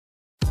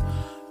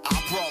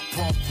brought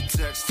bumper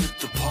text at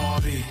the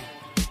party.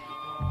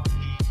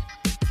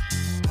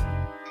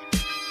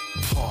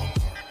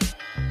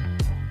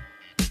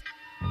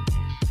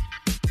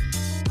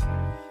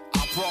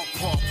 I brought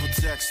bumper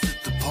text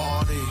at the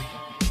party.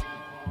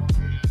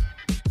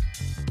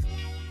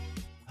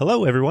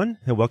 Hello, everyone,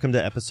 and welcome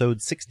to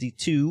episode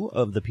 62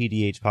 of the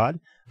PDH Pod,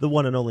 the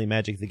one and only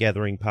Magic the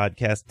Gathering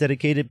podcast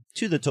dedicated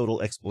to the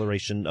total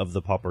exploration of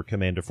the Pauper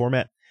Commander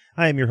format.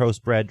 I am your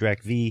host, Brad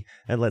Drac V,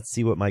 and let's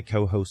see what my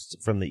co-hosts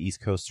from the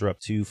East Coast are up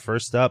to.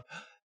 First up,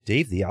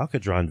 Dave the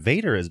Alcadron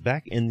Vader is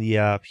back in the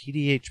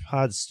PDH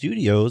Pod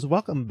studios.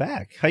 Welcome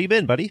back. How you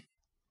been, buddy?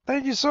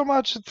 Thank you so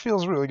much. It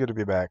feels really good to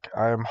be back.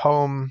 I am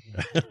home.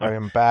 I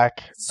am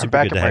back. I'm Super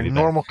back good at to my have you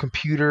normal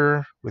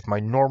computer with my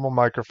normal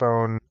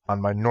microphone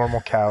on my normal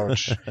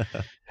couch.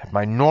 At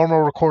my normal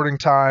recording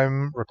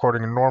time,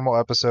 recording a normal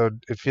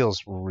episode. It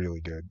feels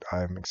really good.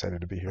 I'm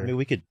excited to be here. I mean,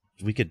 we could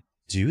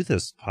do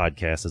this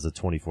podcast as a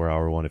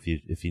 24-hour one if you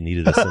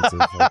needed a sense of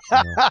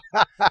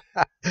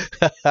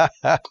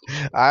like,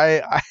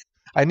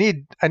 I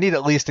need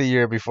at least a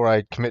year before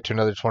I commit to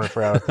another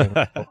 24-hour thing.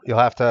 You'll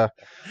have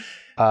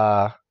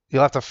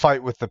to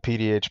fight with the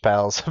PDH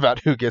pals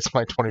about who gets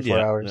my 24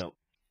 hours. No,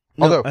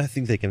 Although I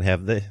think they can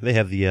have they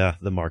have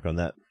the mark on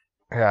that.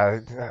 Yeah,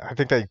 I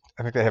think they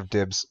have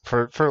dibs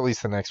for at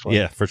least the next one.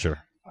 Yeah, for sure.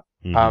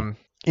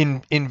 Mm-hmm.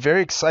 In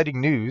very exciting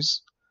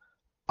news,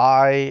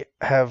 I'm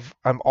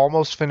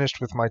almost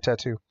finished with my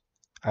tattoo.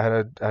 I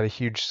had a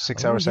huge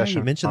 6-hour session.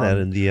 You mentioned that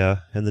in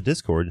the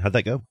Discord. How'd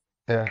that go?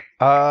 Yeah.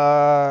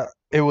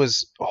 It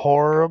was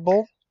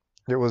horrible.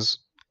 It was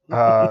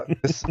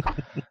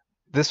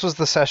this was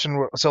the session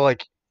where, so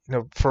like, you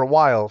know, for a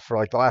while, for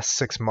like the last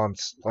 6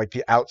 months, like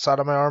the outside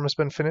of my arm has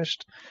been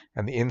finished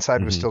and the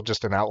inside was still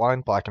just an outline,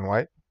 black and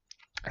white.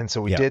 And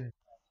so we did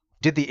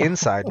the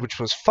inside, which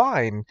was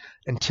fine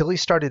until he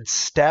started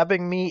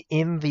stabbing me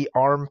in the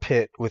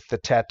armpit with the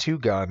tattoo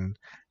gun.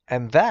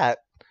 And that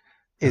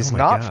is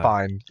not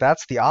fine.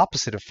 That's the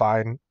opposite of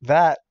fine.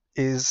 That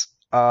is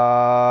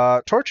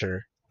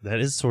torture. That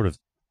is sort of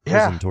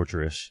prison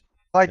torture-ish.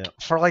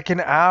 For like an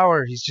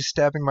hour, he's just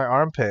stabbing my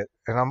armpit,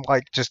 and I'm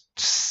like just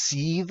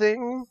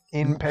seething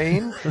in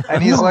pain.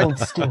 And he's like,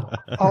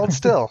 hold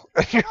still.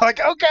 And you're like,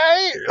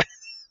 okay.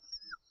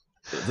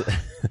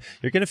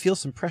 You're gonna feel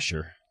some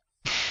pressure.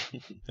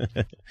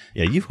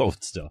 Yeah, you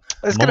hold still.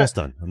 I'm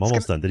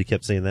almost done. Did he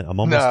keep saying that? I'm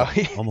almost done.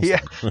 He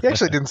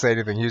actually didn't say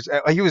anything.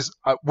 He was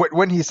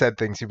when he said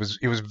things, he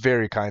was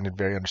very kind and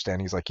very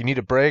understanding. He's like, you need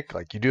a break?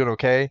 Like, you doing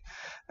okay?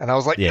 And I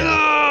was like,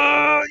 yes.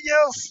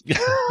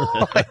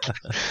 Like,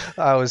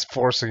 I was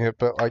forcing it,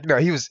 but like, no,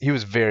 he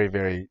was very,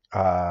 very.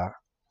 I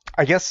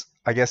guess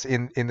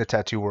in the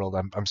tattoo world,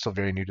 I'm still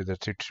very new to the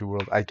tattoo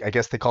world. I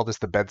guess they call this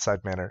the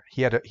bedside manner.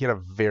 He had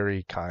a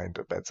very kind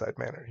bedside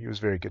manner. He was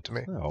very good to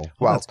me. Oh,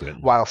 well, that's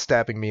good. While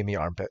stabbing me in the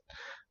armpit.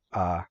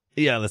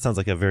 Yeah, that sounds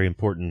like a very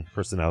important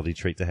personality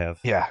trait to have.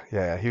 Yeah.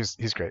 He's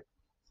great.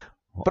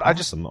 Well, but I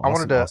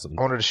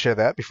wanted to share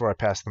that before I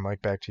pass the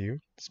mic back to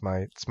you. It's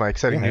my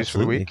exciting news for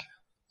the week.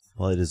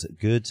 Well, it is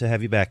good to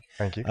have you back.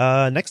 Thank you.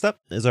 Next up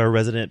is our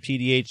resident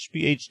PDH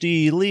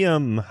PhD,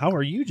 Liam. How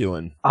are you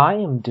doing? I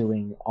am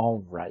doing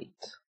all right.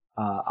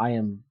 I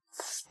am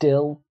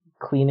still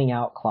cleaning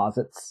out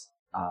closets.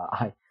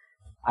 I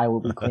will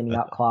be cleaning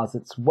out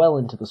closets well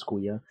into the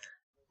school year.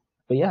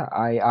 But yeah,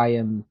 I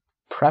am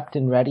prepped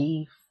and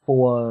ready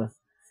for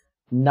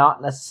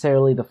not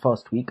necessarily the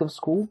first week of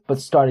school,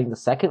 but starting the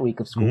second week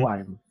of school.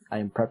 I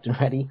am prepped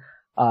and ready.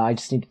 I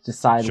just need to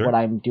decide what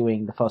I'm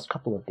doing the first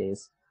couple of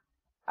days.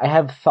 I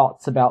have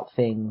thoughts about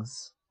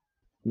things,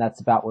 and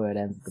that's about where it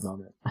ends at the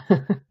moment.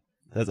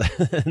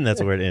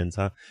 That's where it ends,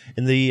 huh?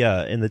 In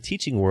the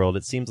teaching world,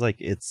 it seems like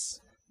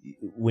it's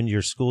when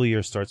your school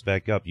year starts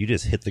back up, you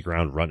just hit the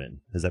ground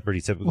running. Is that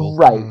pretty typical?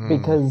 Right,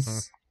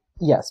 because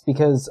the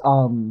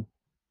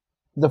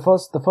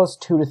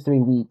first 2 to 3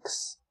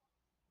 weeks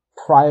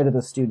prior to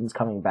the students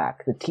coming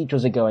back, the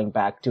teachers are going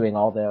back doing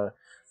all their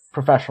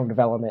professional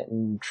development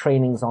and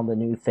trainings on the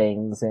new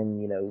things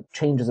and, you know,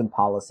 changes in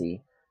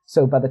policy.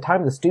 So by the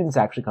time the students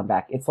actually come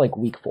back, it's like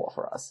week 4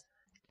 for us.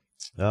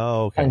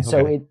 Oh, okay. And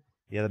so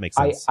that makes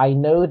sense. I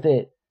know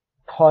that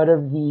part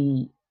of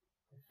the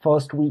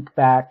first week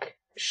back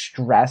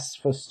stress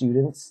for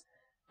students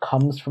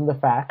comes from the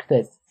fact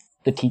that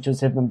the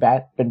teachers have been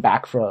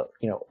back for,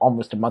 you know,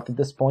 almost a month at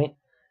this point,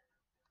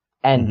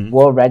 and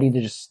we're ready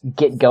to just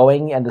get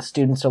going, and the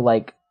students are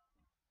like,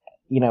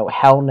 you know,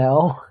 hell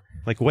no.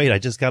 Like, wait, I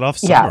just got off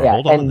summer.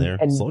 Hold on there.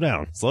 Slow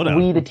down.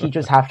 We, the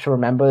teachers, have to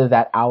remember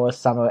that our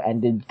summer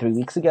ended 3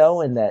 weeks ago,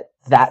 and that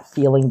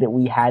feeling that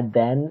we had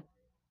then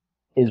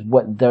is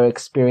what they're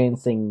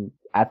experiencing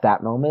at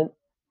that moment.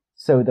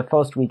 So the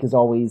first week is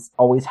always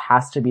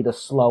has to be the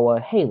slower,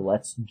 hey,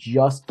 let's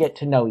just get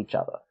to know each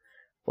other.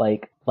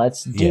 Like,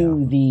 let's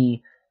do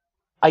the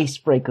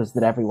icebreakers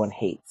that everyone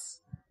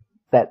hates.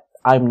 That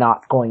I'm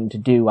not going to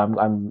do.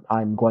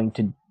 I'm going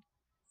to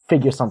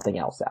figure something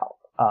else out.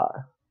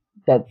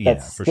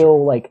 That's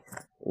still like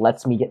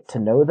lets me get to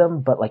know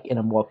them, but like in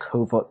a more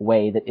covert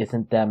way that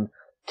isn't them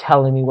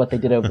telling me what they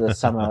did over the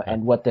summer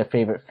and what their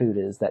favorite food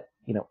is that,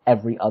 you know,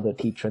 every other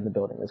teacher in the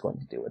building is going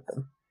to do with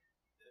them.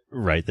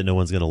 Right, that no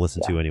one's going to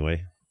listen to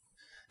anyway.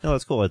 No,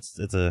 that's cool. It's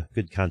a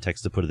good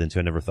context to put it into.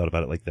 I never thought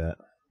about it like that.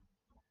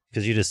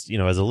 Because you just, you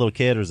know, as a little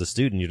kid or as a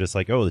student, you're just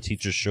like, oh, the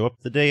teachers show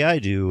up the day I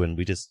do, and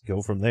we just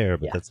go from there.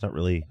 But that's not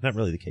really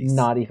the case.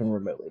 Not even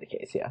remotely the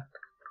case, yeah.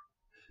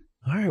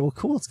 All right, well,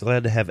 cool. It's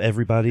glad to have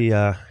everybody,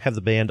 have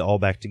the band all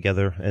back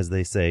together, as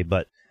they say.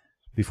 But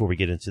before we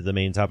get into the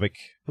main topic,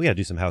 we got to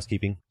do some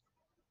housekeeping.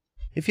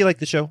 If you like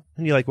the show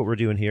and you like what we're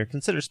doing here,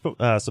 consider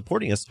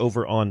supporting us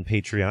over on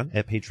Patreon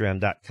at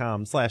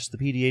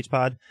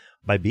patreon.com/thepdhpod.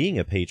 By being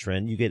a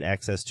patron, you get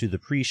access to the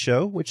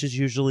pre-show, which is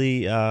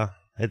usually,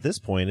 at this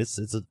point, it's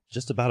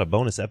just about a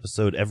bonus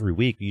episode every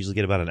week. We usually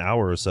get about an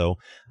hour or so.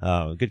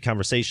 Good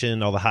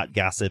conversation, all the hot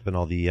gossip, and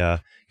all the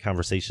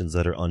conversations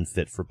that are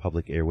unfit for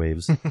public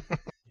airwaves.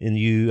 And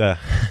you...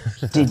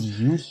 Did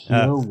you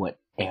hear what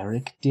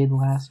Eric did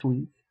last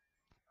week?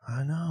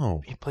 I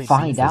know. He played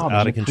Find out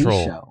out of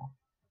control. Pre-show.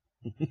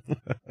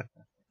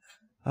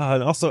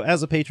 And also,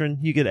 as a patron,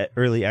 you get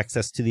early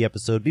access to the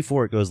episode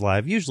before it goes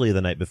live, usually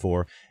the night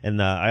before. And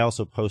I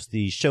also post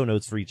the show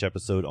notes for each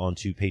episode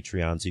onto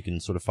Patreon, so you can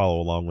sort of follow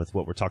along with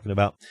what we're talking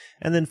about.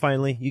 And then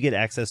finally, you get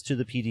access to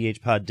the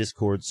PDH Pod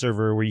Discord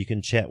server, where you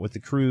can chat with the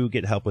crew,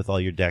 get help with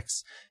all your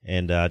decks,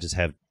 and just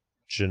have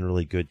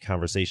generally good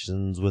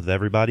conversations with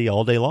everybody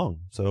all day long.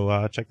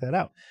 So check that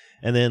out.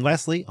 And then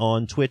lastly,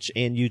 on Twitch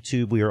and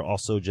YouTube, we are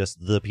also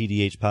just the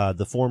PDH Pod.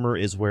 The former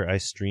is where I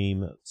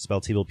stream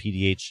Spell Table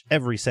PDH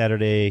every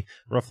Saturday,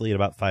 roughly at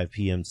about 5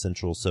 p.m.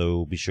 Central,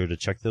 so be sure to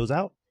check those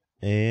out.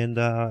 And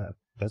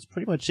that's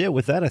pretty much it.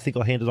 With that, I think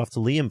I'll hand it off to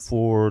Liam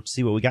to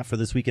see what we got for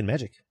This Week in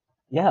Magic.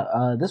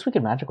 Yeah, This Week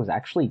in Magic was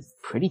actually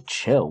pretty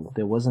chill.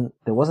 There wasn't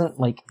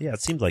like... Yeah,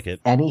 it seemed like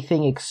it.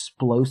 Anything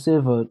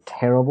explosive or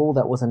terrible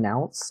that was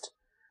announced.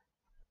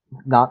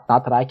 Not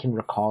that I can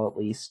recall, at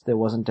least. There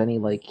wasn't any,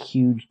 like,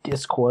 huge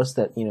discourse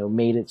that, you know,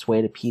 made its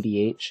way to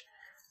PDH.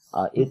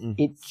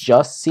 It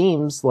just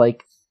seems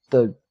like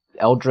the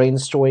Eldraine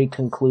story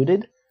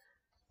concluded,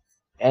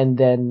 and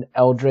then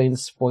Eldraine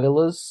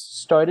spoilers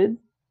started,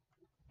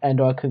 and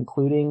are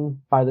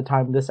concluding by the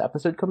time this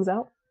episode comes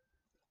out.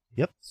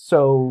 Yep.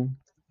 So,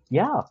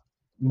 yeah.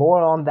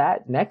 More on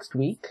that next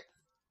week.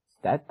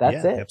 That's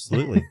it.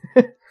 Absolutely.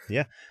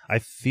 Yeah, I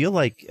feel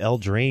like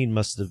Eldraine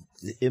must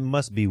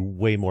be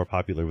way more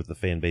popular with the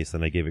fan base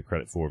than I gave it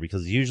credit for,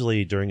 because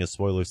usually during a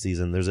spoiler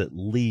season, there's at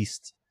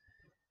least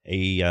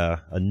a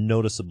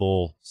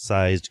noticeable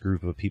sized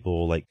group of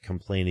people like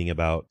complaining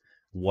about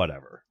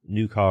whatever,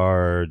 new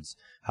cards,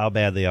 how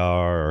bad they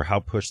are, or how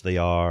pushed they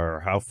are,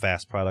 or how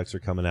fast products are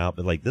coming out.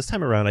 But like this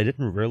time around, I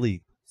didn't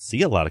really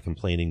see a lot of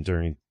complaining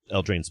during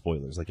Eldraine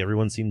spoilers. Like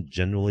everyone seemed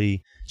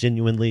genuinely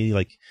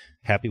like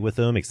happy with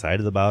them,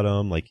 excited about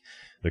them, like.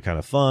 They're kind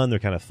of fun, they're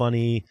kind of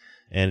funny,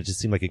 and it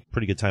just seemed like a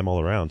pretty good time all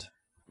around.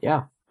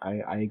 Yeah,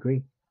 I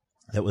agree.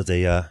 That was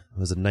a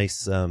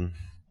nice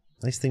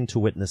thing to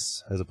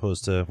witness, as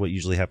opposed to what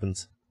usually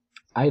happens.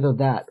 Either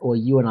that, or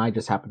you and I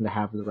just happen to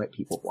have the right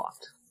people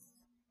blocked.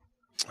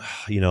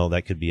 You know,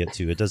 that could be it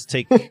too. It does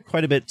take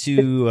quite a bit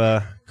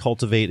to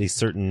cultivate a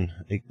certain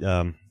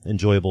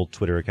enjoyable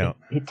Twitter account.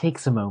 It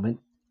takes a moment.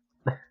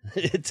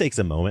 It takes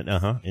a moment,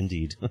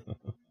 indeed.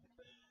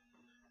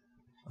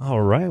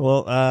 All right,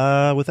 well,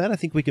 with that, I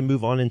think we can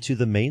move on into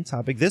the main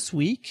topic this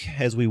week.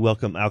 As we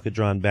welcome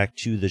Alkadron back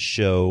to the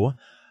show,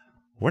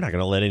 we're not going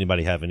to let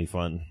anybody have any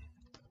fun.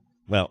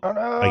 Well,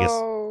 I guess,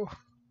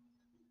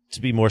 to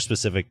be more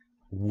specific,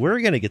 we're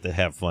going to get to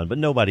have fun, but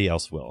nobody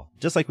else will.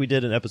 Just like we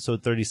did in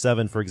episode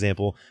 37, for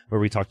example, where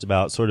we talked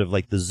about sort of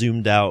like the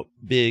zoomed out,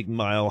 big,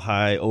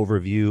 mile-high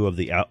overview of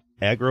the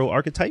aggro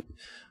archetype.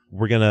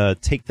 We're going to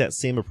take that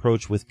same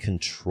approach with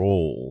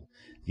control.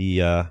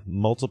 The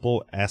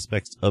multiple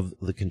aspects of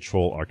the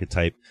control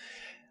archetype.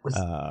 It's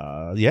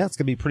going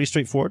to be pretty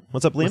straightforward.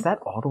 What's up, Liam? Was that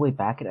all the way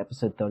back at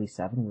episode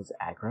 37 was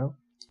aggro?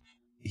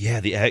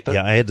 Yeah,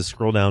 I had to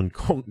scroll down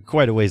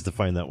quite a ways to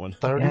find that one.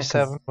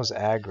 37 was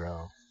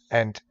aggro.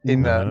 And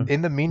in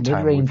the meantime,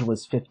 mid-range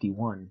was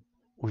 51.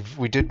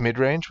 We did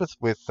mid-range with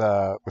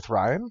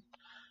Ryan.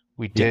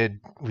 We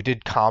did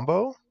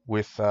combo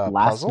with last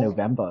Puzzle.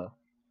 November.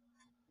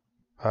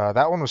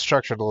 That one was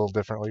structured a little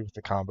differently with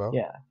the combo.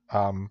 Yeah.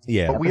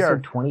 But we are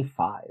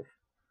 25.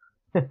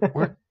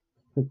 We're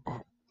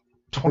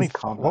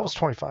 25. What was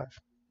 25?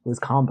 It was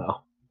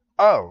combo.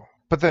 Oh,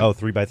 but then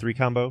 3x3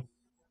 combo.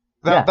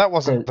 That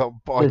wasn't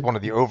one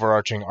of the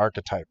overarching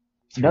archetype.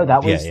 No,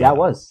 that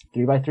was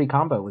 3x3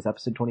 combo was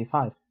episode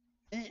 25.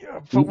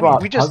 Yeah, we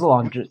brought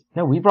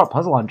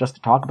Puzzle on just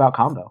to talk about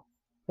combo.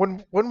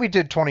 When we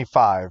did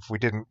 25,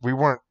 we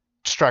weren't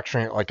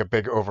structuring it like a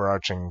big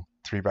overarching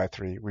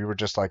 3x3. We were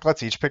just like,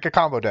 let's each pick a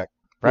combo deck,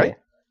 right?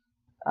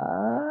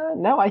 Yeah.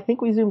 No, I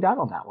think we zoomed out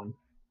on that one.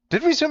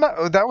 Did we zoom out?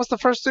 Oh, that was the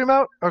first zoom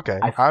out? Okay.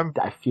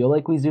 I feel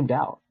like we zoomed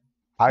out.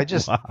 I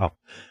just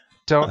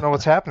don't know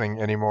what's happening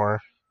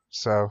anymore.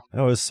 So it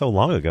was so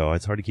long ago.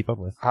 It's hard to keep up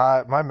with.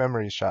 My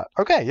memory's shot.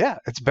 Okay, yeah.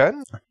 It's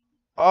been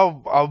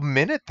a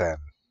minute then.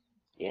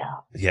 Yeah.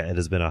 Yeah, it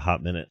has been a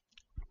hot minute.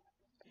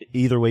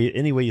 either way,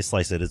 any way you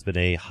slice it, it's been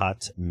a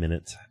hot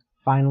minute.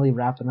 Finally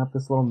wrapping up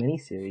this little mini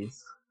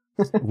series.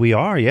 We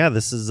are, yeah.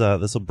 This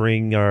will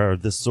bring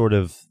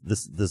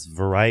this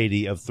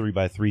variety of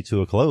 3x3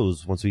 to a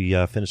close once we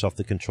finish off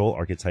the control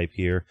archetype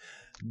here.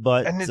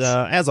 But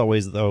as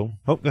always, though,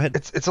 go ahead.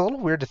 It's a little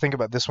weird to think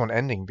about this one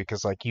ending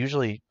because, like,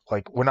 usually,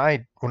 like when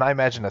I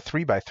imagine a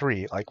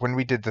 3x3, like when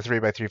we did the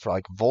 3x3 for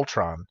like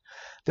Voltron,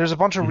 there's a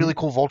bunch of really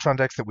cool Voltron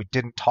decks that we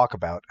didn't talk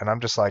about, and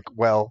I'm just like,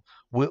 well,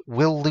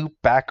 we'll loop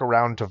back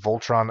around to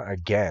Voltron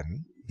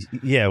again.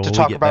 Yeah, to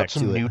talk about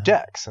some new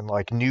decks and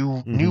like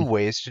new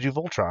ways to do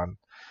Voltron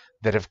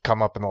that have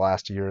come up in the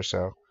last year or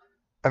so.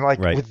 And like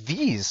with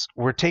these,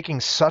 we're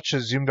taking such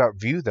a zoomed out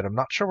view that I'm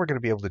not sure we're going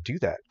to be able to do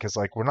that because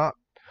like we're not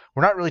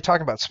really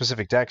talking about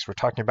specific decks. We're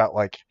talking about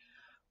like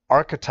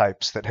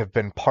archetypes that have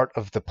been part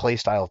of the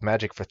playstyle of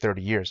Magic for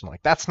 30 years, and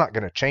like that's not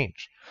going to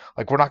change.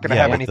 Like we're not going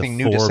to have anything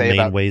new to say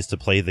about ways to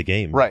play the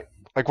game. Right.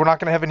 Like we're not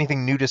going to have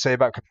anything new to say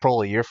about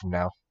Control a year from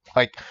now.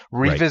 Like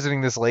revisiting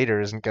this later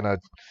isn't going to.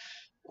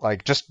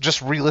 Like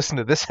just re-listen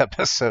to this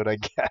episode, I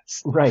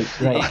guess. Right.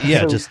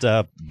 Yeah, so, just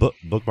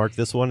bookmark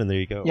this one, and there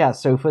you go. Yeah.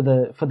 So for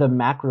the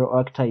macro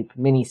archetype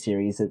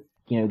miniseries that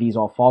these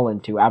all fall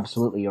into,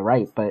 absolutely you're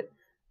right. But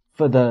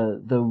for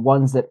the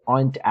ones that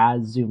aren't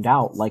as zoomed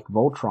out, like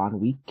Voltron,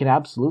 we can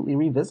absolutely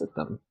revisit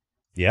them.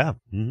 Yeah.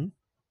 Mm-hmm.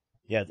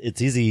 Yeah,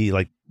 it's easy.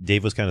 Like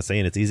Dave was kind of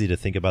saying, it's easy to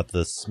think about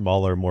the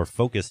smaller, more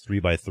focused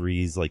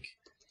 3x3s, like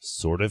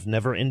sort of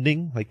never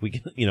ending. Like we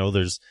can,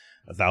 there's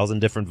 1,000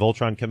 different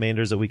Voltron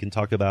commanders that we can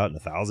talk about, and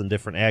 1,000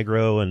 different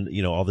aggro,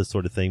 and all this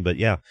sort of thing. But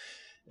yeah,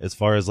 as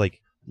far as like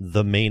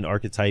the main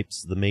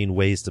archetypes, the main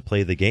ways to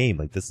play the game,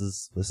 like this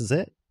is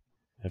it.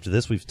 After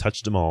this, we've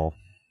touched them all.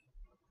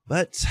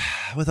 But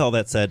with all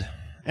that said,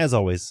 as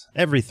always,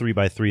 every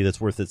 3x3 that's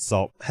worth its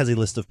salt has a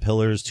list of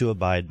pillars to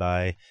abide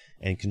by,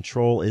 and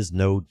Control is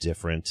no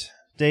different.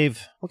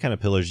 Dave, what kind of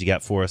pillars you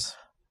got for us?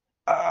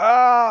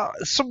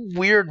 Some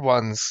weird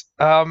ones.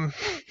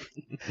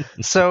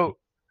 So.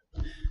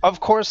 Of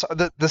course,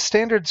 the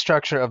standard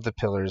structure of the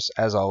pillars,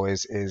 as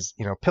always, is,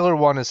 Pillar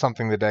 1 is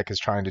something the deck is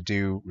trying to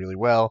do really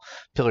well.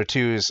 Pillar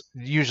 2 is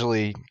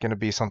usually going to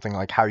be something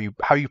like how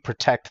you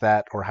protect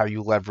that or how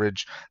you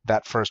leverage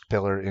that first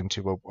pillar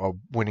into a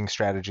winning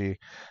strategy.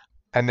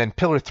 And then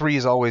Pillar 3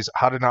 is always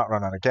how to not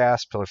run out of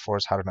gas. Pillar 4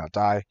 is how to not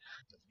die.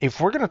 If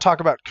we're going to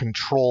talk about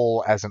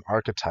Control as an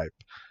archetype,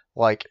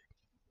 like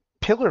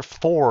Pillar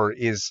 4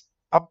 is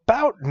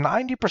about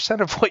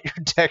 90% of what your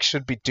deck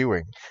should be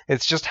doing.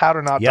 It's just how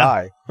to not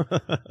die.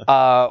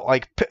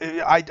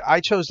 I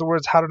chose the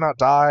words "how to not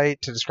die"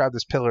 to describe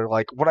this pillar.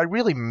 Like what I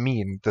really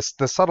mean, the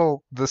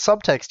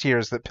subtext here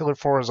is that Pillar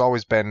 4 has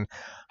always been,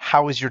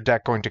 how is your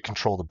deck going to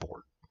control the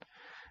board?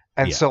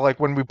 And so like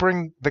when we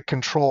bring the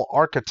Control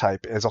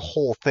archetype as a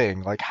whole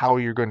thing, like how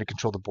you're going to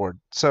control the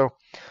board. So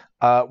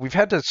we've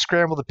had to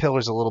scramble the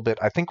pillars a little bit.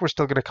 I think we're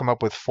still going to come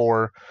up with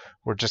 4.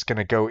 We're just going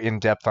to go in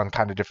depth on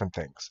kind of different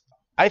things.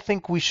 I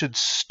think we should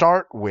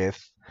start with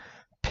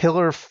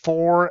Pillar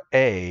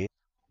 4A.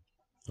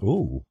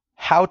 Ooh.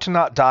 How to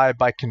not die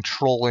by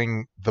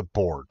controlling the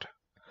board.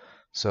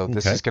 So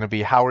this is going to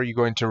be, how are you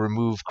going to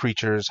remove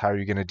creatures? How are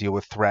you going to deal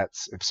with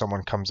threats? If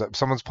someone comes up,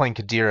 someone's playing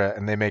Kadira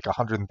and they make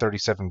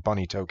 137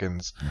 bunny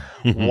tokens,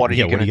 what are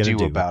you going to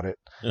do about it?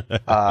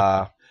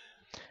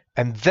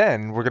 And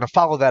then we're going to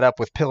follow that up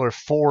with Pillar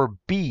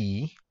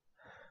 4B,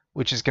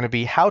 which is going to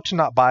be how to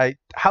not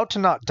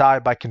die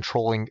by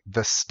controlling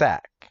the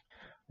stack.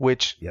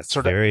 Which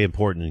very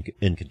important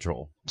in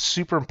Control.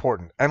 Super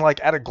important. And like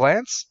at a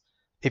glance,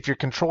 if you're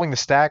controlling the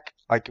stack,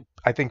 like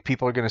I think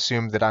people are going to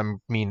assume that I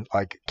mean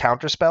like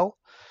counterspell.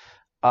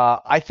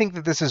 I think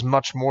that this is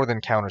much more than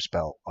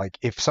counterspell. Like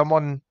if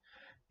someone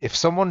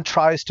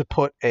tries to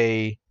put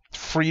a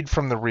Freed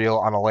from the Real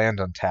on a land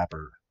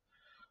untapper,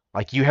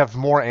 like you have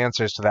more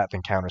answers to that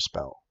than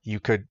counterspell. You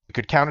could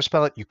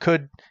counterspell it. You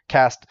could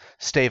cast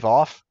Stave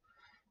Off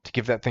to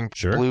give that thing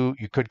blue.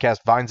 You could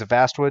cast Vines of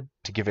Vastwood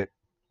to give it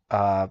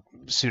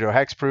pseudo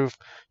hexproof.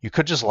 You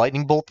could just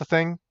lightning bolt the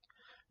thing.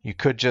 You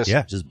could just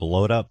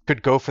blow it up.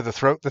 Could go for the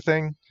throat the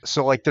thing.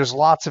 So like there's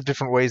lots of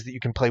different ways that you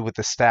can play with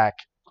the stack,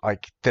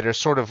 like that are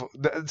sort of,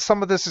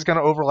 some of this is going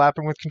to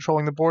overlapping with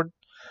controlling the board,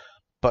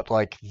 but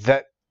like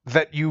that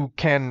you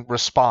can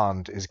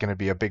respond is going to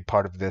be a big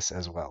part of this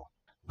as well.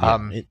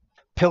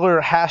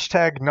 Pillar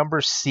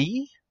number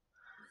C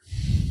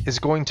is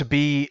going to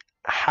be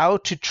how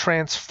to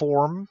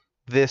transform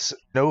this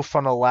no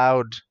fun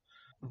allowed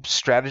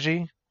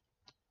strategy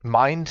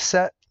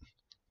mindset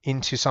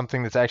into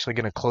something that's actually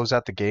going to close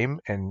out the game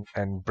and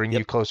bring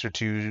you closer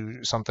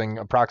to something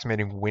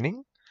approximating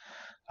winning.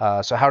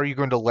 So how are you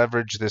going to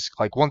leverage this?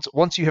 Like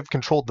once you have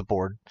controlled the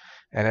board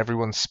and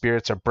everyone's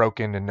spirits are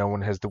broken and no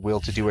one has the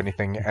will to do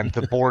anything and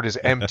the board is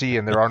empty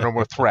and there are no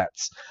more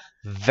threats,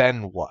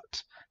 then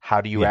what?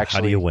 How do you how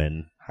do you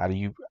win? How do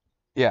you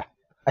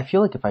I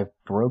feel like if I've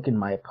broken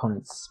my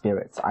opponent's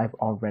spirits, I've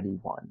already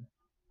won.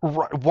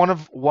 Right. One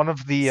of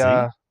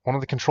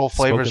the control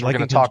flavors we're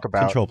going to talk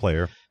about control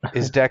player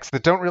is decks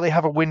that don't really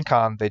have a win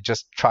con. They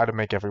just try to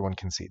make everyone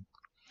concede.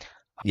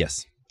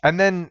 Yes. And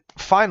then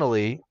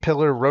finally,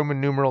 pillar Roman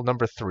numeral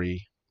number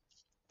 3,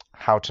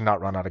 how to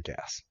not run out of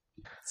gas.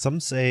 Some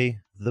say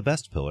the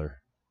best pillar.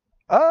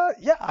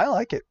 Yeah, I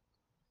like it.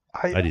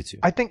 I do too.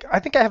 I think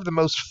I have the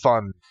most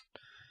fun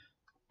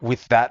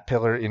with that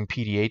pillar in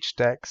PDH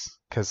decks,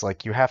 because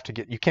like you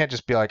can't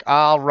just be like,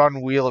 I'll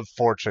run Wheel of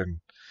Fortune.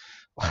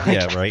 Like,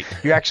 yeah, right.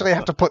 You actually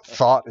have to put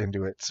thought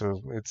into it.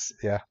 So it's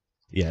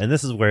Yeah, and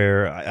this is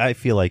where I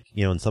feel like,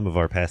 in some of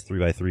our past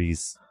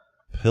 3x3s,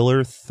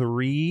 pillar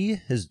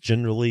 3 is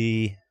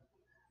generally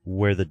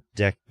where the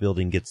deck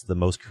building gets the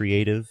most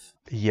creative.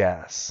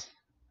 Yes.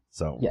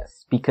 So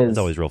yes, because it's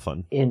always real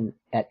fun.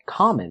 At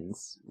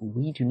commons,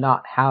 we do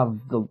not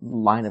have the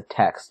line of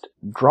text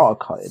draw a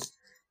card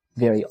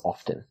very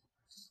often.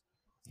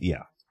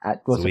 Yeah.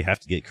 So we have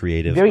to get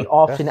creative. Very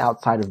often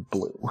outside of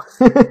blue.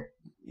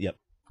 Yep.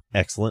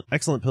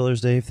 Excellent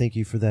pillars, Dave. Thank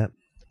you for that.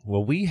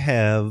 Well, we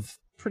have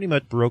pretty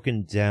much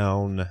broken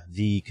down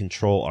the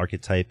control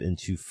archetype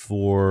into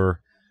 4,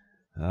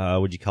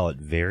 would you call it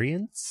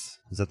variants?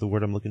 Is that the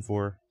word I'm looking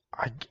for?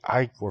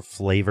 4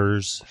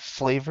 flavors.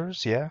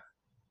 Flavors, yeah.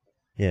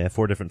 Yeah,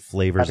 4 different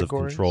flavors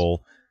categories of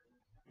control.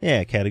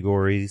 Yeah,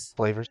 categories.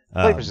 Flavors.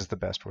 Flavors is the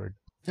best word.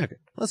 Okay,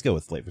 let's go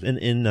with flavors.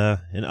 In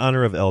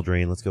honor of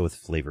Eldraine, let's go with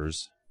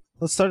flavors.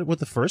 Let's start with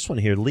the first one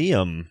here.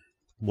 Liam,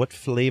 what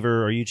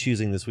flavor are you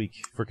choosing this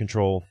week for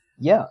control?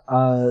 Yeah,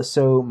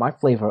 so my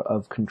flavor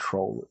of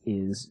control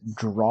is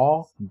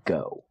Draw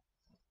Go.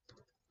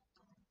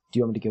 Do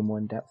you want me to go more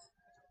in depth?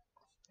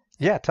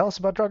 Yeah, tell us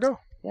about Draw Go.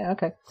 Yeah,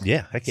 okay.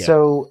 Yeah, heck yeah.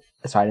 So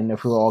I didn't know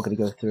if we were all going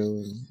to go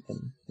through,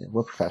 and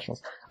we're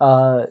professionals.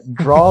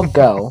 Draw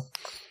Go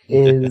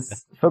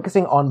is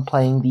focusing on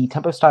playing the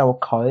tempo style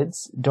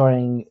cards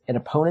during an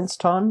opponent's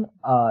turn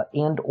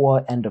and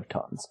or end of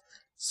turns.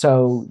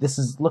 So this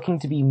is looking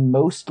to be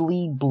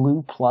mostly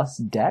blue plus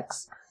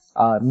decks,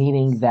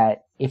 meaning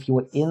that if you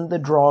are in the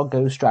Draw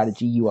Go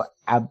strategy, you're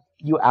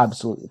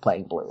absolutely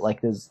playing blue.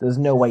 Like there's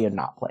no way you're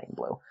not playing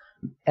blue.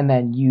 And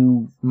then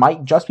you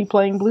might just be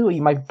playing blue, or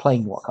you might be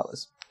playing more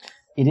colors.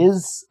 It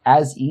is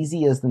as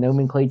easy as the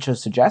nomenclature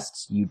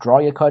suggests. You draw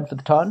your card for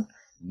the turn.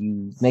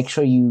 You make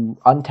sure you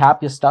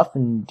untap your stuff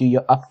and do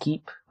your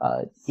upkeep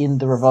in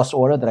the reverse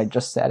order that I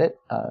just said it.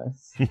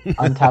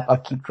 Untap,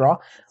 upkeep, draw.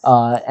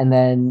 And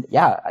then,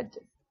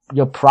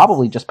 you're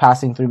probably just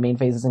passing through main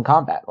phases in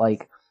combat.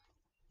 Like,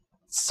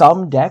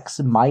 some decks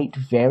might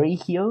vary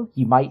here.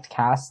 You might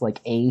cast, like,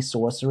 a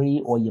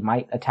sorcery, or you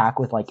might attack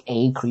with, like,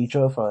 a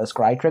creature for a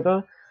scry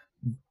trigger.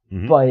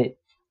 Mm-hmm. But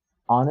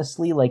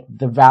honestly, like,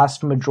 the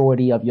vast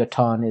majority of your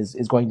turn is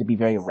going to be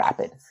very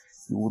rapid.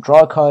 You will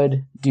draw a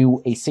card,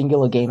 do a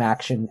singular game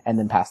action, and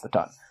then pass the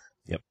turn.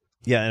 Yep.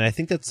 Yeah, and I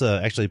think that's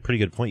actually a pretty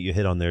good point you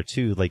hit on there,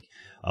 too. Like,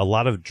 a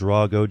lot of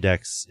draw go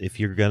decks, if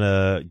you're going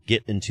to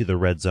get into the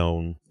red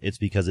zone, it's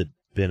because it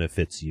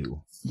benefits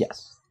you.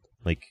 Yes.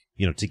 Like,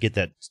 to get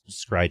that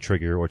scry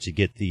trigger, or to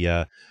get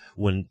the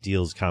when it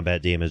deals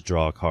combat damage,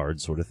 draw a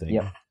card sort of thing.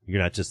 Yep.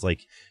 You're not just,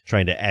 like,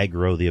 trying to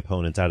aggro the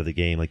opponents out of the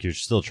game. Like, you're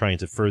still trying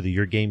to further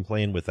your game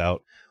plan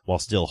while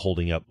still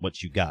holding up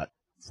what you got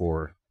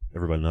for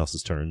everybody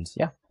else's turns.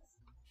 Yeah.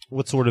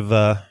 What sort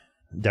of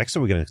decks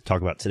are we going to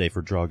talk about today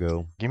for Draw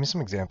Go? Give me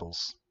some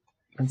examples.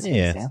 Some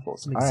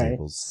examples. All right.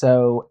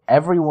 So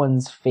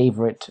everyone's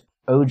favorite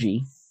OG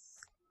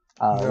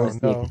was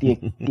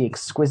the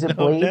Exquisite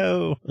Blade.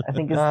 I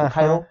think is the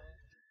title.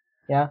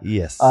 Yeah.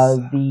 Yes.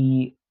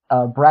 The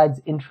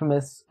Brad's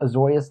infamous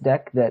Azorius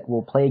deck that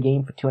will play a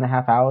game for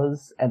 2.5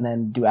 hours and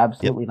then do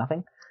absolutely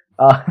nothing.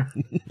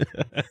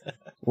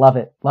 Love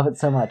it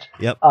so much.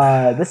 Yep.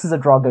 This is a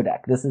Draw Go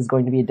deck. This is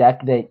going to be a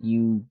deck that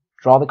you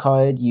draw the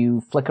card, you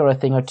flicker a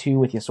thing or two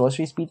with your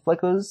sorcery speed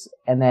flickers,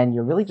 and then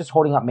you're really just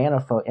holding up mana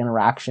for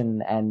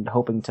interaction and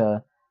hoping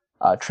to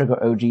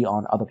trigger OG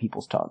on other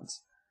people's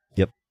turns.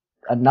 Yep.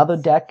 Another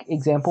deck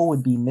example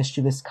would be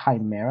Mischievous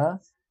Chimera.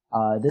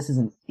 This is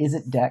an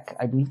Izzet deck.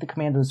 I believe the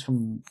commander is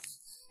from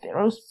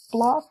Theros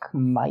block,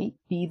 might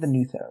be the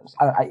new Theros.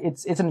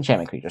 It's an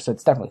enchantment creature, so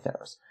it's definitely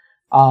Theros.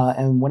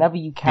 And whenever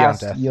you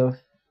cast your...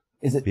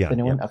 Is it the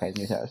new one? Okay,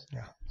 new Theros.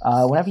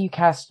 Yeah. Whenever you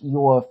cast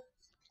your...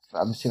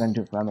 I'm just going to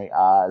do it from memory.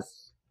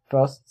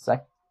 First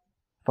spell.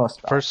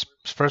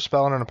 First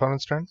spell on an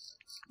opponent's turn?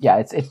 Yeah,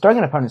 it's during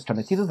an opponent's turn.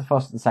 It's either the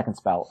first or the second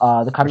spell.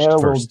 The Chimera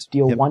will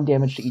deal 1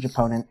 damage to each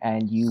opponent,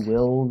 and you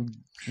will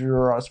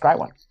scry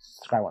one.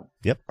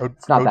 Yep.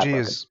 It's not that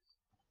broken.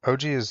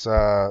 OG is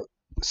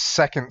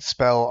second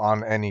spell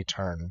on any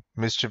turn.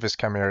 Mischievous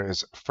Chimera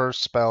is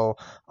first spell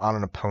on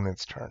an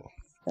opponent's turn.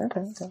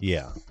 Okay.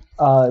 Yeah.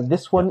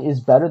 This one is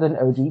better than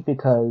OG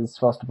because,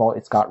 first of all,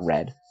 it's got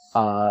red.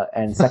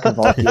 And second of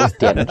all, it deals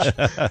damage.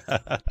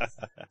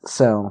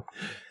 So,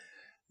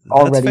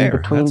 already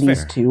between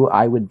these two,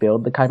 I would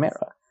build the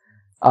Chimera.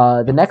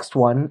 The next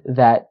one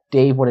that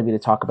Dave wanted me to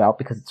talk about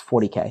because it's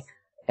 40k,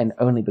 and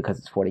only because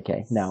it's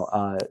 40k.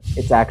 No,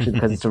 it's actually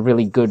because it's a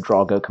really good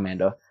Draw Go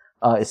commander.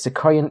 It's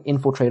Sicarian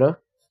Infiltrator.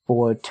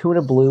 For 2 and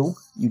a blue,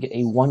 you get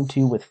a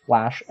 1/2 with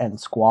Flash and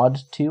Squad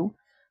 2.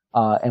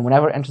 And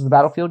whenever it enters the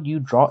battlefield, you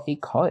draw a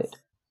card.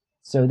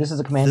 So this is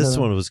a commander... This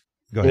one was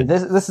Go ahead.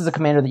 This is a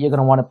commander that you're going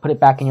to want to put it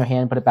back in your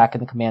hand, put it back in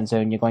the command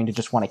zone. You're going to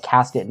just want to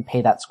cast it and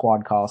pay that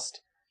squad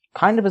cost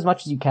kind of as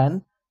much as you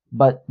can.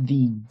 But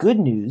the good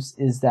news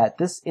is that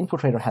this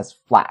Infiltrator has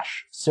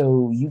flash.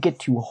 So you get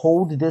to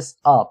hold this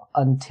up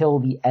until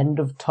the end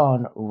of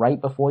turn right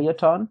before your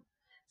turn.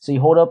 So you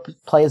hold up,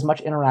 play as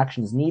much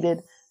interaction as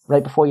needed.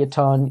 Right before your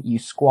turn, you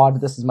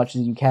squad this as much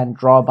as you can,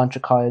 draw a bunch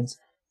of cards,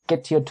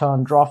 get to your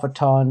turn, draw for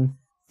turn,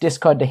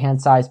 discard to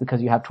hand size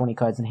because you have 20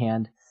 cards in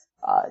hand.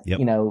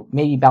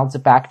 Maybe bounce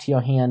it back to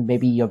your hand.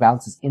 Maybe your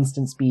bounce is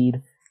instant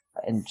speed,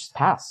 and just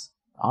pass.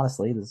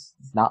 Honestly, there's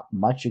not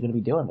much you're going to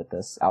be doing with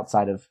this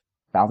outside of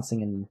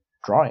bouncing and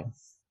drawing.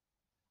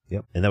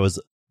 Yep, and that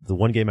was the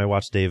one game I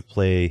watched Dave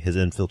play his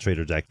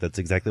Infiltrator deck. That's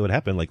exactly what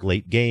happened. Like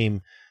late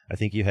game, I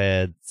think you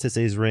had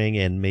Sisay's Ring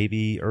and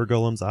maybe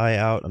Urgolem's Eye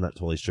out. I'm not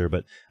totally sure,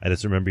 but I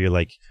just remember you're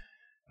like,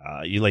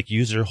 you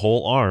use your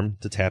whole arm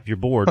to tap your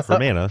board for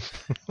mana,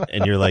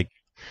 and you're like,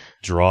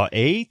 draw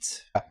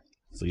 8.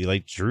 So you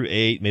drew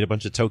 8, made a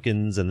bunch of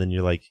tokens, and then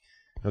you're like,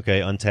 okay,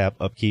 untap,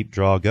 upkeep,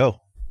 draw, go.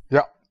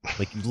 Yeah.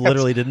 Like you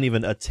literally didn't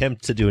even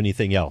attempt to do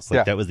anything else.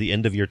 That was the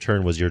end of your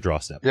turn was your draw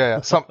step.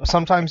 Yeah.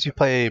 Sometimes you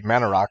play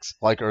mana rocks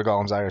like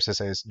Urgolem's Eye or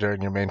Sisay's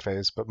during your main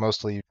phase, but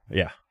mostly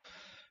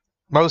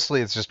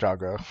it's just draw,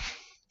 go.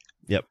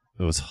 Yep.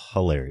 It was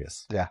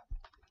hilarious. Yeah.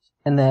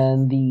 And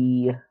then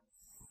the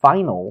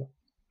final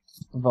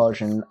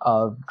version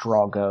of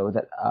Draw Go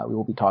that we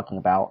will be talking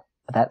about,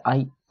 that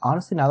I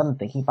honestly, now that I'm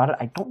thinking about it,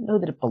 I don't know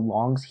that it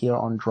belongs here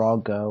on Draw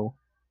Go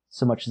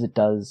so much as it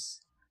does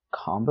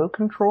combo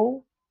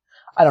control.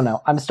 I don't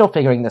know. I'm still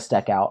figuring this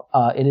deck out.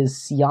 It is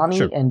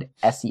Siani and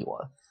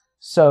Esiwa.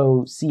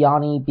 So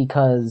Siani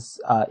because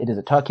it is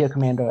a Turkey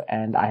commander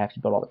and I have to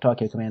build all the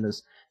Turkey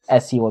commanders.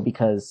 Esiwa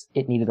because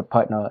it needed a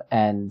partner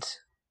and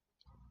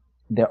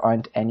there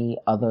aren't any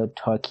other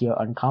Turkey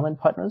uncommon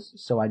partners,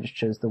 so I just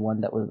chose the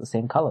one that was the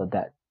same color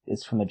that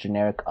is from a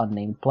generic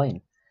unnamed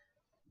plane.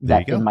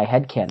 That in my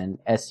headcanon,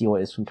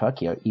 Esiwa is from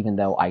Turkey, even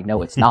though I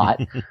know it's not.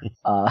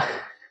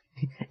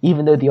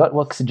 Even though the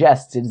artwork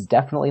suggests it is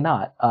definitely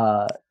not.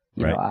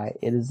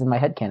 It is in my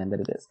headcanon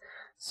that it is.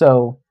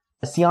 So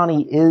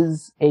Siani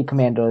is a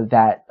commander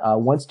that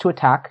wants to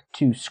attack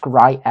to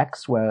scry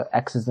X, where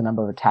X is the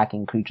number of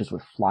attacking creatures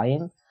with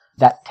flying.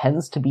 That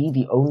tends to be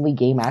the only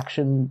game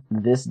action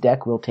this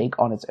deck will take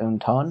on its own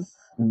turn.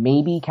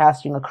 Maybe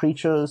casting a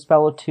creature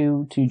spell or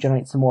two to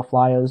generate some more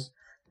flyers,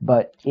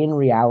 but in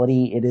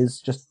reality, it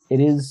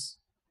is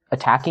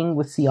attacking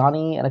with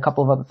Siani and a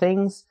couple of other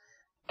things,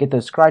 get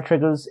those scry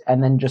triggers,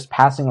 and then just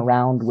passing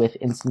around with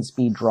instant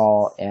speed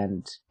draw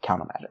and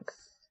counter magic.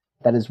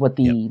 That is what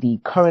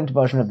the current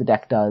version of the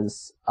deck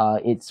does.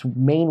 Its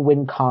main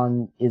win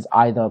con is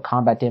either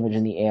combat damage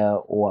in the air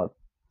or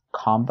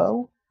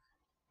combo,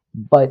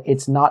 but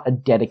it's not a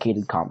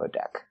dedicated combo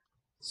deck.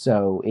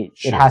 So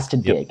it has to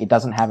dig. It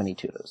doesn't have any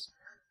tutors.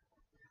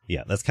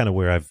 Yeah, that's kind of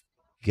where I've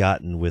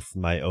gotten with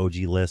my OG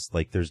list.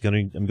 Like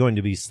I'm going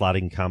to be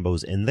slotting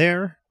combos in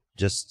there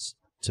just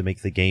to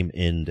make the game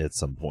end at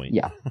some point.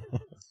 Yeah.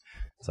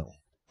 So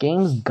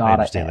game's gotta I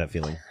understand end. that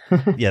feeling.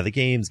 Yeah, the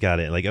game's got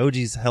it. Like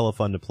OG's hella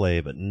fun to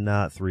play, but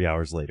not 3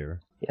 hours later.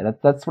 Yeah,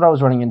 that's what I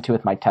was running into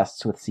with my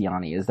tests with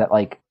Siani, is that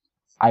like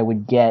I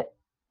would get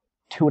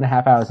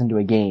 2.5 hours into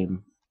a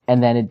game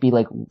and then it'd be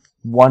like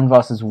 1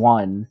 versus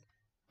 1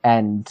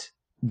 and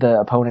the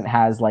opponent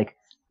has like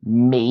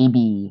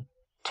maybe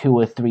 2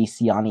 or 3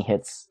 Siani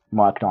hits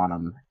marked on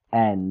them,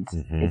 and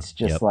it's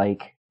just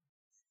like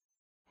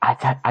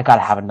I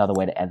gotta have another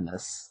way to end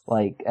this.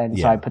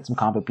 So I put some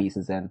combo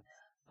pieces in.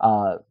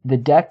 The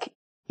deck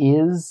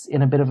is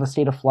in a bit of a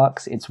state of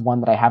flux. It's one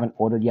that I haven't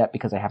ordered yet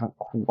because I haven't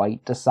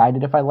quite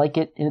decided if I like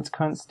it in its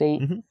current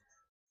state. Mm-hmm.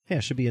 Yeah,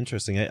 it should be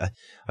interesting.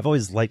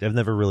 I've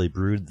never really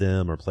brewed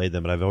them or played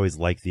them, but I've always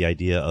liked the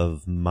idea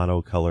of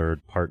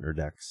monocolored partner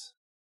decks.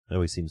 It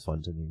always seems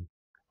fun to me.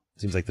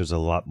 It seems like there's a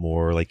lot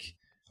more,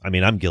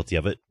 I'm guilty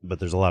of it, but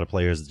there's a lot of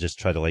players that just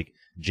try to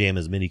jam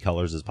as many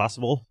colors as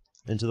possible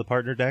into the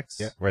partner decks.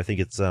 Yeah. Where I think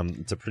it's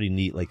a pretty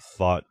neat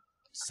thought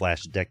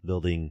 / deck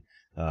building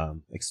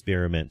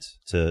experiment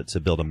to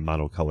build a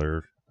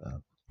monocolor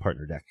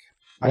partner deck.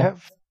 I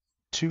have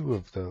 2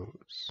 of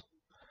those,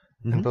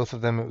 and both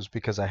of them it was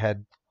because I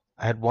had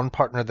one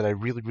partner that I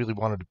really, really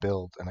wanted to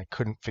build, and I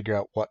couldn't figure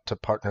out what to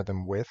partner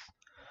them with.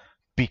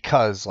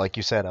 Because, like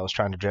you said, I was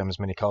trying to jam as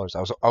many colors.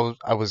 I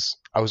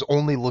was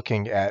only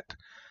looking at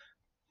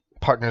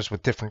partners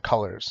with different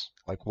colors.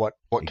 Like what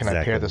can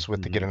I pair this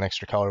with to get an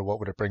extra color? What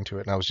would it bring to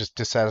it? And I was just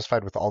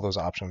dissatisfied with all those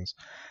options.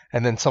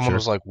 And then someone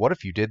was like, "What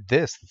if you did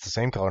this? It's the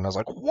same color." And I was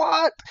like,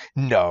 "What?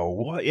 No."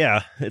 What?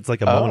 Yeah, it's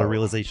like a moment of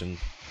realization.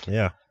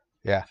 Yeah.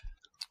 Yeah.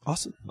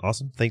 Awesome.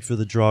 Thanks for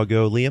the draw,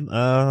 go, Liam.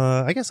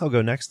 I guess I'll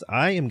go next.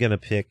 I am going to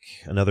pick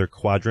another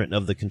quadrant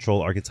of the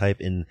control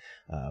archetype in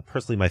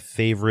personally my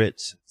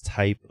favorite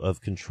type of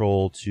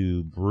control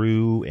to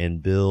brew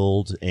and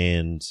build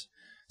and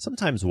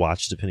sometimes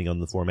watch, depending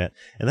on the format,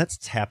 and that's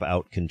tap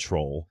out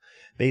control.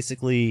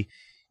 Basically,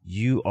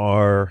 you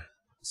are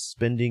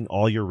spending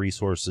all your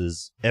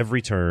resources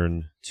every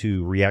turn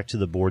to react to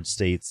the board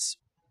states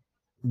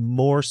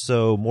more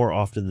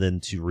often than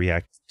to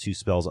react to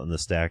spells on the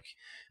stack,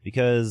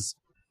 because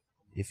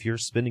if you're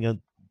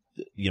spending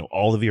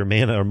all of your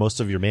mana or most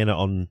of your mana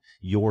on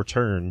your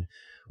turn,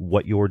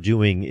 what you're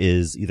doing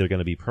is either going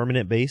to be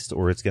permanent based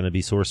or it's going to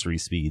be sorcery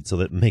speed. So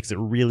that makes it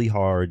really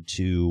hard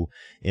to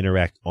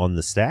interact on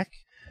the stack.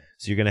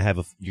 So you're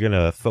going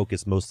to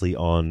focus mostly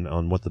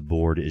on what the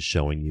board is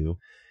showing you.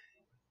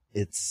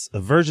 It's a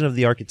version of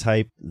the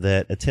archetype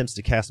that attempts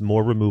to cast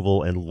more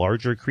removal and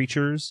larger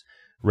creatures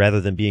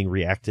rather than being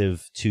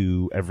reactive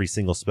to every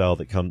single spell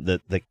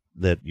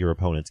that your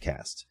opponents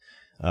cast.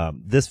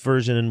 This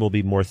version will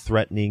be more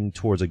threatening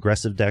towards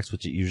aggressive decks,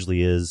 which it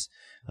usually is.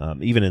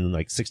 Even in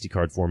like 60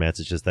 card formats,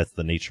 it's just that's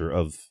the nature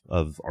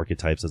of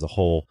archetypes as a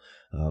whole.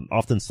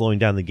 Often slowing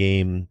down the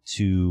game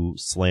to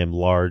slam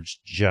large,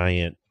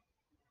 giant,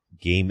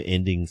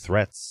 game-ending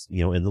threats,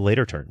 in the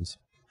later turns.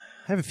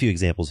 I have a few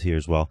examples here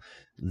as well.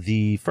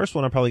 The first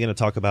one I'm probably going to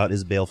talk about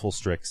is Baleful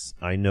Strix.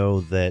 I know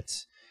that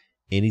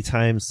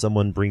anytime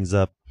someone brings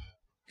up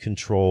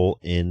control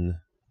in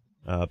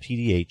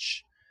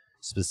PDH,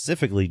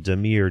 specifically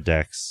Dimir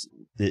decks,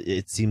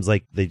 it seems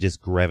like they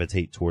just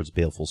gravitate towards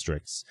Baleful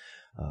Strix.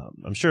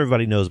 I'm sure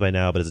everybody knows by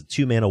now, but it's a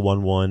 2-mana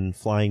 1/1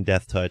 flying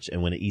Death Touch,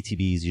 and when it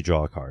ETBs, you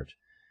draw a card.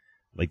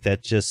 Like,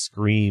 that just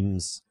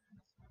screams,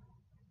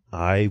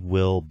 I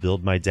will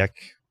build my deck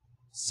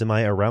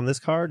semi around this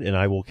card, and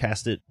I will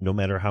cast it no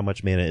matter how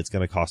much mana it's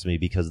going to cost me,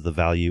 because the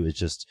value is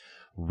just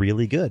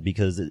really good,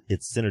 because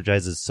it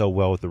synergizes so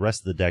well with the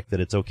rest of the deck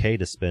that it's okay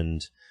to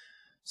spend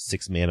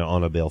 6 mana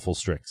on a Baleful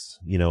Strix,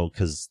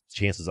 because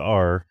chances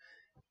are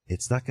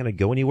it's not going to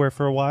go anywhere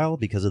for a while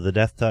because of the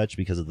Death Touch,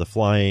 because of the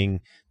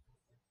flying.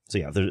 So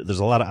yeah, there's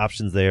a lot of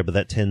options there, but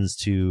that tends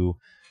to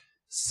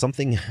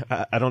something,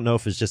 I don't know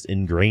if it's just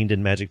ingrained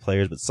in Magic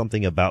players, but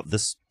something about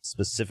this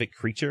specific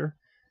creature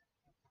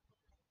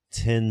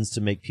tends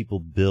to make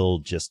people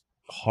build just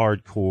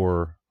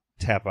hardcore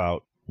tap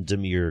out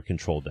Dimir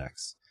control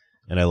decks.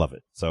 And I love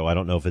it. So I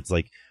don't know if it's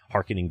like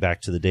harkening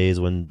back to the days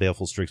when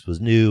Baleful Strix was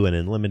new and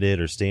in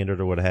limited or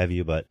standard or what have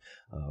you, but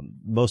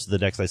most of the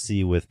decks I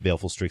see with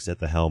Baleful Strix at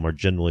the helm are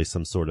generally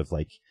some sort of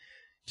like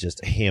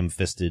just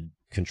ham-fisted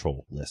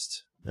control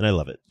list. And I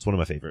love it. It's one of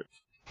my favorite.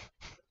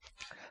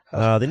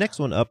 The next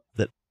one up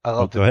that...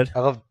 go ahead. I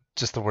love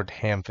just the word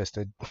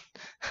ham-fisted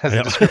as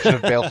a description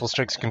of Baleful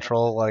Strix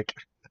control. Like,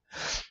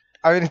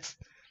 I mean,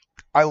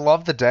 I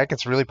love the deck.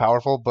 It's really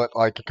powerful, but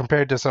like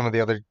compared to some of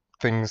the other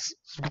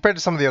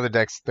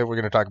decks that we're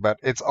going to talk about,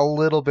 it's a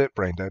little bit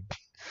brain dead.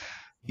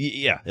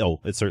 Yeah.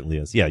 Oh, it certainly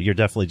is. Yeah, you're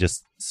definitely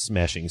just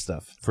smashing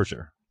stuff for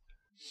sure.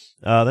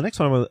 The next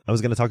one I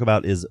was going to talk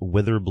about is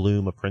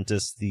Witherbloom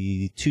Apprentice,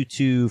 the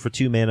 2/2 for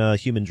 2 mana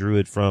human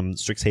druid from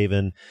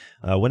Strixhaven.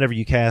 Whenever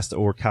you cast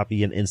or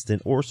copy an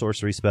instant or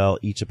sorcery spell,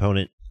 each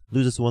opponent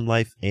loses 1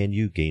 life and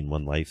you gain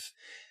 1 life.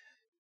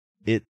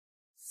 It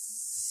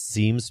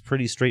seems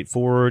pretty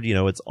straightforward.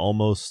 It's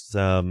almost,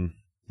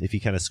 if you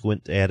kind of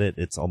squint at it,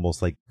 it's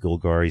almost like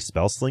Golgari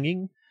spell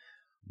slinging,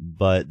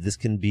 but this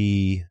can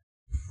be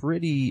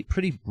pretty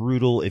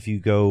brutal if you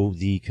go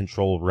the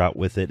control route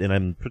with it. And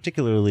I'm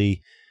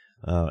particularly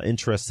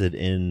interested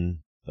in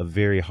a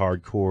very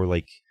hardcore,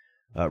 like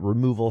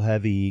removal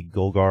heavy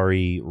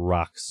Golgari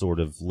rock sort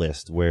of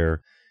list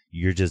where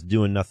you're just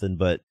doing nothing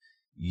but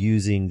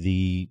using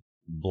the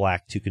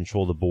black to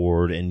control the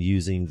board and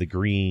using the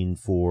green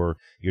for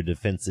your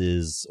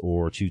defenses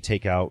or to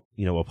take out,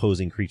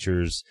 opposing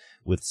creatures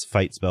with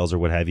fight spells or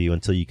what have you,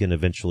 until you can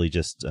eventually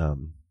just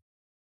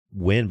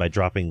win by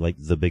dropping like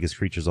the biggest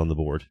creatures on the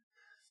board.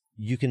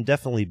 You can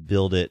definitely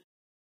build it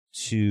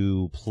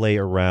to play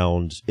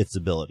around its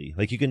ability.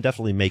 Like, you can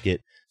definitely make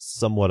it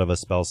somewhat of a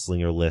spell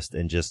slinger list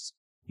and just,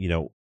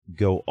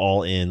 go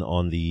all in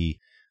on the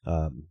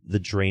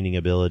draining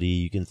ability.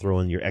 You can throw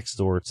in your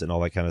extorts and all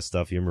that kind of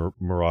stuff, your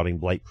marauding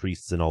blight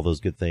priests and all those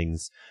good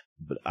things.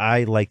 But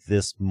I like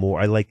this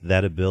more. I like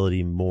that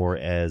ability more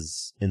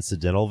as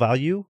incidental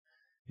value,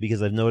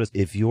 because I've noticed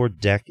if your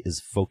deck is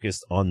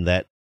focused on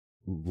that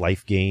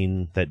life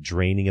gain, that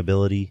draining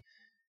ability,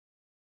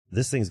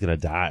 this thing's going to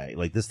die.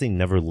 Like, this thing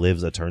never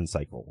lives a turn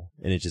cycle,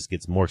 and it just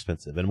gets more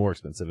expensive and more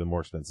expensive and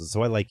more expensive.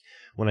 So I like,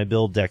 when I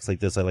build decks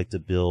like this, I like to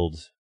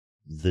build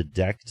the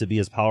deck to be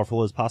as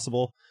powerful as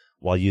possible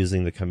while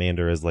using the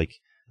commander as like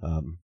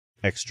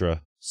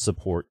extra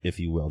support, if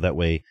you will. That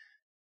way,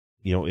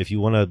 if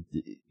you want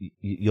to,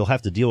 you'll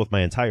have to deal with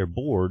my entire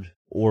board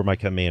or my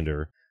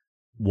commander,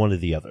 one or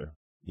the other.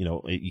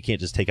 You can't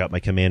just take out my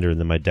commander and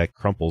then my deck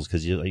crumples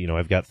because,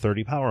 I've got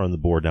 30 power on the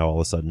board now all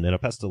of a sudden, and a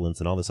pestilence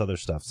and all this other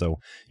stuff. So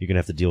you're going to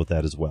have to deal with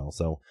that as well.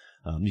 So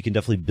you can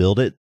definitely build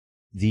it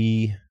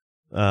the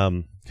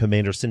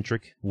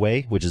commander-centric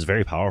way, which is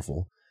very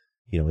powerful.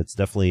 It's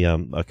definitely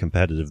a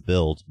competitive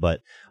build, but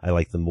I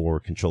like the more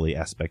control-y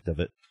aspect of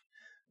it.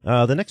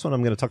 The next one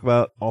I'm going to talk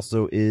about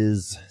also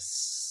is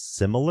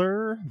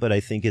similar, but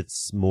I think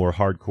it's more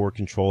hardcore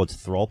control. It's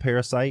Thrall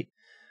Parasite.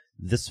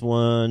 This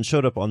one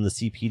showed up on the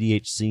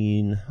CPDH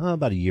scene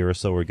about a year or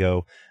so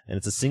ago, and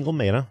it's a single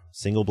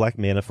black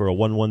mana for a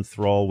 1/1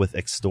 Thrall with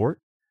Extort.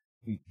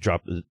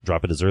 drop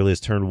it as early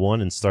as turn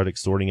 1 and start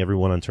extorting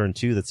everyone on turn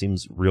 2. That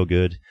seems real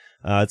good.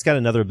 It's got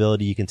another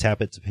ability. You can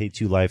tap it to pay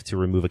 2 life to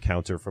remove a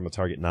counter from a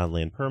target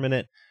non-land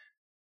permanent.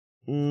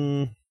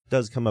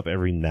 Does come up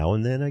every now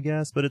and then, I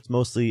guess, but it's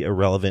mostly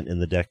irrelevant in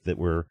the deck that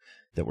we're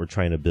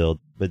trying to build.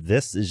 But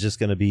this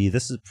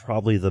is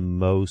probably the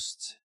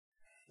most,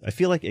 I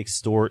feel like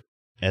Extort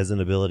as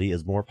an ability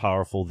is more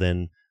powerful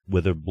than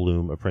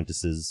Witherbloom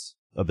Apprentice's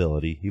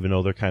ability, even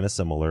though they're kind of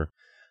similar.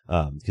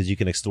 Because you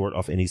can extort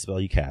off any spell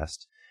you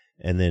cast.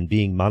 And then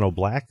being mono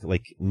black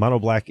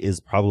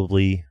is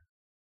probably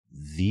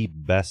the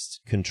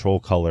best control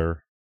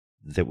color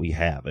that we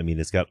have. I mean,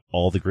 it's got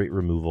all the great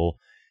removal.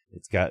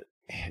 It's got,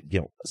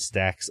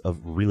 stacks of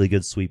really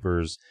good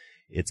sweepers.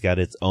 It's got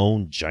its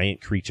own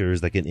giant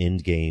creatures that can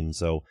end game.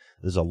 So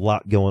there's a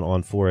lot going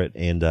on for it.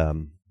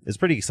 And it's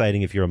pretty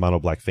exciting if you're a mono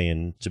black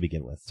fan to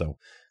begin with. So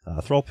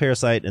Thrall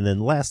Parasite. And then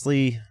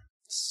lastly,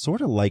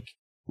 sort of like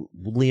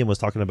Liam was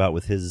talking about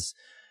with his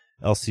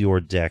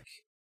Elsior deck,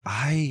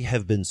 I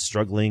have been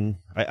struggling.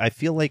 I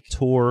feel like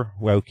Tor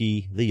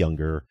Wauki the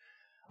Younger,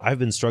 I've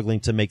been struggling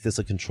to make this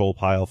a control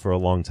pile for a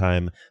long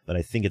time, but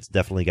I think it's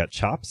definitely got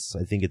chops.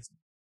 I think it's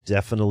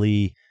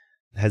definitely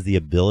has the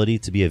ability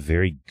to be a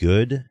very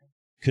good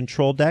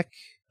control deck,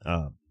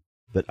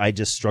 but I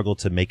just struggle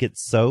to make it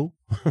so.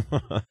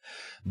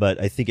 But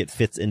I think it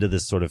fits into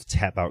this sort of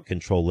tap out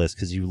control list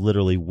because you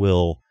literally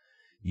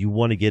you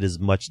want to get as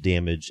much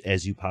damage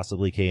as you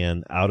possibly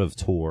can out of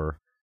Tor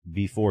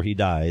before he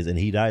dies, and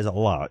he dies a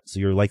lot, so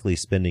you're likely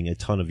spending a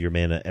ton of your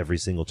mana every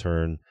single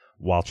turn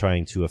while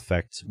trying to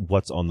affect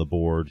what's on the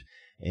board.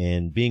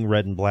 And being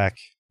red and black,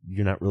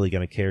 you're not really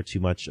going to care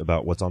too much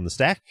about what's on the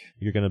stack.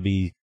 You're going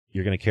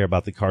to care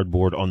about the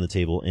cardboard on the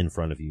table in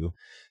front of you.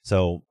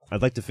 So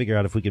I'd like to figure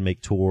out if we can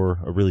make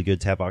Tor a really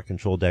good tap-out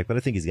control deck, but I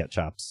think he's got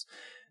chops.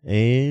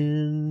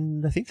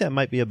 And I think that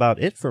might be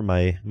about it for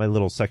my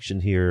little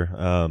section here.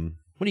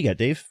 What do you got,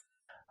 Dave?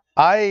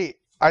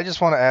 I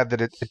just want to add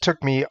that it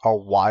took me a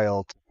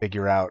while to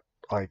figure out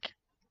like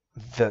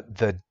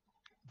the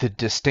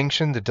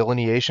distinction, the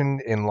delineation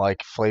in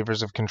like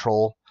flavors of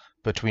control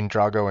between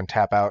Drago and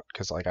Tap Out,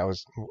 because like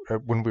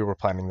when we were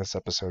planning this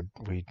episode,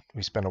 we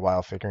spent a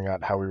while figuring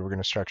out how we were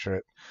going to structure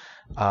it.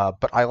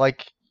 But I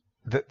like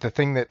the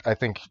thing that I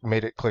think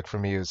made it click for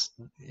me is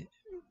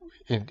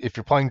if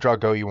you're playing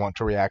Drago, you want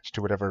to react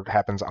to whatever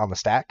happens on the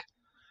stack,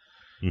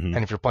 and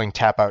if you're playing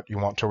Tap Out, you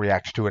want to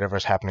react to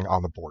whatever's happening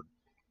on the board.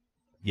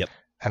 Yep.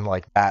 And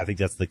like that, I think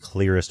that's the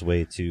clearest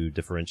way to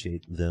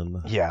differentiate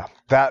them. Yeah,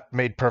 that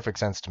made perfect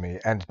sense to me.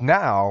 And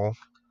now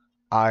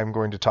I'm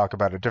going to talk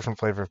about a different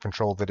flavor of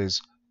control that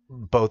is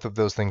both of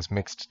those things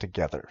mixed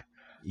together.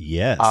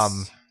 Yes.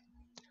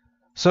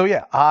 So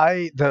yeah,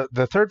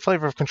 the third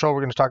flavor of control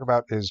we're going to talk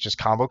about is just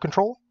combo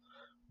control,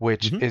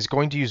 which is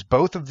going to use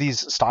both of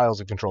these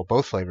styles of control,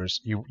 both flavors.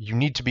 You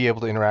need to be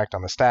able to interact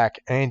on the stack,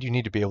 and you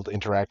need to be able to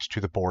interact to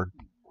the board.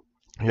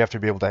 You have to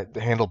be able to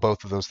handle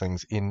both of those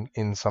things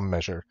in some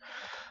measure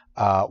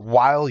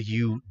while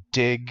you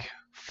dig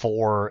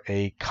for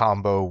a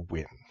combo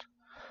win.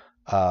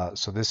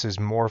 So this is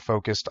more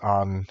focused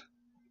on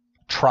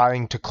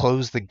trying to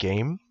close the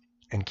game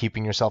and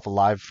keeping yourself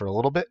alive for a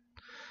little bit,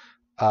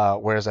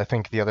 whereas I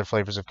think the other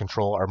flavors of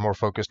control are more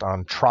focused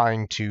on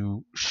trying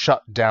to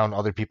shut down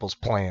other people's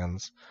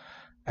plans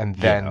and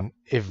then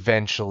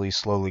eventually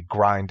slowly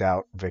grind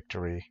out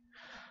victory.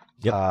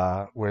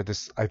 Yep. Where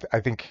this, I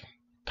think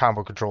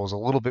combo control is a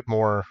little bit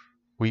more.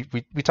 We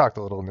talked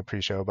a little in the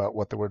pre-show about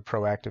what the word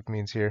proactive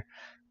means here,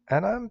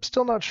 and I'm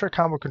still not sure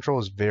combo control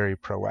is very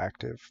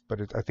proactive,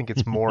 but I think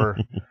it's more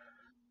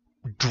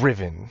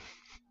driven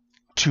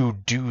to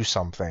do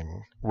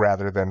something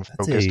rather than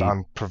focused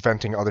on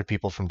preventing other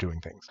people from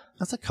doing things.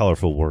 That's a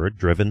colorful word,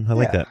 driven. I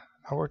like that.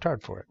 I worked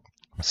hard for it.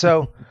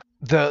 So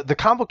the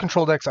combo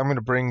control decks I'm going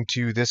to bring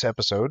to this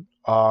episode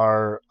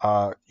are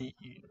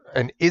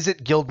an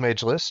Izzet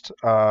Guildmage list,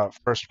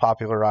 first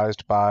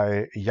popularized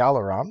by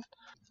Yalaran,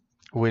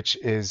 which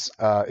is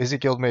Izzet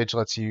Guildmage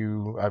lets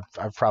you,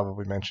 I've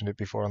probably mentioned it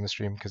before on the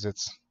stream because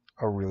it's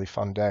a really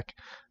fun deck.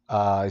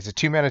 It's a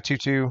 2-mana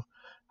 2/2.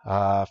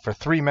 For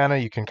 3 mana,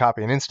 you can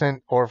copy an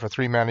instant, or for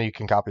 3 mana, you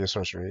can copy a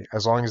sorcery,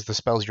 as long as the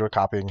spells you're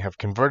copying have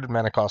converted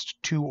mana cost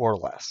 2 or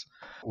less,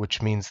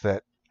 which means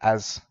that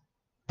as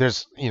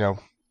there's,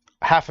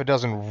 half a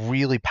dozen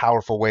really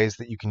powerful ways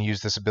that you can use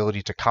this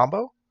ability to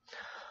combo,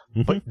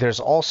 but there's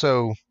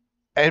also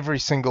every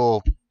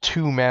single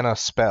 2-mana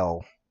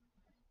spell,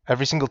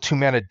 every single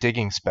 2-mana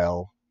digging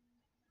spell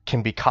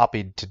can be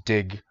copied to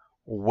dig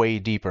way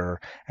deeper,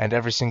 and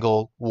every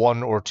single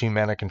 1 or 2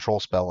 mana control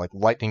spell like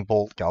Lightning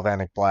Bolt,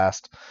 Galvanic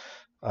Blast,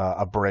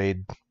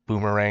 Abrade,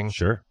 Boomerang,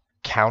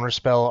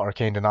 Counterspell,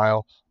 Arcane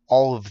Denial,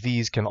 all of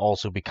these can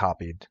also be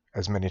copied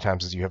as many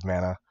times as you have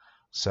mana.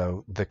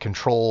 So the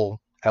control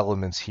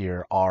elements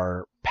here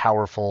are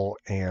powerful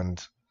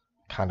and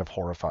kind of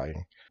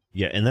horrifying.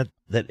 Yeah, and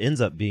that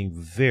ends up being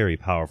very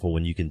powerful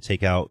when you can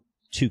take out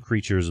 2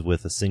 creatures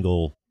with a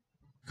single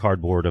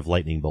cardboard of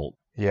Lightning Bolt.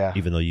 Yeah.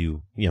 Even though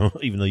you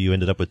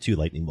ended up with 2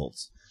 Lightning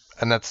Bolts.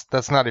 And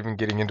that's not even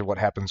getting into what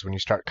happens when you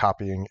start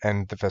copying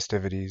End the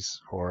Festivities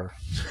or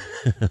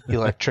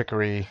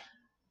Electrickery.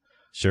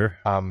 Sure.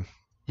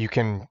 You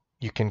can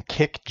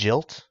kick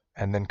Jilt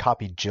and then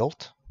copy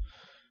Jilt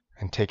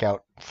and take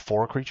out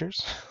 4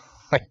 creatures.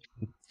 Like,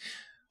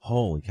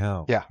 holy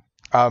cow. Yeah.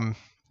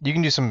 You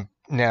can do some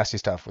nasty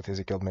stuff with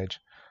Izzet Guildmage.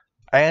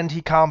 And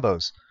he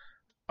combos.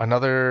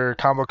 Another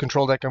combo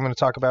control deck I'm going to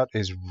talk about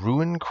is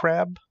Ruin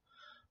Crab,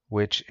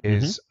 which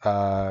is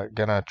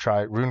gonna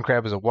try. Ruin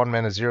Crab is a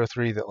 1-mana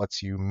 0/3 that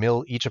lets you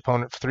mill each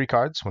opponent for 3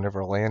 cards whenever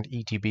a land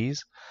ETBs.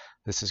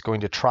 This is going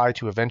to try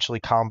to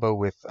eventually combo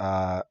with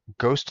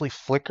Ghostly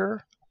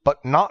Flicker, but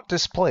not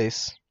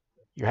displace.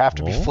 You have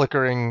to be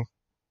flickering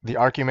the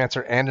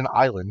Archaeomancer and an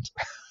island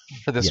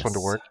for this one to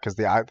work, because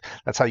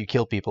that's how you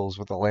kill people, is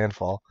with the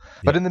landfall.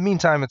 But in the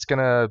meantime, it's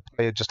gonna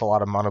play just a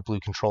lot of mono blue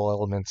control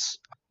elements,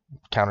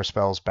 counter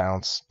spells,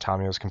 bounce,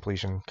 Tamiyo's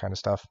Completion kind of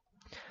stuff.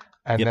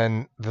 And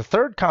then the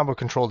third combo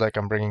control deck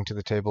I'm bringing to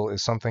the table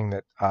is something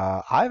that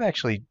I've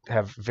actually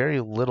have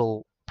very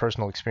little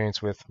personal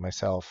experience with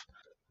myself.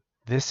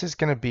 This is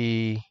going to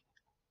be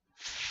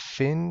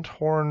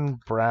Fyndhorn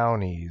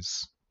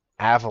Brownie's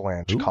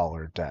Avalanche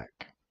Caller deck,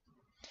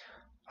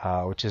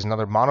 which is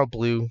another mono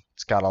blue.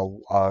 It's got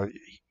a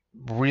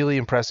really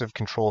impressive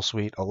control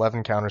suite,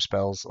 11 counter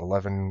spells,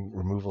 11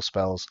 removal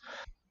spells.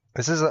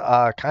 This is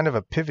a kind of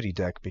a pivoty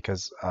deck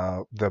because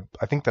I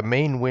think the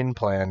main win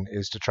plan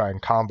is to try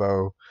and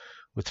combo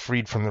with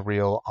Freed from the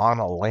Real on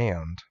a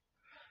land,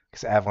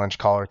 because Avalanche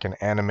Caller can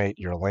animate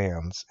your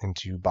lands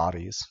into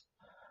bodies.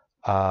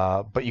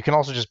 But you can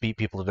also just beat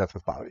people to death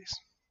with bodies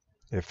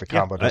if the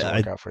combo doesn't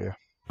work out for you.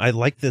 I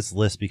like this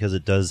list because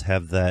it does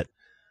have that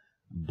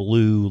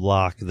blue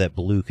lock, that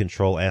blue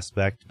control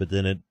aspect, but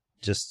then it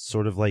just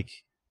sort of like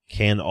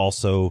can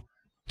also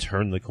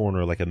turn the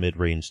corner like a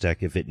mid-range deck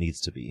if it needs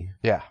to be.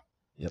 Yeah.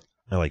 Yep.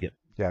 I like it.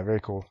 Yeah,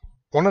 very cool.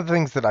 One of the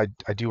things that I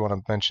do want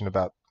to mention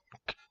about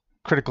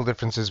critical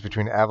differences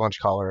between Avalanche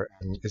Caller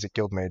and Izzet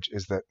Guildmage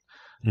is that,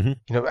 you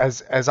know,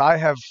 as I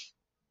have,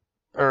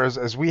 or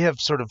as we have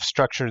sort of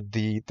structured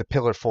the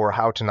pillar for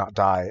how to not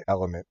die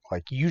element,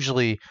 like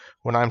usually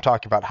when I'm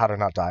talking about how to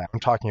not die, I'm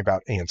talking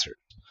about answers.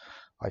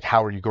 Like,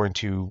 how are you going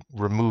to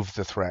remove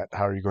the threat?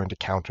 How are you going to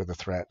counter the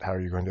threat? How are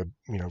you going to,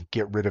 you know,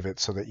 get rid of it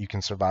so that you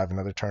can survive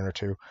another turn or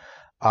two?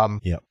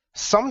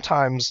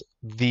 Sometimes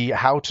the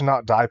how to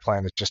not die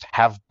plan is just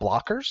have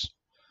blockers.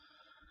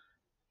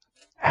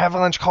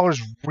 Avalanche Caller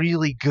is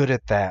really good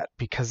at that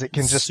because it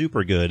can just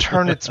super good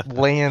turn its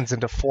lands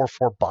into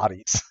 4/4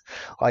 bodies.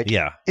 Like,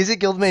 Izzet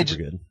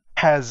Guildmage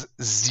has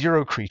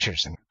 0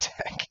 creatures in the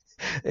deck.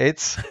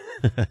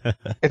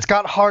 It's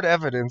got Hard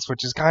Evidence,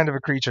 which is kind of a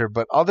creature,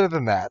 but other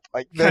than that,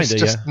 like,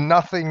 there's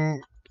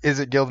nothing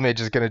Izzet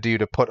Guildmage is going to do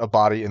to put a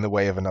body in the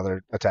way of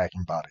another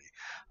attacking body.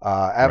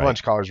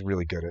 Avalanche Caller is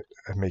really good at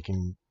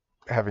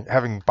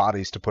having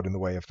bodies to put in the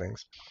way of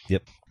things.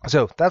 Yep.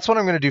 So that's what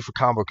I'm going to do for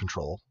combo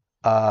control.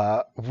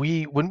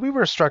 When we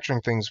were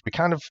structuring things, we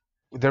kind of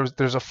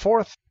there's a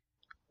fourth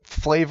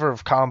flavor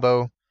of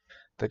combo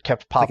that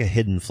kept popping. Like a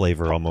hidden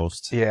flavor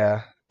almost.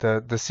 Yeah,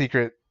 the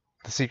secret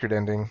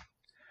ending.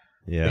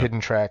 Yeah. The hidden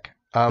track.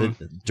 The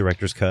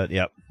director's cut.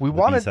 Yep. We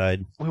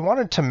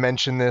wanted to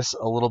mention this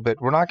a little bit.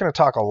 We're not going to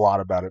talk a lot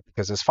about it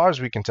because, as far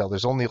as we can tell,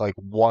 there's only like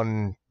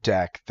one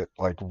deck that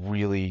like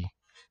really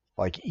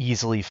like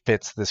easily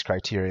fits this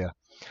criteria.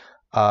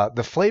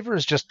 The flavor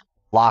is just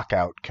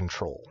lockout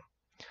control.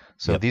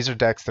 So these are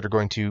decks that are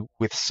going to,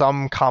 with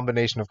some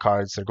combination of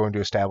cards, they're going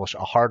to establish a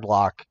hard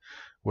lock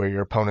where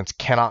your opponents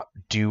cannot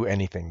do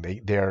anything.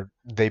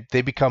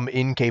 They become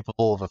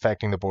incapable of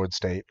affecting the board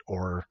state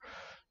or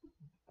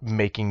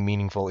making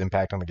meaningful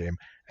impact on the game.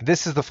 And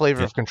this is the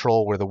flavor of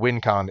control where the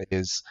win con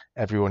is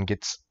everyone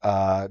gets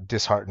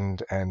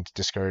disheartened and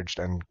discouraged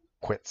and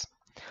quits.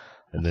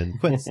 And then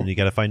quits, and you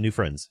got to find new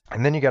friends.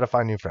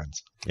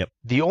 Yep.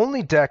 The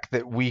only deck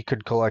that we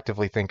could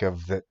collectively think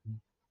of that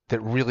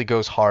really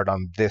goes hard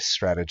on this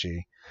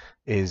strategy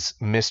is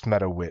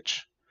Mistmeta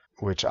Witch,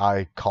 which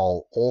I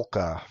call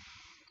Olka,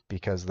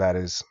 because that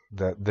is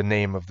the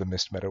name of the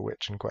Mistmeta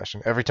Witch in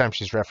question. Every time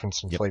she's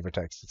referenced in flavor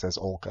text, it says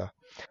Olka.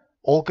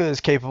 Olka is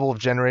capable of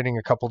generating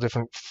a couple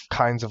different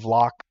kinds of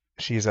lock.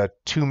 She's a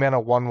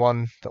 2-mana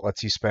 1/1 that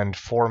lets you spend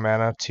 4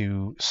 mana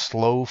to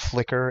slow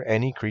flicker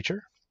any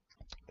creature.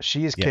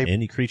 She is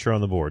any creature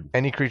on the board.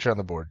 Any creature on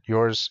the board.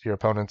 Yours, your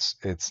opponent's,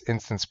 it's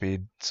instant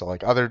speed. So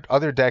like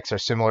other decks are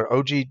similar.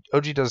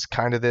 OG does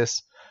kind of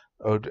this.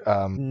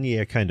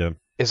 Yeah, kind of.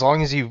 As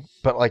long as you,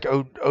 but like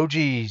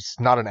OG's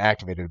not an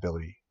activated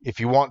ability. If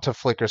you want to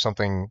flicker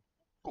something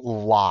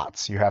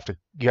lots, you have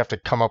to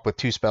come up with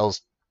 2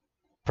 spells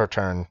per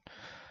turn.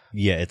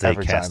 Yeah, it's a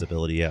cast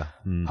ability, yeah.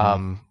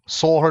 Mm-hmm.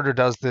 Soul Herder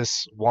does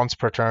this once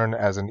per turn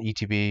as an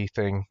ETB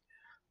thing,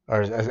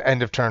 or as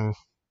end of turn.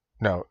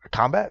 No,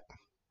 combat?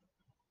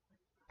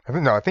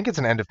 I think it's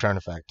an end of turn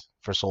effect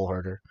for Soul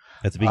Herder.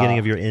 At the beginning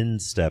of your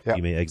end step,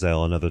 you may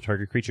exile another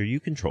target creature you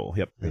control.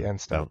 Yep. The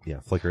end step.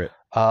 Flicker it.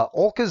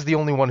 Olka's the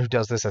only one who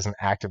does this as an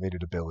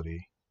activated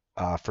ability.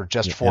 for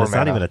just 4 mana. It's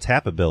not even a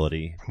tap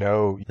ability.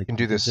 No, you can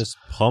do this. Just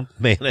pump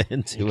mana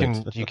into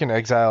it. You can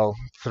exile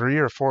 3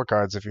 or 4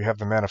 cards if you have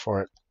the mana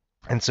for it.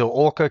 And so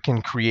Olka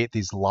can create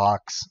these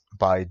locks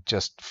by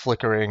just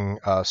flickering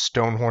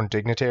Stonehorn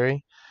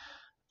Dignitary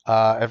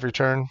every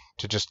turn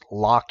to just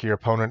lock your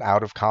opponent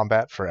out of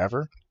combat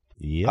forever.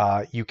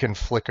 Yep. You can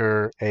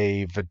flicker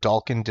a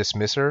Vidalcan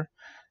Dismisser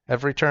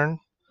every turn,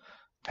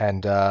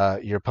 and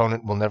your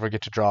opponent will never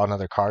get to draw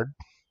another card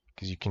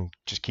because you can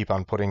just keep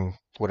on putting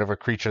whatever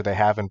creature they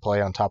have in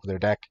play on top of their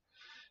deck.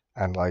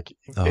 And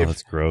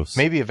that's gross.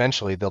 Maybe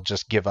eventually they'll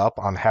just give up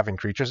on having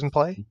creatures in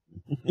play,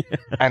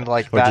 and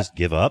or just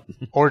give up.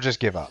 Or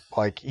just give up.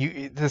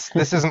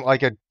 This isn't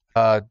like a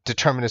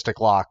deterministic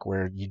lock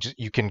where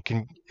you can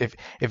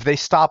if they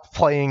stop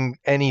playing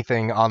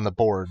anything on the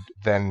board,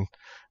 then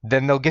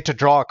they'll get to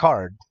draw a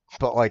card.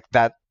 But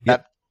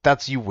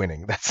that's you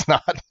winning. That's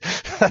not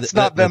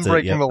them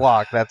breaking the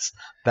lock.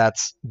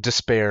 That's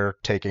despair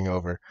taking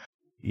over.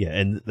 Yeah,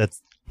 and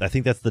I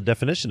think that's the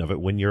definition of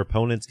it, when your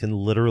opponents can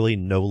literally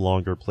no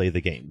longer play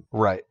the game.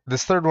 Right.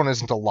 This third one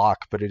isn't a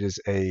lock, but it is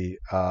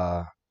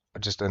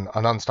just an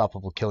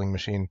unstoppable killing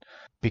machine.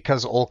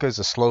 Because Olka is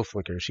a slow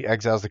flicker, she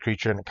exiles the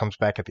creature and it comes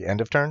back at the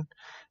end of turn.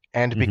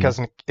 And because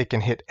it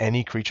can hit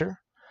any creature,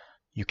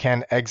 you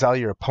can exile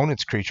your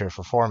opponent's creature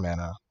for 4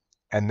 mana,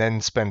 and then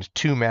spend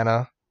 2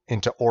 mana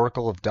into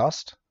Oracle of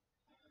Dust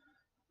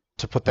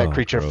to put that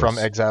creature from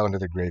exile into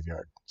the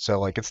graveyard.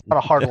 So it's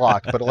not a hard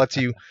lock, but it lets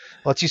you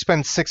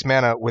spend 6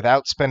 mana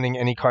without spending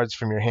any cards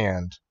from your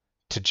hand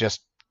to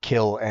just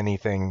kill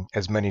anything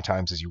as many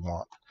times as you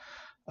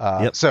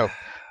want. So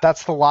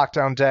that's the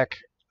lockdown deck.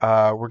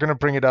 We're going to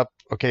bring it up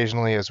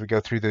occasionally as we go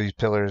through these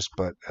pillars,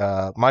 but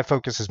my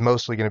focus is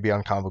mostly going to be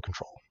on combo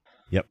control.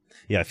 Yep.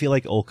 Yeah, I feel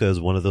like Olka is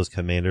one of those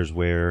commanders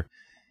where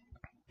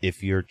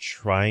if you're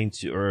trying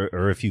to,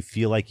 or if you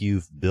feel like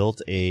you've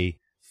built a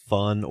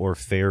fun or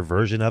fair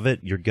version of it,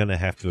 you're gonna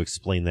have to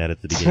explain that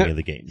at the beginning of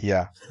the game.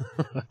 Yeah.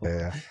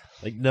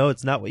 No,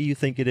 it's not what you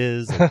think it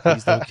is.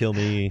 Please don't kill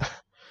me.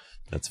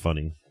 That's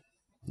funny.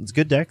 It's a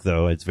good deck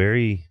though. It's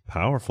very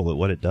powerful at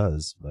what it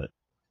does. But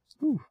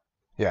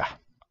yeah,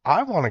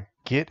 I want to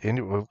get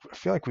into it. I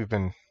feel like we've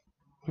been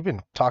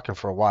talking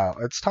for a while.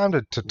 It's time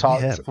to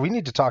talk. We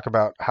need to talk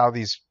about how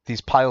these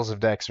piles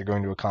of decks are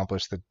going to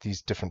accomplish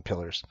these different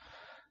pillars.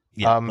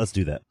 Yeah, let's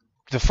do that.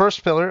 The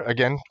first pillar,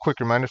 again, quick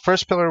reminder,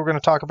 first pillar we're going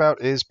to talk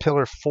about is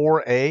pillar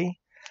 4A,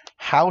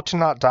 how to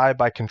not die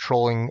by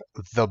controlling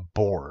the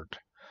board.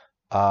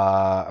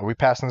 Are we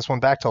passing this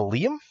one back to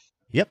Liam?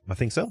 Yep, I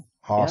think so.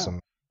 Awesome.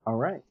 Yeah. All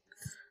right.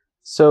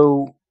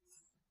 So,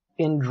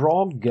 in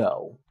Draw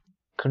Go,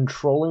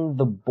 controlling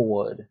the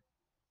board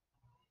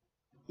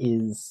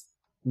is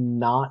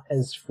not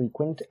as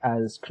frequent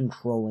as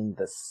controlling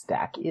the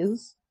stack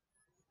is.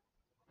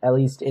 At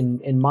least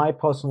in my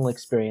personal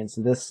experience,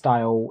 this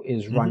style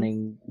is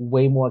running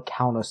way more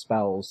counter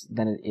spells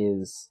than it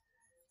is,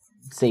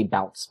 say,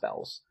 bounce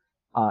spells.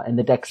 And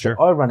the decks that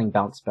are running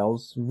bounce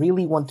spells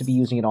really want to be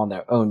using it on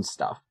their own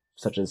stuff,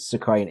 such as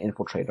Sicarian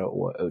Infiltrator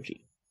or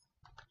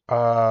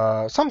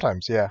OG.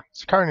 Sometimes, yeah.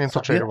 Sicarian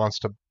Infiltrator wants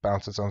to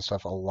bounce its own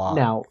stuff a lot.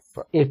 Now,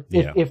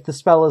 if the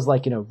spell is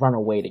run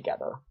away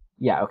together,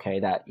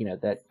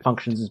 that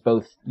functions as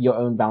both your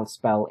own bounce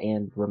spell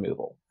and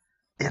removal.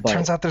 It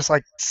turns out there's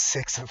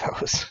 6 of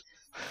those.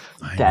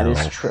 That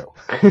is true.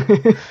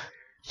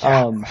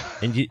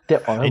 And you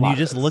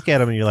just look at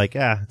them and you're like,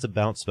 it's a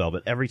bounce spell.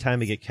 But every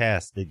time it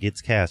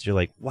gets cast, you're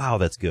like, wow,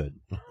 that's good.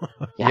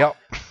 Yep.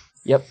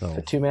 So.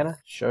 For 2 mana,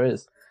 sure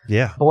is.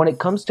 Yeah. But when it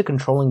comes to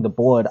controlling the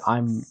board,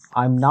 I'm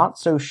not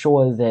so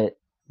sure that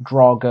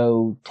Draw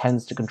Go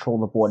tends to control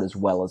the board as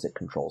well as it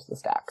controls the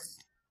stack.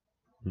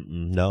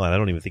 No, I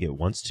don't even think it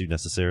wants to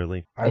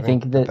necessarily. I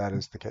think that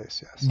is the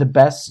case, yes.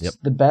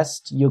 The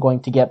best you're going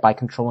to get by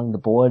controlling the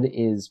board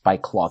is by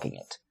clogging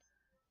it.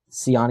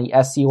 Siani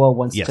Esiwa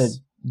wants to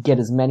get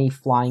as many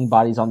flying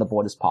bodies on the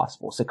board as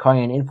possible.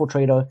 Sicarian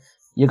Infiltrator,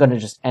 you're going to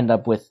just end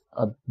up with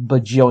a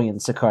bajillion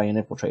Sicarian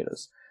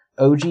Infiltrators.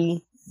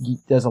 OG,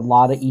 there's a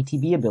lot of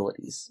ETB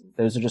abilities.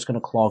 Those are just going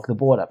to clog the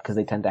board up because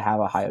they tend to have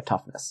a higher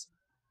toughness.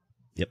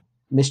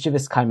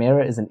 Mischievous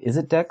Chimera is an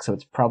Izzet deck, so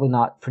it's probably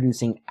not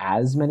producing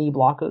as many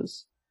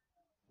blockers.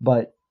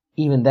 But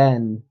even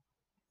then,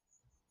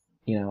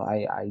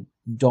 I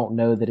don't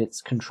know that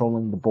it's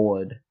controlling the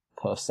board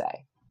per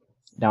se.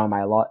 Now, am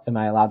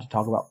I allowed to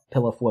talk about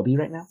Pillar 4B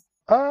right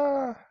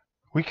now?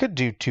 We could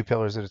do 2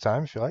 pillars at a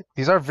time if you like.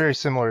 These are very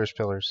similar-ish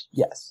pillars.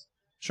 Yes.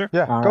 Sure.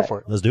 Yeah, go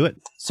for it. Let's do it.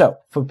 So,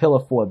 for Pillar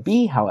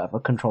 4B, however,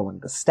 controlling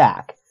the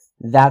stack,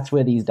 that's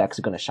where these decks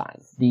are going to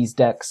shine. These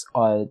decks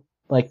are...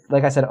 Like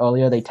I said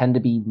earlier, they tend to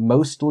be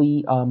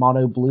mostly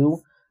mono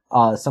blue.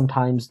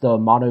 Sometimes the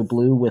mono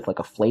blue with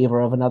a flavor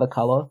of another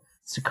color.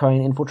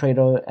 Sicarian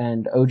Infiltrator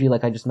and OG,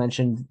 like I just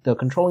mentioned, they're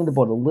controlling the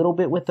board a little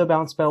bit with their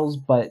bounce spells,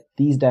 but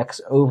these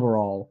decks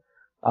overall,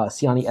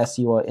 Siani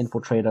Esiwa,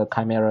 Infiltrator,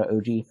 Chimera,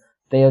 OG,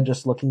 they are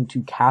just looking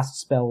to cast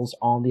spells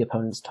on the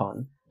opponent's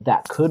turn.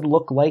 That could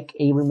look like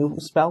a removal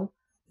spell.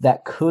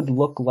 That could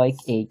look like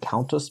a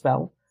counter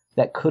spell.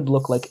 that could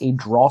look like a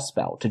draw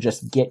spell to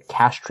just get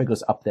cast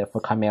triggers up there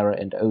for Chimera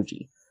and OG.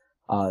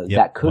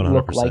 That could 100%.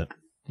 Look like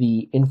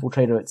the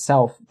Infiltrator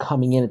itself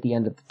coming in at the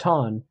end of the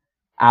turn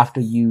after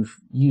you've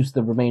used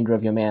the remainder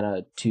of your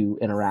mana to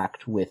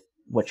interact with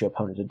what your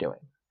opponents are doing.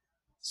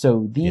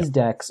 So these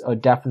decks are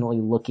definitely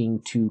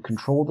looking to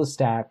control the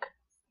stack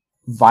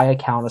via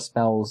counter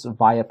spells,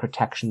 via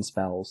protection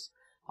spells.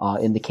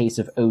 In the case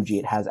of OG,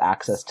 it has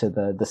access to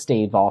the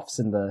stave offs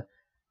and the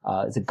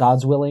is it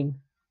God's Willing?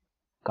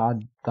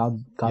 God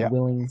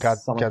Willing?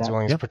 God's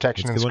Willing's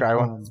protection and scry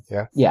one.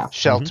 Yeah.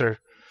 Shelter.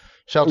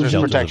 Shelter's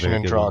protection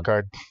and draw a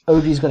card.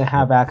 OG's going to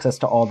have access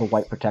to all the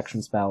white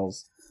protection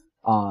spells.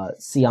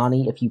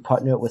 Siani, if you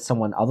partner it with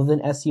someone other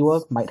than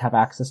Esua, might have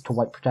access to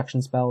white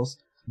protection spells.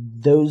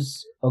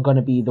 Those are going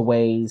to be the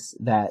ways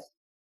that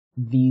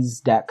these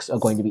decks are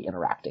going to be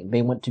interacting.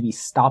 They want to be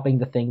stopping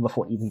the thing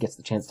before it even gets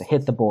the chance to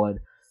hit the board,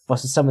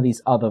 versus some of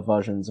these other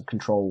versions of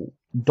Control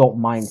don't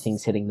mind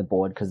things hitting the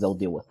board because they'll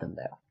deal with them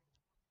there.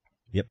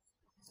 Yep.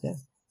 Yeah.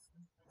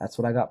 That's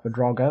what I got for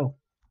Draw Go.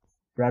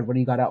 Brad, what do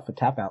you got out for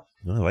Tap Out?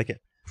 I like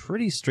it.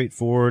 Pretty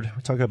straightforward.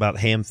 We're talking about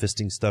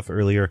ham-fisting stuff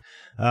earlier.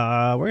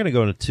 We're going to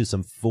go into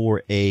some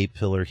 4A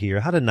pillar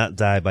here. How to not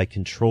die by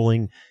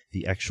controlling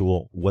the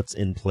actual what's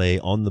in play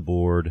on the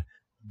board.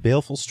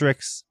 Baleful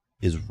Strix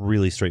is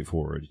really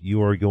straightforward.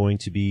 You're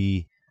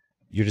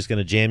just going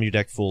to jam your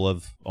deck full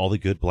of all the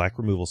good black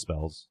removal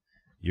spells.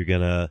 You're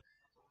going to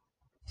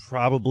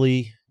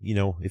probably,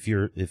 if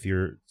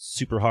you're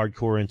super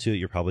hardcore into it,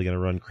 you're probably going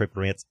to run Crypt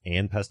Rants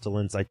and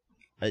Pestilence.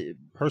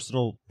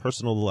 Personal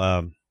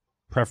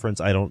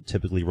preference, I don't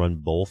typically run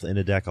both in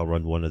a deck. I'll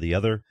run one or the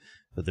other,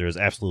 but there's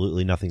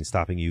absolutely nothing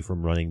stopping you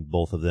from running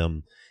both of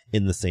them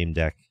in the same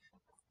deck.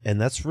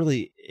 And that's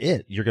really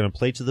it. You're going to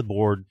play to the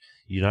board.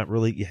 You're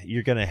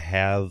going to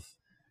have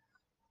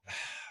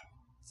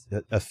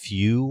a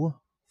few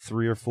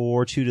 3 or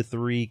 4, 2 to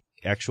 3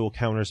 actual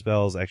counter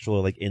spells,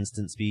 actual like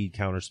instant speed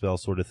counter spell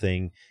sort of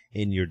thing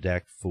in your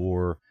deck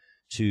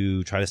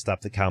to try to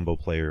stop the combo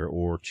player,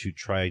 or to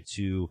try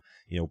to,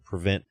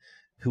 prevent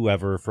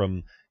whoever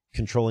from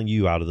controlling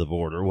you out of the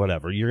board or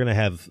whatever. You're going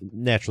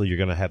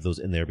to have those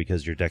in there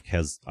because your deck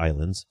has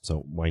islands,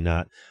 so why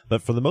not?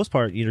 But for the most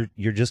part,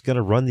 you're just going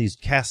to run these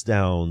cast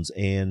downs,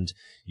 and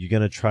you're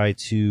going to try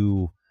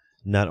to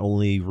not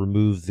only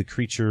remove the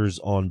creatures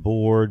on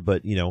board,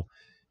 but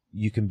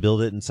you can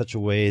build it in such a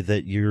way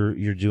that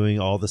you're doing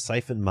all the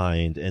Siphon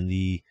Mind and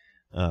the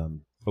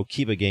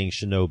Okiba Gang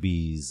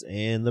Shinobis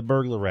and the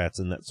Burglar Rats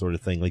and that sort of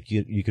thing. Like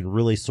you can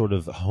really sort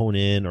of hone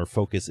in or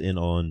focus in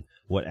on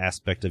what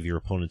aspect of your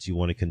opponents you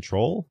want to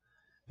control.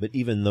 But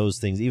even those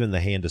things, even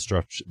the hand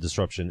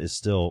disruption is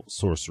still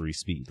sorcery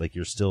speed. Like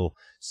you're still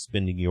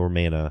spending your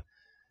mana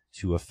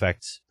to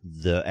affect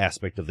the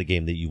aspect of the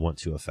game that you want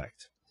to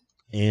affect.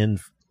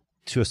 And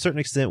to a certain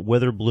extent,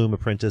 Witherbloom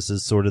Apprentice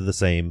is sort of the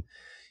same.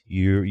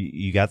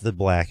 You got the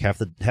black, half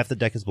the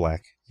deck is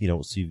black,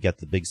 so you've got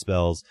the big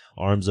spells.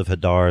 Arms of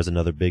Hadar is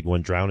another big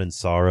one. Drown in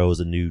Sorrow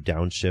is a new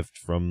downshift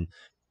from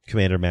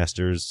Commander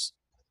Masters.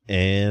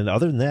 And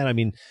other than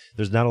that,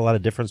 there's not a lot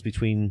of difference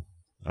between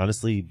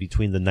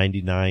the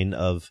 99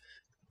 of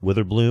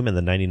Witherbloom and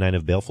the 99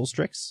 of Baleful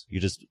Strix. You're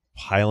just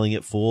piling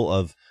it full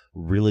of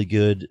really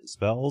good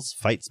spells,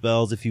 fight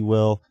spells, if you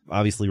will.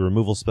 Obviously,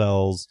 removal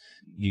spells.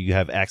 You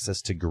have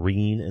access to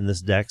green in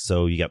this deck,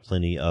 so you got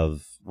plenty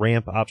of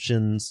ramp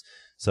options.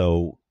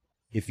 So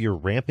if you're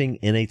ramping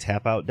in a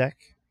tap-out deck,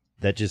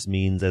 that just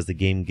means as the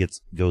game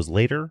goes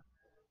later,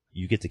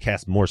 you get to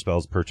cast more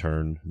spells per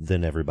turn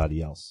than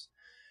everybody else.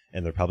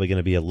 And they're probably going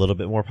to be a little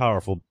bit more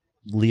powerful.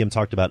 Liam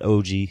talked about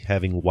OG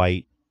having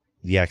white,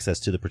 the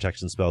access to the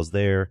protection spells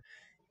there.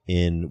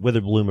 In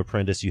Witherbloom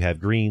Apprentice, you have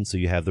green, so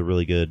you have the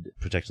really good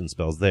protection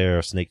spells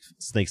there.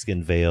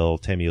 Snakeskin Veil,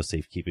 Tamiyo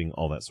Safekeeping,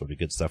 all that sort of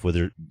good stuff, where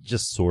they're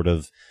just sort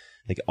of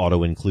like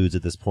auto-includes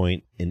at this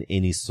point in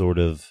any sort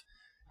of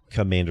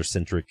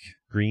commander-centric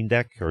green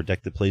deck, or a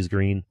deck that plays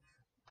green.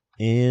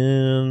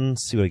 And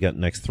see what I got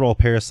next. Thrall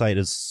Parasite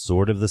is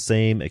sort of the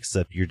same,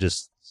 except you're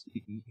just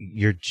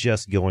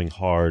going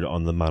hard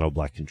on the mono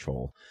black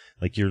control.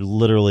 Like you're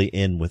literally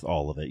in with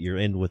all of it. You're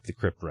in with the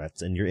Crypt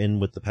Rats, and you're in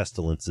with the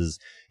Pestilences,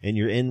 and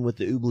you're in with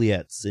the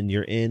Oubliettes, and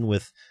you're in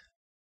with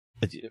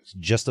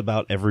just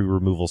about every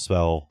removal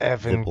spell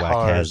that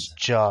black has.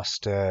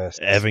 Justice.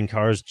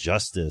 Evankar's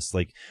Justice.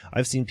 Like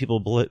I've seen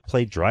people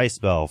play Dry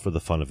Spell for the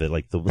fun of it.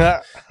 Like the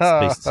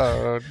space.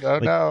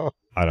 No.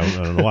 I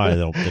don't know why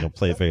they don't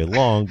play it very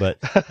long, but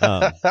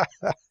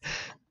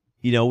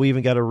we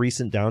even got a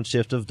recent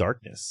downshift of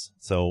Darkness,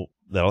 so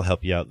that'll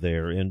help you out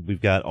there. And we've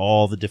got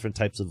all the different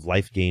types of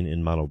life gain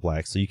in mono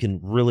black, so you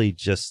can really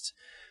just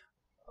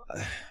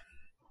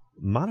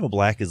mono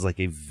black is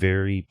like a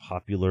very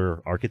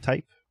popular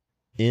archetype.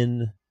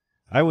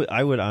 I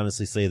would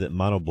honestly say that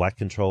mono black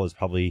control is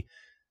probably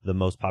the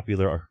most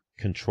popular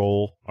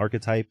control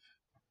archetype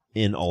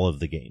in all of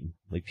the game.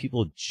 Like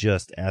people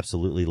just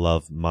absolutely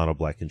love mono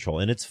black control,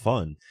 and it's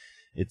fun.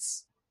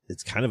 It's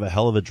kind of a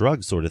hell of a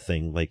drug sort of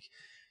thing. Like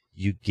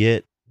you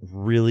get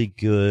really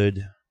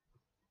good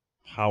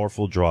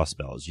powerful draw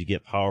spells, you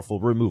get powerful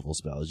removal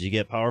spells, you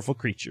get powerful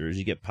creatures,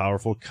 you get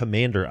powerful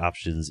commander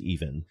options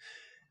even.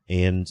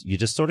 And you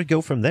just sort of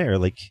go from there.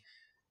 Like,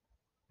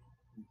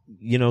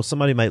 you know,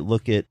 somebody might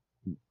look at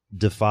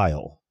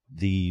Defile,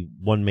 the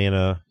 1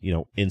 mana, you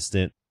know,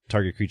 instant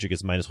target creature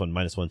gets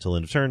 -1/-1 till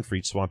end of turn for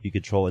each swamp you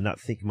control, and not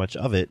think much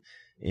of it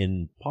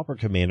in Pauper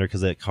Commander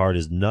because that card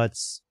is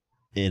nuts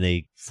in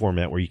a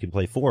format where you can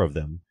play 4 of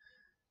them.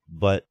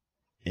 But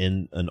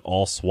in an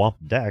all swamp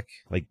deck,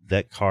 like,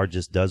 that card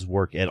just does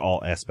work at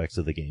all aspects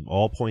of the game.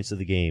 All points of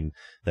the game,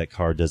 that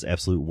card does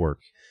absolute work.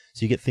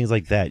 So you get things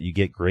like that. You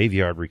get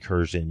graveyard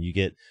recursion. You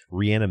get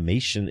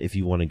reanimation if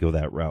you want to go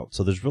that route.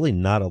 So there's really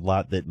not a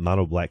lot that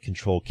mono black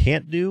control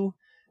can't do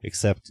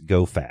except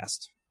go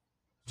fast.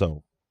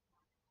 So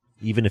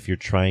even if you're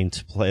trying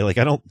to play, like,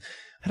 I don't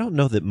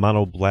know that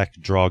mono black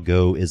draw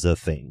go is a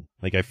thing.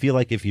 Like, I feel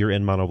like if you're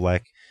in mono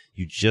black,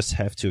 you just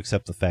have to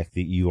accept the fact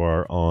that you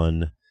are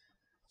on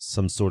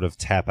some sort of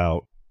tap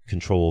out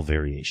control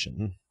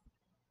variation.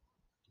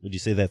 Would you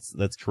say that's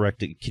correct?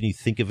 Can you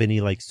think of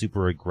any, like,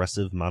 super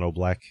aggressive mono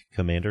black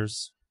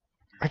commanders?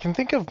 I can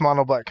think of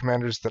mono black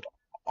commanders that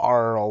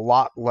are a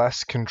lot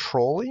less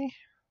control-y,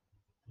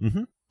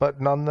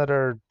 but none that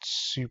are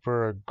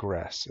super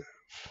aggressive.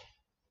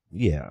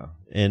 Yeah,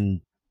 and,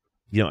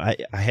 you know,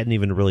 I hadn't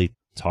even really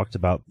talked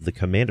about the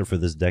commander for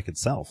this deck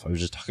itself. I was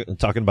just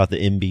talking about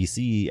the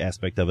MBC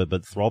aspect of it,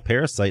 but Thrall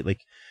Parasite,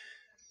 like,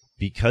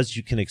 because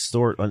you can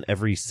extort on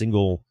every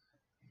single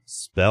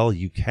spell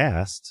you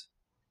cast,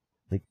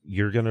 like,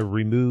 you're going to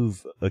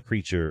remove a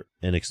creature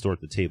and extort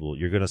the table.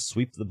 You're going to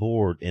sweep the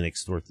board and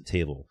extort the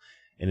table.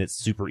 And it's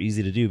super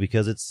easy to do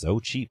because it's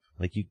so cheap.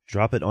 Like, you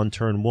drop it on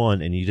turn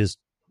 1 and you're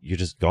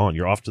just gone.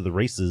 You're off to the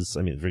races.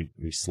 I mean, very,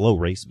 very slow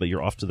race, but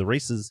you're off to the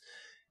races.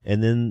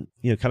 And then,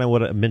 you know, kind of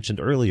what I mentioned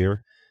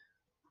earlier,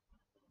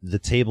 the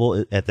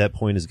table at that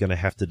point is going to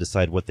have to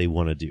decide what they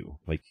want to do.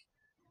 Like,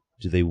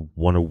 do they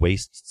want to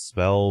waste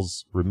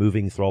spells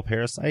removing Thrall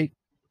Parasite,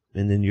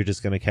 and then you're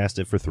just going to cast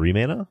it for 3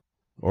 mana?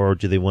 Or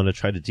do they want to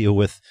try to deal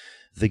with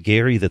the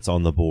Gary that's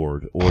on the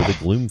board, or the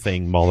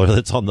Gloomfang Mauler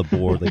that's on the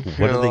board? Like,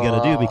 what are they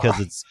going to do? Because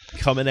it's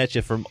coming at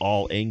you from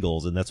all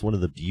angles, and that's one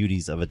of the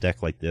beauties of a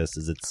deck like this,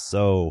 is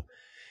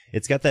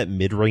it's got that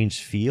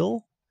mid-range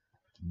feel,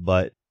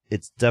 but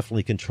it's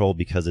definitely controlled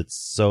because it's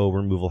so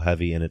removal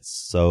heavy and it's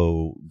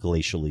so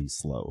glacially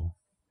slow.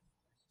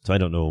 So I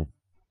don't know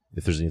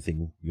if there's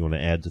anything you want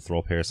to add to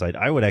Thrall Parasite.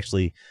 I would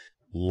actually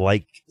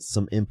like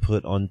some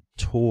input on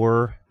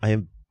Tor.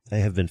 I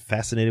have been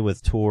fascinated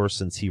with Tor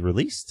since he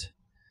released.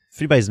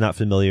 If anybody's not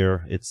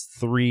familiar, it's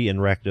 3 in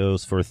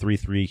Rakdos for a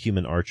 3/3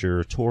 human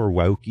archer. Tor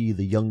Wauki,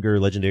 the younger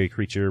legendary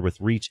creature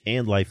with reach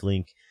and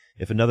lifelink.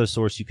 If another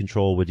source you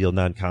control would deal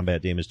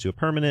non-combat damage to a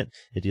permanent,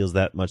 it deals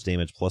that much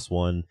damage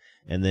 +1.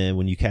 And then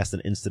when you cast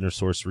an instant or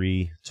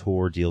sorcery,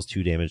 Tor deals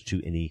 2 damage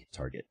to any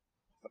target.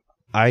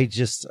 I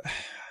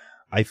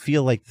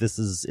feel like this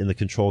is in the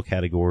control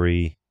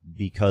category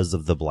because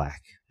of the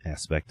black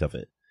aspect of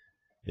it.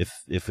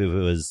 If it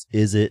was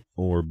Izzet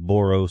or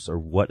Boros or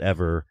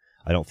whatever,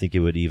 I don't think it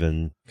would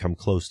even come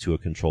close to a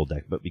control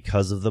deck. But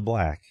because of the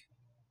black,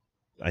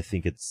 I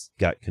think it's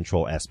got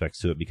control aspects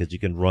to it, because you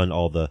can run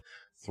all the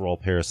Thrall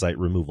Parasite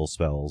removal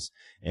spells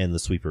and the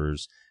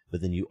sweepers, but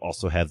then you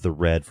also have the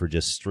red for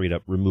just straight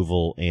up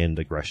removal and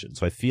aggression.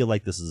 So I feel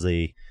like this is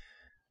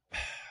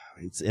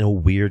it's in a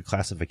weird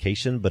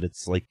classification, but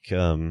it's like,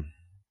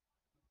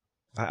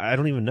 I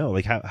don't even know.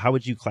 Like, how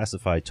would you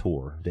classify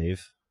Tor,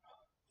 Dave?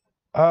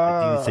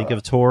 Like, do you think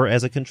of Tor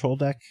as a control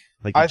deck?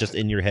 Like, just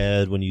in your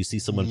head when you see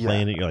someone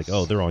playing it, you're like,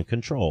 oh, they're on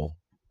control.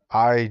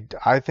 I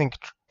think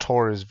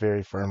Tor is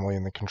very firmly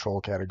in the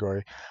control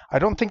category. I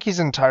don't think he's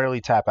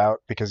entirely tap out,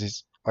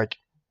 because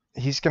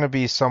he's going to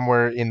be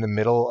somewhere in the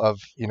middle of,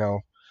 you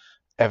know,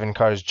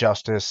 Evenkar's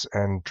Justice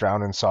and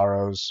Drown in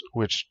Sorrows,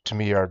 which to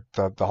me are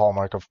the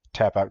hallmark of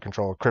tap out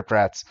control. Crypt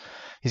Rats.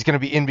 He's going to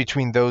be in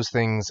between those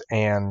things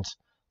and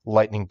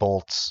Lightning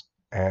Bolts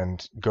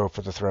and Go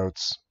for the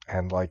Throats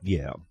and, like,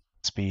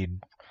 speed,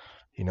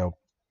 you know,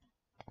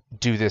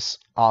 do this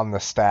on the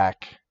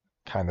stack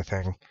kind of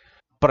thing.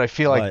 But I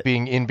feel like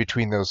being in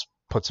between those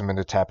puts him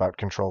into tap out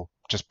control,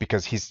 just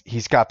because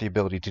he's got the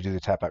ability to do the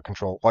tap out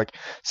control. Like,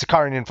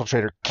 Sakarian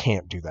Infiltrator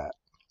can't do that.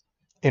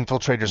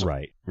 Infiltrator's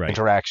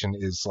interaction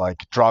is like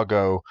draw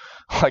go.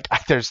 Like,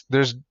 there's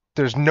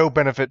no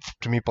benefit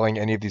to me playing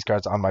any of these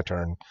cards on my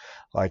turn.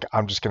 Like,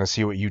 I'm just gonna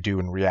see what you do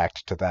and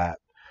react to that.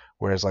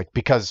 Whereas, like,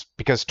 because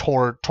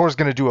Tor's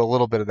gonna do a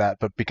little bit of that,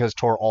 but because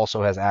Tor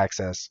also has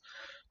access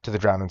to the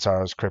Drown in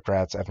Sorrows, Crypt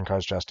Rats,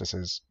 Evenkar's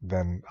Justices,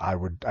 then I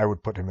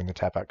would put him in the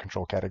tap out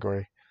control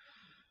category.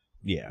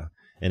 Yeah,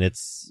 and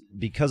it's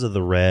because of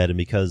the red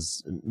and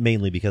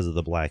mainly because of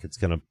the black, it's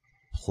going to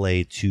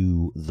play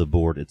to the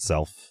board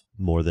itself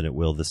more than it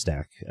will the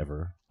stack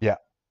ever. Yeah,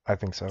 I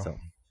think so.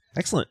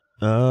 Excellent.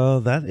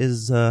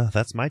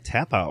 That's my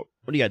tap out.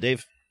 What do you got,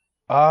 Dave?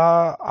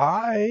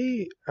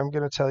 I am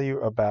going to tell you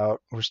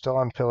about, we're still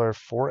on pillar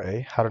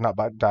 4A, how to not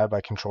die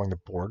by controlling the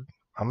board.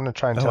 I'm going to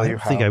try and tell you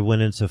how. I think I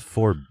went into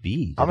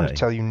 4B. I'm going to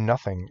tell you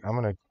nothing. I'm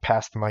going to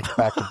pass the mic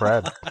back to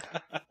Brad.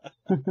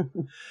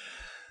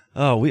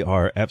 Oh, we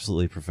are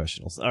absolutely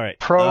professionals. All right.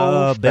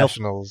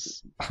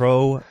 Professionals.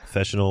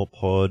 Professional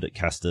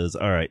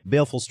podcasters. All right.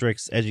 Baleful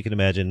Strix, as you can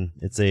imagine,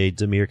 it's a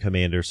Dimir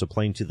commander, so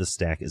playing to the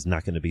stack is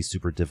not going to be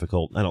super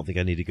difficult. I don't think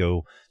I need to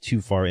go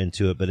too far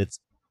into it, but it's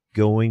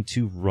going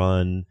to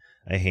run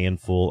a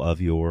handful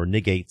of your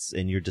negates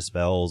and your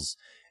dispels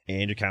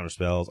and your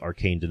counterspells,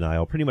 arcane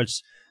denial, pretty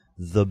much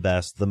the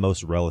best, the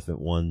most relevant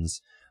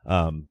ones.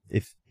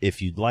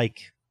 If you'd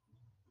like,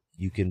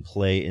 you can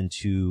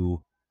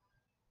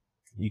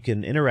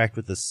interact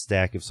with the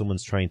stack if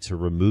someone's trying to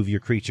remove your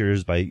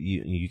creatures by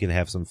you can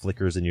have some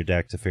flickers in your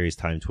deck, Teferi's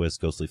Time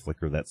Twist, Ghostly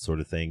Flicker, that sort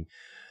of thing.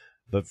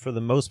 But for the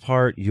most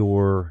part,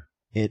 your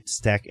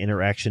stack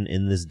interaction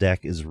in this deck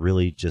is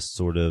really just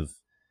sort of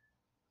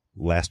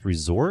last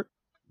resort,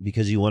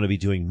 because you want to be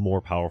doing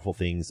more powerful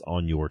things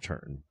on your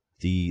turn.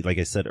 Like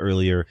I said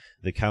earlier,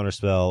 the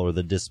counterspell or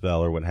the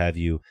dispel or what have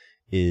you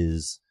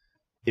is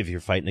if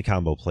you're fighting a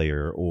combo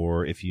player,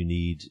 or if you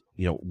need,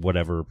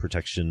 whatever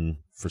protection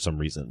for some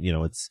reason,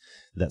 it's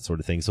that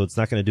sort of thing. So it's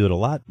not going to do it a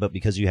lot, but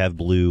because you have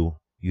blue,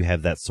 you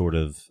have that sort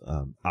of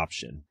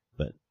option.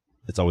 But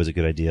it's always a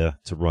good idea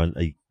to run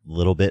a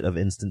little bit of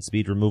instant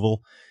speed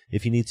removal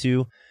if you need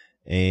to.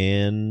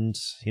 And,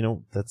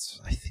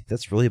 I think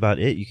that's really about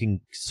it. You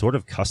can sort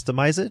of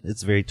customize it.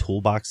 It's very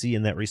toolboxy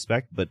in that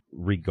respect, but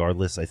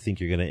regardless, I think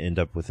you're going to end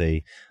up with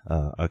a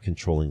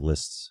controlling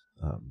list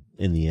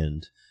in the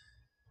end.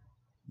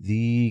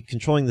 The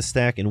controlling the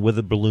stack in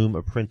Witherbloom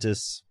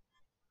Apprentice,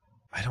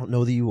 I don't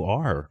know that you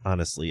are,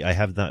 honestly.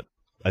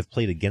 I've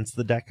played against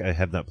the deck. I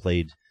have not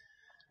played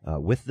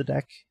with the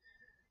deck,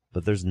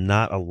 but there's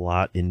not a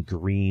lot in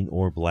green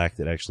or black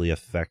that actually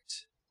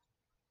affect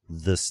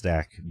the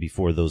stack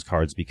before those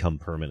cards become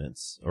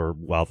permanents, or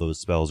while those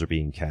spells are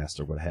being cast,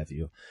 or what have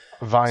you.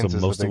 Vines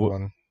is the big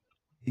one.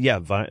 Yeah,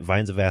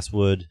 Vines of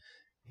Vastwood,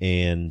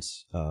 and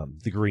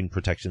the green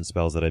protection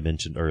spells that I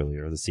mentioned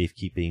earlier, the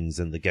safekeepings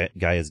and the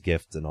Gaia's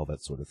Gift and all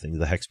that sort of thing,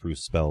 the hexproof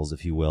spells,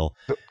 if you will.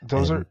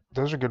 Those are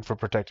good for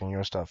protecting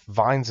your stuff.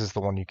 Vines is the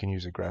one you can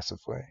use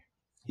aggressively.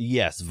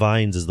 Yes,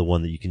 Vines is the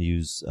one that you can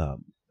use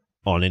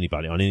on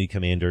anybody, on any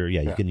commander.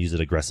 Yeah, you can use it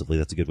aggressively.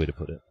 That's a good way to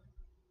put it.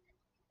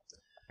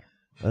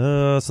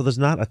 So there's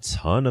not a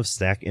ton of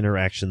stack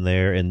interaction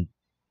there, and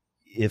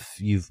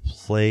if you've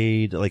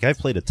played, I've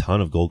played a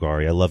ton of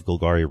Golgari. I love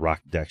Golgari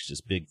rock decks,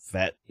 just big,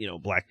 fat,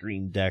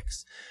 black-green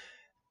decks.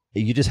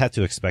 You just have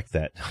to expect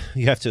that.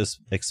 You have to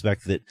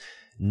expect that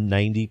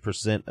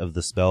 90% of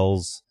the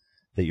spells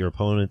that your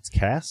opponents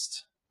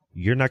cast,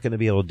 you're not going to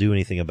be able to do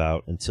anything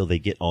about until they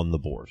get on the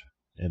board.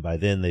 And by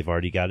then, they've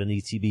already got an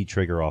ETB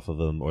trigger off of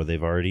them, or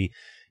they've already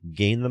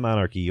gain the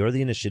monarchy or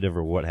the initiative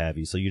or what have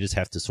you. So you just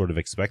have to sort of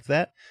expect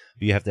that.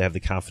 You have to have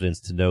the confidence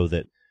to know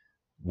that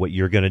what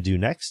you're going to do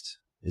next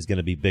is going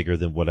to be bigger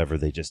than whatever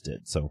they just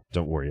did. So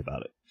don't worry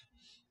about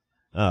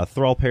it.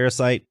 Thrall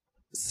Parasite,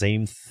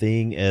 same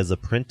thing as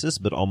Apprentice,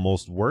 but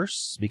almost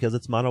worse because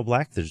it's mono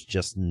black. There's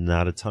just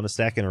not a ton of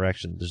stack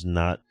interaction.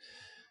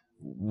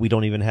 We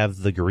don't even have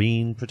the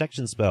green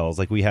protection spells.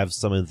 We have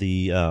some of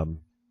the,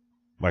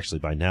 actually,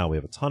 by now we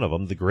have a ton of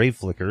them. The Grave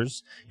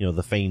Flickers,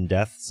 the Feigned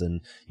Deaths, and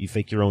you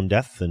fake your own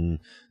death, and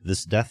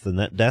this death, and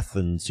that death,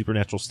 and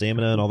supernatural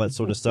stamina, and all that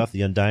sort of stuff.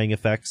 The Undying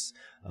Effects,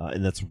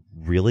 and that's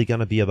really going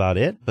to be about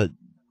it. But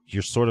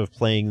you're sort of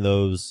playing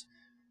those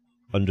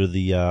under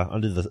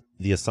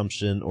the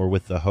assumption or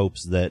with the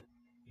hopes that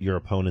your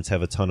opponents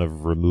have a ton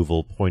of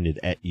removal pointed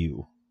at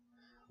you,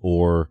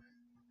 or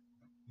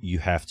you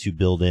have to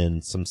build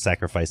in some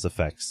sacrifice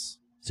effects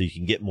so you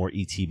can get more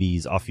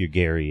ETBs off your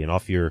Gary and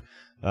off your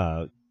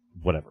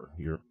whatever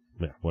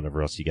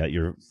else you got,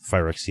 your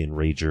Phyrexian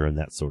Rager and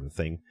that sort of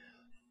thing.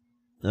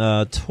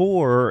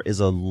 Tor is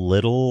a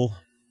little...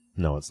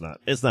 No, it's not.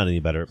 It's not any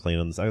better at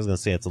playing on this. I was going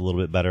to say it's a little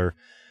bit better,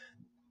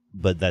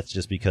 but that's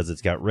just because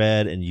it's got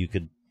red, and you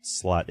could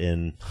slot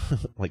in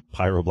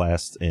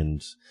Pyroblast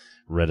and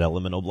Red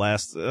Elemental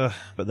Blast,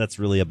 but that's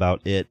really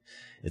about it.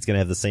 It's going to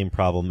have the same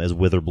problem as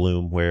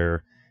Witherbloom,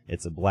 where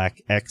it's a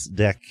black X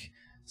deck,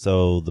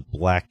 so the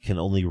black can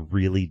only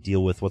really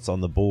deal with what's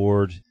on the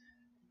board.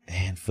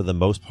 And for the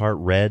most part,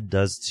 red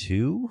does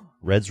too.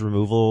 Red's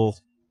removal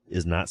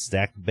is not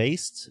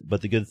stack-based,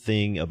 but the good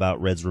thing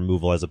about red's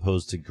removal as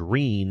opposed to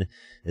green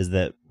is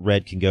that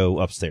red can go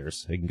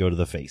upstairs. It can go to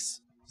the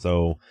face.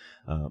 So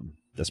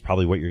that's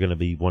probably what you're going to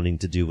be wanting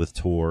to do with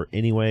Tor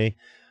anyway.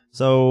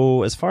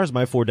 So as far as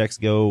my 4 decks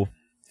go,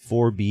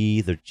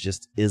 4B, there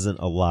just isn't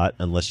a lot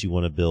unless you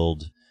want to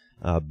build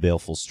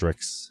Baleful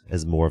Strix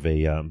as more of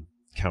a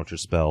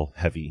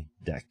counterspell-heavy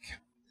deck.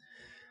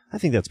 I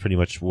think that's pretty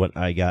much what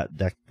I got,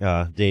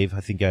 Dave. I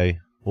think I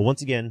will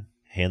once again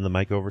hand the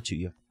mic over to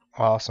you.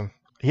 Awesome.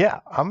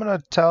 Yeah, I'm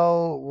going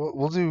to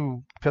we'll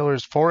do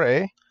pillars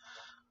 4A.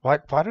 Why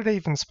did I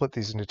even split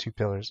these into 2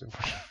 pillars?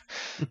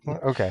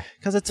 Okay.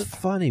 Because it's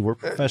funny. We're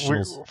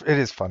professionals. It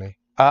is funny.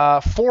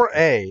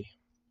 4A,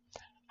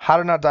 how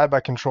to not die by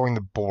controlling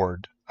the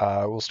board.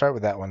 We'll start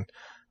with that one.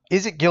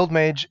 Izzet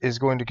Guildmage is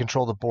going to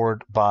control the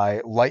board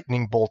by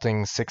lightning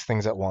bolting 6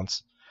 things at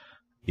once.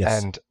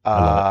 Yes. And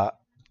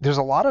there's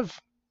a lot of...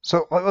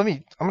 So I'm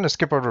going to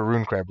skip over to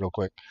Rune Crab real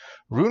quick.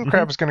 Rune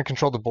Crab is going to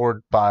control the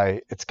board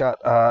by... It's got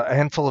a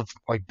handful of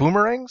like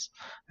boomerangs,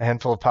 a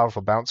handful of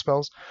powerful bounce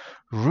spells.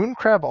 Rune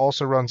Crab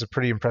also runs a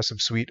pretty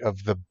impressive suite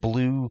of the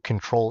blue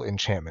control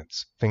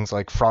enchantments. Things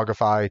like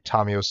Frogify,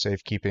 Tamiyo's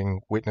Safekeeping,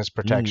 Witness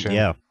Protection.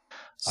 Yeah.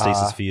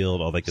 Stasis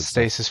Field, all that good stuff.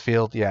 Stasis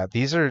Field, yeah.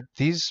 These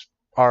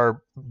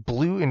are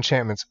blue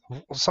enchantments.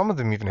 Some of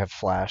them even have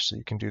flash, so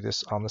you can do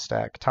this on the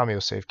stack.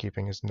 Tamiyo's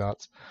Safekeeping is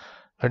nuts.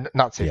 Or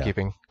not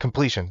Safekeeping,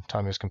 Completion.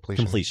 Tamiyo's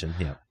Completion. Completion,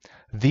 yeah.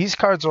 These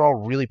cards are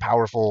all really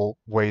powerful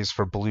ways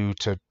for blue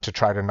to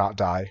try to not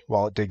die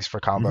while it digs for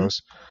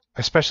combos.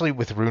 Especially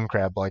with Rune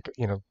Crab, like,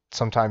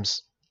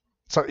 sometimes...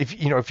 So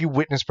if you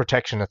Witness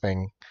Protection a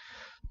thing,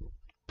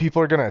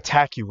 people are going to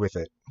attack you with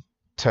it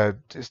to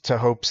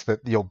hopes that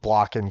you'll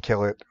block and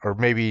kill it, or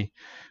maybe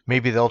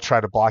they'll try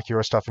to block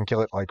your stuff and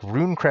kill it. Like,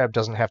 Rune Crab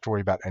doesn't have to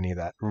worry about any of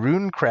that.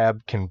 Rune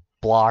Crab can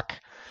block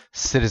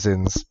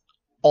citizens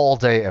all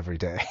day, every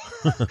day.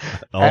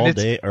 All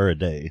day or a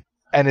day.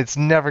 And it's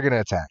never going to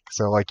attack.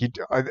 So, like,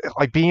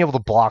 being able to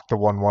block the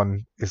 1/1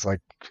 is like,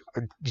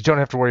 you don't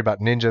have to worry about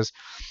ninjas.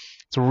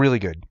 It's really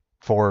good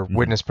for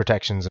Witness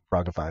Protections and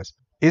Frogifys.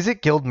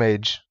 Izzet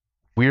Guildmage,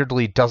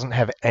 weirdly, doesn't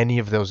have any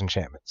of those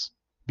enchantments,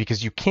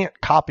 because you can't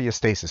copy a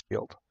Stasis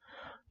Field.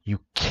 You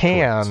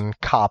can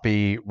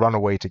copy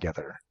Runaway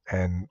Together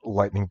and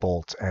Lightning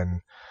Bolt,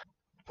 and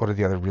what are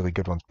the other really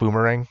good ones?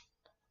 Boomerang.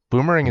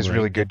 Boomerang is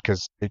really good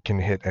because it can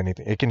hit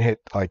anything. It can hit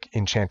like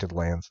enchanted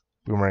lands.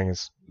 Boomerang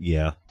is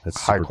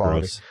that's high super quality.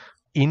 Gross.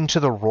 Into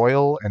the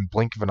Royal and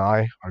Blink of an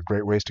Eye are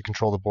great ways to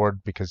control the board,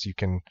 because you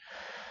can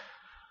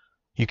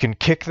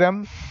kick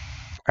them,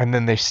 and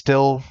then they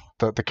still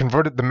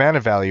the mana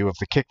value of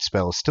the kicked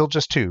spell is still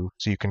just 2,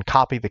 so you can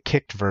copy the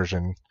kicked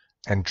version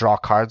and draw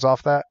cards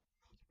off that.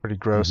 Pretty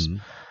gross.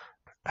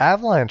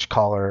 Avalanche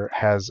Caller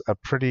has a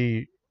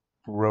pretty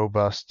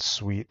robust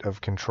suite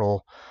of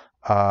control.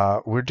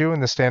 We're doing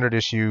the standard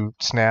issue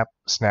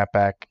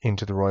snapback,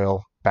 Into the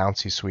Royal,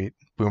 bouncy suite,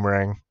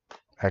 Boomerang,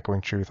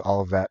 Echoing Truth, all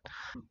of that.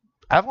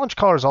 Avalanche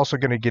Caller is also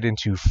going to get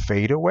into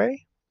Fade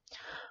Away,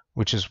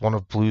 which is one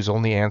of Blue's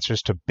only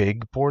answers to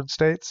big board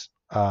states.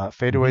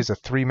 Fade Away is a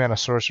 3-mana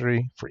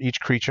sorcery. For each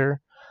creature,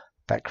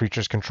 that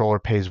creature's controller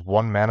pays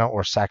 1 mana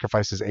or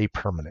sacrifices a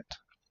permanent.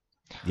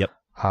 Yep.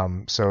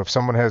 So if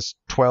someone has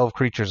 12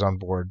 creatures on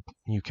board,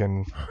 you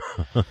can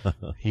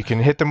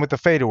hit them with the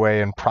Fade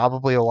Away, and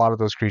probably a lot of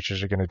those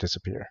creatures are going to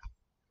disappear.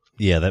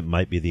 Yeah, that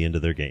might be the end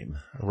of their game.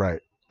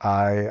 Right.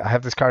 I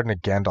have this card in a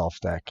Gandalf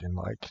deck, and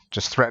like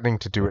just threatening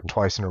to do it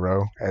twice in a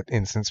row at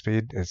instant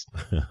speed is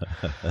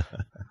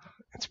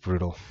it's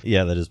brutal.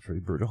 Yeah, that is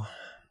pretty brutal.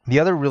 The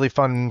other really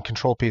fun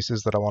control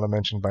pieces that I want to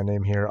mention by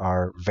name here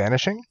are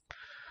Vanishing.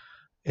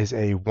 Is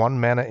a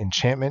 1-mana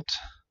enchantment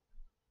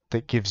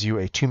that gives you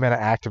a 2-mana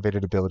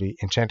activated ability.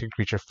 Enchanted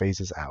creature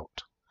phases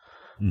out.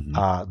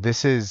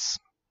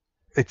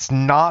 It's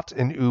not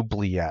an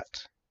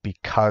oubliette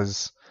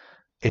because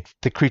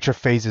the creature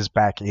phases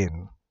back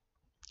in.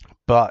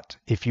 But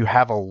if you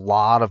have a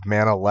lot of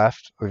mana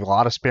left, a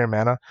lot of spare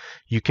mana,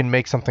 you can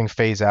make something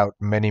phase out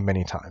many,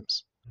 many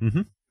times.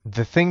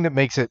 The thing that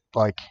makes it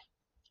like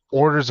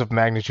orders of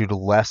magnitude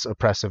less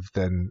oppressive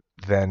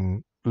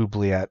than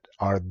oubliette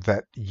are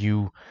that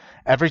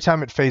every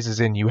time it phases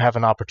in, you have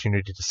an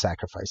opportunity to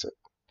sacrifice it.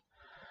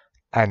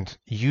 And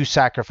you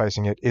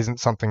sacrificing it isn't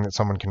something that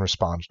someone can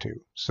respond to.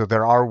 So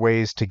there are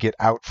ways to get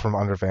out from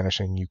under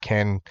Vanishing. You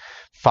can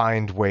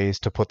find ways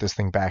to put this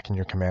thing back in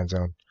your command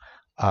zone.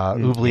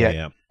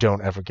 Oubliette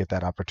don't ever get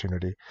that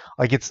opportunity.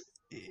 Like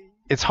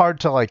it's hard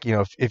to like,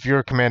 if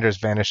your commander is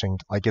Vanishing,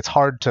 like it's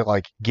hard to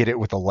like get it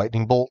with a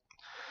lightning bolt.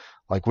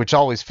 Like, which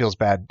always feels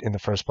bad in the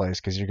first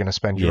place because you're going to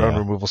spend your own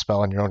removal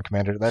spell on your own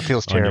commander. That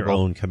feels terrible. On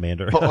your own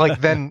commander. But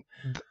like then,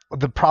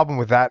 the problem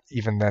with that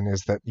even then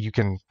is that you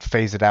can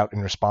phase it out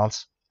in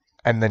response,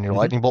 and then your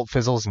lightning bolt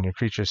fizzles and your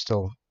creature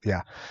still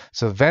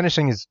So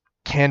Vanishing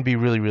can be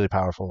really, really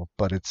powerful,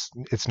 but it's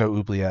no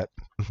oubliette.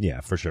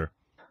 Yeah, for sure.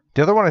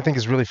 The other one I think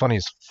is really funny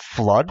is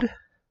Flood.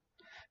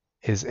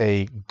 Is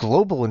a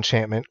global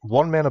enchantment,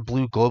 1-mana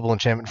blue global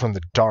enchantment from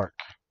the dark.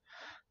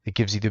 It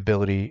gives you the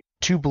ability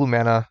 2 blue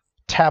mana.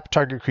 Tap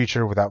target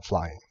creature without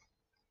flying.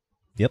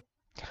 Yep.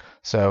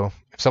 So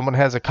if someone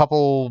has a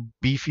couple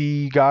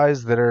beefy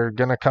guys that are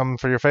gonna come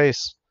for your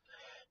face,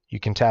 you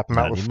can tap them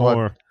out with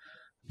Flood.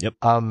 Yep.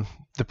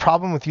 The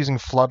problem with using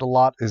Flood a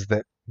lot is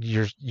that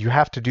you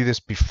have to do this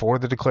before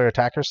the declare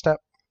attacker step.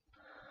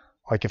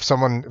 Like if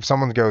someone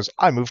goes,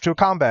 I move to a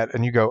combat,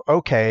 and you go,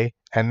 okay,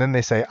 and then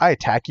they say, I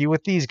attack you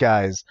with these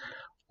guys,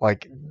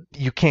 like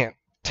you can't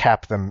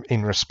tap them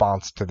in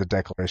response to the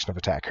declaration of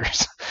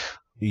attackers.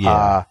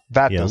 That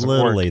doesn't work.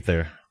 A little late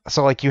there.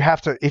 So like you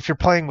have to, if you're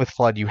playing with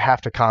Flood, you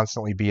have to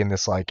constantly be in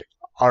this like,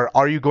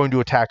 are you going to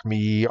attack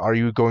me? Are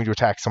you going to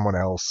attack someone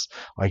else?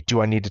 Like, do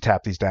I need to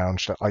tap these down?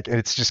 Like,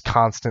 it's just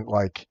constant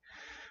like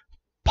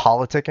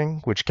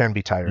politicking, which can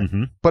be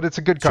tiring. But it's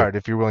a good card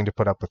if you're willing to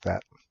put up with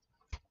that.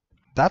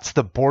 that's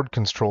the board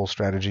control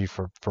strategy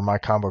for my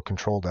combo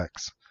control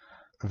decks.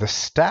 The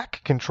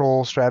stack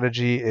control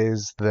strategy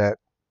is that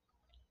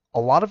a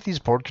lot of these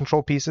board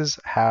control pieces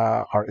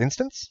are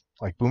instants,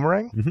 like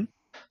Boomerang. Mm-hmm.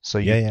 So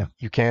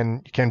you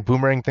can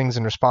Boomerang things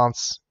in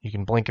response. You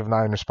can Blink of an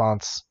Eye in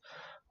response.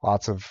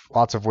 Lots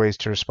of ways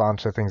to respond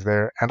to things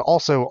there. And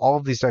also, all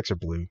of these decks are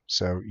blue,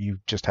 so you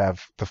just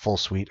have the full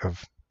suite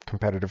of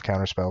competitive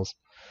counterspells.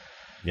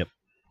 Yep.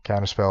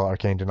 Counterspell,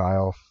 Arcane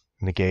Denial,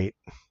 Negate,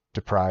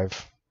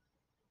 Deprive.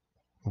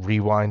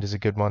 Rewind is a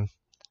good one.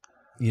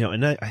 You know,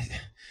 and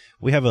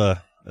we have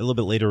a little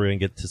bit later, we're going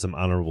to get to some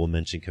honorable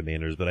mention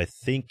commanders, but I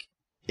think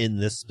in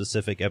this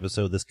specific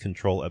episode, this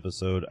control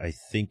episode, I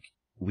think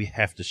we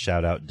have to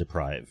shout out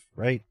Deprive,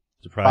 right?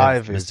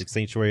 Deprive Mystic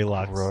Sanctuary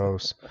locks.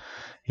 Gross.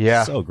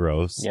 Yeah. So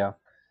gross. Yeah.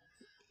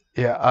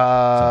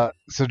 Yeah.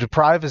 So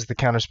Deprive is the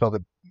counterspell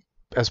that,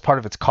 as part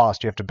of its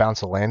cost, you have to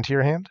bounce a land to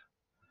your hand.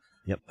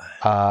 Yep.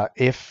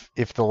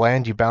 If the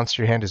land you bounce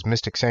to your hand is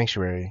Mystic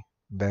Sanctuary,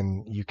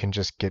 then you can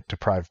just get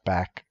Deprive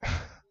back.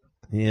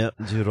 Yep.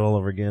 Do it all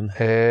over again.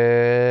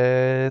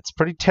 It's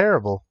pretty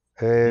terrible.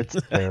 It's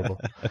terrible.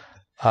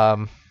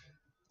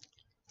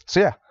 So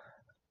yeah.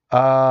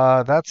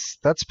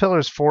 That's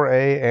pillars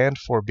 4A and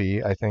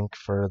 4B, I think,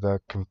 for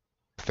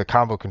the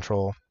combo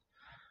control.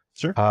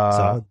 Sure.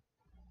 Solid.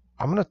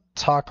 I'm going to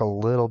talk a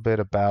little bit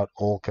about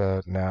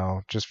Olka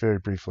now, just very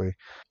briefly.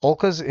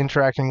 Olka's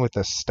interacting with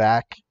the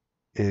stack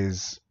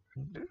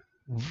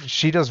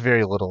she does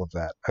very little of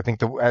that. I think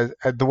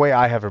the way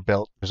I have her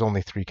built, there's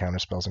only 3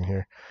 counterspells in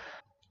here.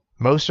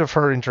 Most of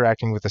her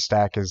interacting with the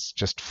stack is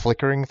just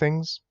flickering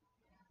things.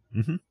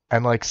 Mm-hmm.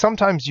 And like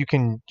sometimes you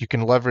can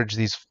leverage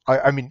these.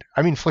 I mean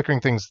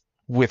flickering things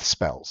with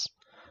spells.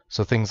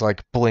 So things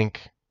like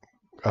Blink,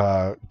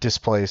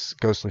 Displace,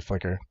 Ghostly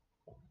Flicker.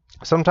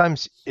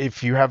 Sometimes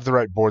if you have the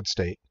right board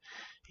state,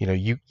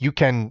 you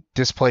can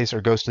displace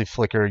or Ghostly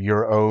Flicker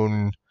your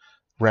own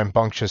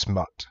Rambunctious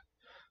Mutt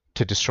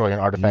to destroy an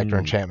artifact or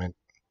enchantment.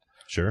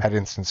 Sure. At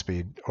instant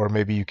speed, or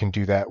maybe you can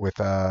do that with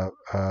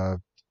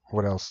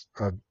what else?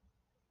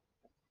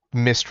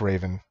 Mist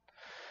Raven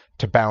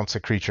to bounce a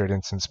creature at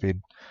instant speed.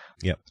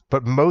 Yep.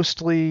 But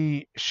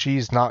mostly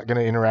she's not going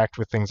to interact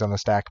with things on the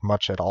stack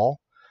much at all.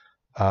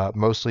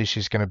 Mostly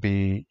she's going to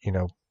be,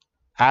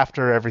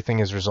 after everything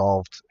is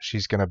resolved,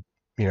 she's going to,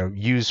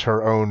 use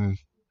her own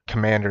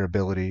commander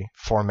ability,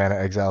 4-mana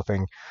exile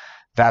thing.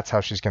 That's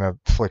how she's going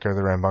to flicker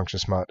the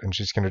Rambunctious Mutt, and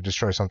she's going to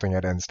destroy something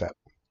at end step.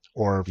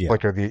 Or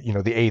flicker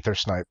the Aether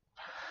Snipe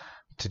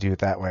to do it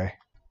that way.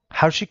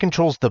 How she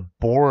controls the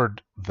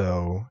board,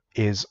 though,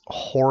 is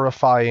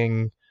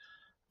horrifying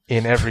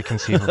in every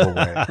conceivable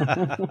way.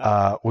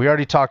 We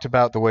already talked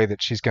about the way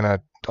that she's going to,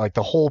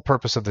 the whole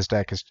purpose of this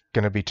deck is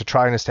going to be to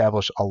try and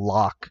establish a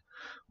lock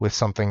with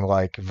something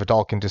like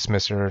Vedalken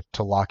Dismisser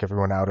to lock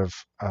everyone out of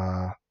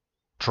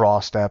draw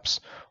steps,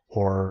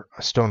 or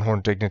a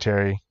Stonehorn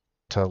Dignitary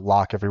to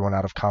lock everyone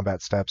out of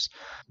combat steps.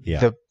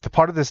 Yeah. The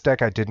part of this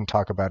deck I didn't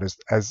talk about is,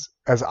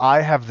 as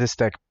I have this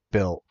deck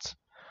built,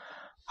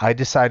 I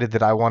decided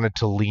that I wanted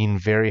to lean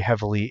very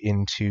heavily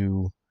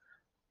into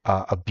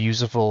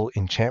abusable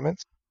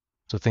enchantments.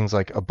 So things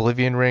like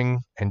Oblivion Ring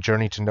and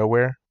Journey to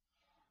Nowhere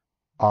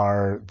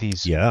are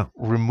these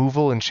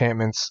removal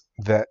enchantments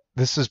that,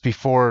 this is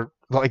before,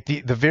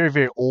 the very,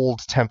 very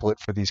old template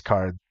for these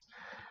cards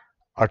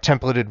are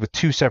templated with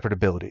 2 separate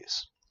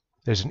abilities.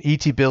 There's an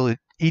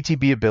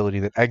ETB ability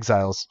that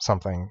exiles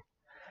something,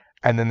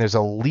 and then there's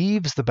a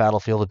leaves the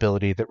battlefield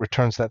ability that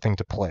returns that thing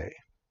to play.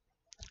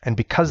 And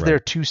because they're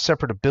 2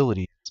 separate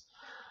abilities,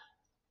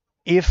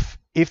 if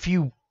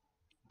you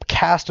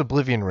cast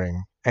Oblivion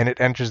Ring and it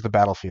enters the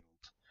battlefield,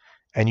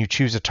 and you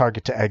choose a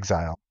target to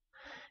exile,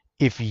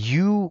 if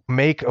you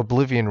make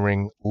Oblivion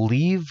Ring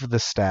leave the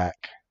stack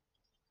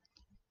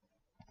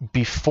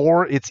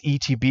before its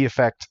ETB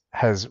effect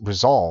has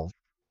resolved,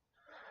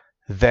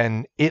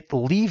 then it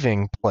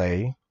leaving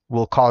play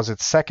will cause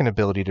its second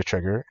ability to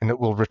trigger, and it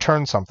will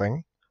return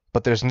something,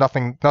 but there's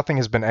nothing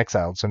has been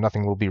exiled, so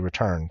nothing will be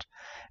returned.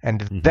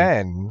 And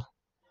then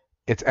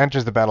its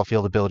enters the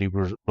battlefield ability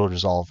will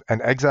resolve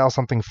and exile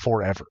something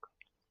forever.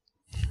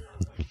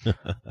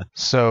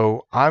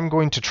 So I'm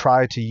going to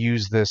try to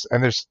use this,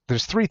 and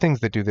there's 3 things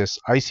that do this: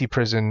 Icy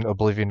Prison,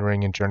 Oblivion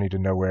Ring, and Journey to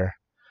Nowhere.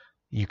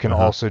 You can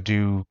also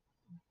do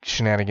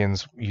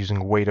shenanigans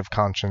using Weight of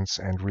Conscience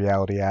and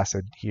Reality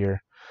Acid here.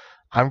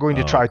 I'm going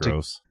to try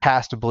to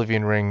cast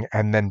Oblivion Ring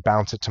and then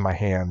bounce it to my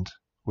hand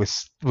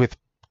with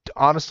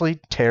honestly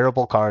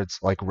terrible cards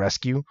like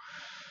Rescue.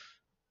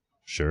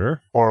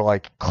 Sure. Or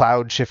like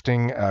Cloud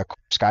Shifting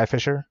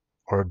Skyfisher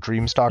or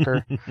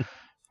Dreamstalker.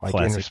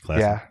 Classic.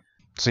 Yeah.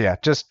 So yeah,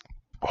 just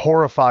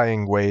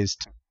horrifying ways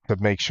to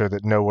make sure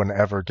that no one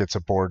ever gets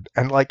a board.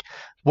 And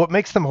what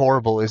makes them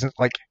horrible isn't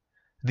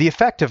the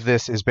effect of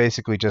this is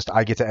basically just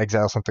I get to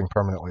exile something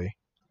permanently.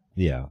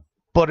 Yeah.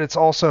 But it's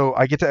also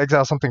I get to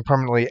exile something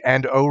permanently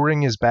and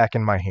O-Ring is back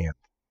in my hand.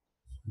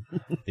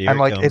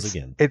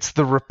 It's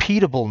the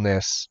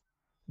repeatableness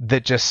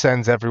that just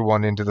sends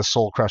everyone into the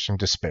soul-crushing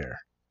despair.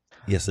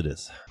 Yes, it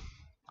is.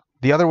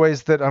 The other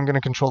ways that I'm going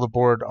to control the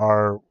board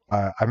are,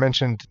 I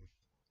mentioned,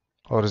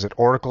 what is it,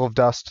 Oracle of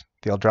Dust,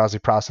 the Eldrazi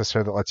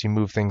processor that lets you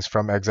move things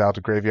from exile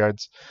to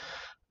graveyards.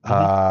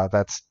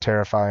 That's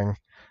terrifying.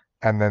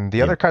 And then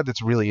the other card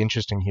that's really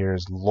interesting here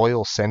is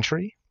Loyal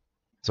Sentry.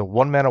 It's a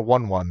 1-mana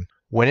 1/1.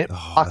 When it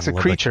blocks a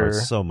creature,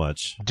 so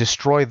much.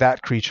 Destroy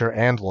that creature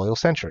and Loyal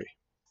Sentry,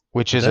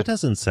 which is that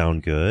doesn't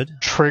sound good.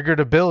 Triggered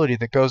ability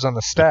that goes on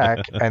the stack,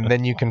 and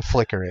then you can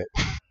flicker it.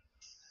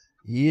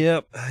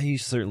 Yep, you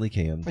certainly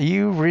can.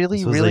 You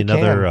really can. This was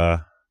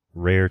another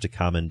rare to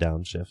common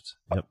downshift.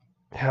 Yep.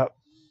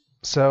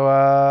 So,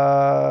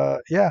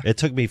 yeah. It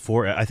took me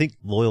I think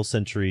Loyal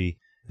Sentry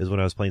is when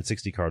I was playing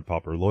 60 card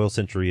Pauper. Loyal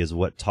Sentry is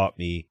what taught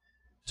me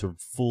to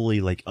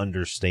fully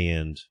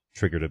understand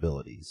triggered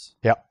abilities.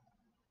 Yep.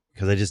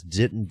 Because I just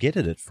didn't get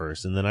it at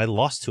first, and then I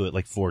lost to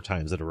it 4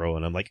 times in a row,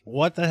 and I'm like,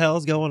 what the hell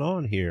is going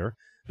on here?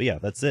 But yeah,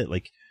 that's it.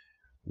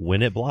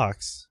 When it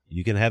blocks,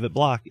 you can have it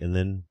block and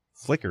then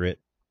flicker it.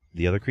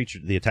 The other creature,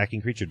 the attacking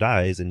creature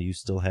dies, and you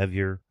still have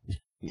you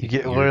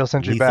get Loyal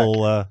Sentry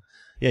lethal, back.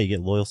 Yeah, you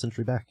get Loyal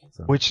Sentry back.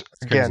 So which,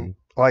 again,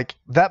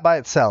 that by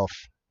itself,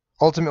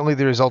 ultimately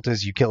the result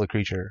is you kill a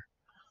creature,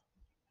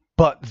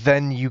 but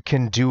then you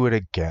can do it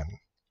again.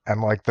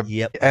 And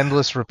the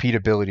endless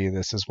repeatability of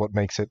this is what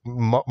makes it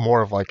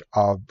more of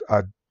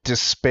a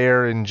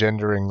despair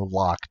engendering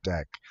lock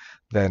deck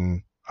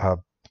than a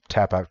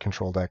tap out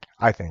control deck,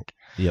 I think.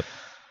 Yep.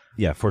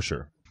 Yeah, for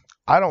sure.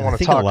 I don't want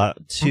to talk a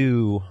lot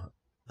too.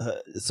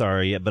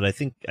 Sorry, but I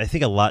think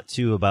a lot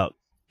too about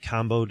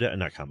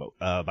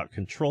about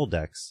control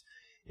decks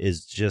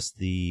is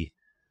just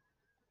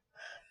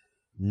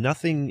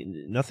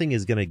nothing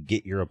is going to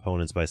get your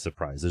opponents by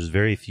surprise. There's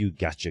very few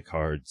gotcha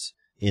cards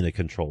in a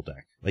control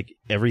deck.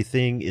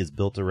 Everything is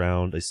built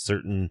around a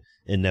certain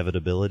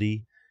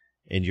inevitability,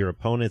 and your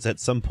opponents at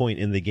some point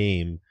in the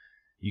game,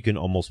 you can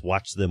almost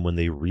watch them when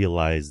they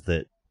realize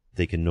that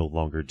they can no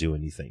longer do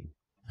anything.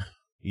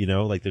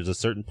 There's a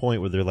certain point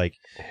where they're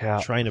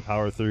trying to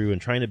power through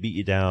and trying to beat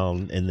you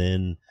down, and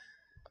then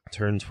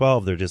turn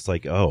 12, they're just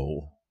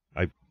oh,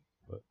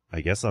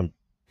 I guess I'm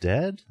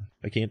dead?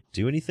 I can't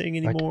do anything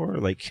anymore?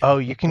 Oh,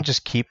 you can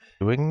just keep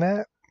doing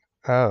that?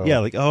 Oh.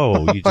 Yeah,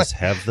 you just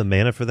have the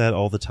mana for that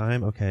all the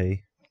time?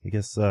 Okay. I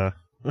guess right.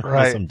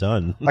 I guess I'm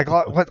done.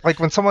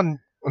 When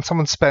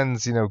someone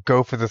spends,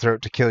 go for the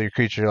throat to kill your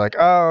creature, you're like,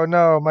 oh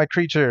no, my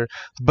creature.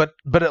 But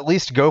at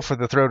least go for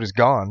the throat is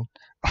gone.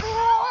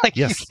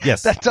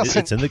 Yes. That doesn't...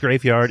 It's in the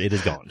graveyard. It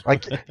is gone.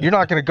 You're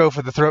not going to go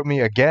for the throat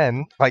me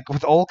again.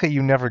 With Olka,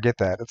 you never get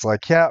that. It's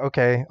yeah,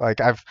 okay.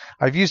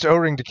 I've used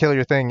O-Ring to kill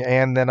your thing,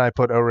 and then I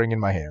put O-Ring in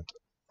my hand.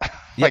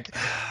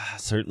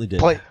 Certainly did.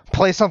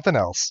 Play something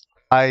else.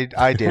 I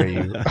dare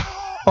you.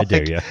 I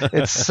dare you.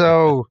 It's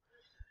so,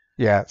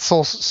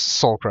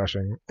 soul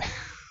crushing.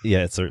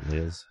 Yeah, it certainly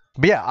is.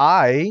 But yeah,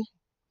 I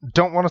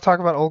don't want to talk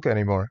about Olka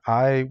anymore.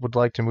 I would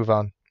like to move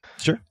on.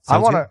 Sure. I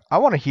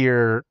want to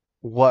hear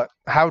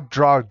how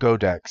draw go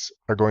decks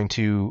are going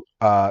to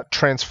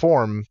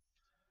transform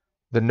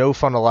the no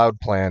fun allowed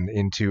plan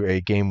into a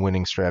game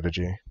winning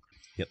strategy.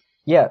 Yep.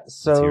 Yeah,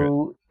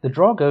 so the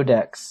draw go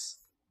decks,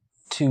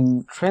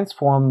 to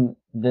transform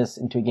this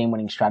into a game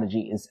winning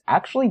strategy, is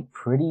actually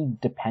pretty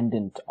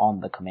dependent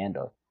on the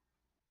commander.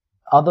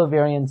 Other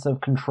variants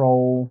of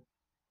control,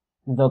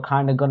 they're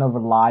kind of going to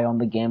rely on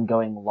the game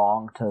going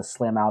long to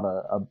slam out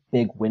a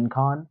big win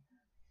con.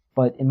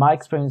 But in my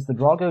experience, the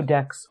Drago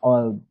decks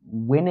are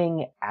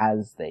winning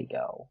as they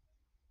go.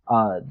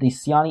 The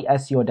Siani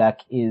Essio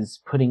deck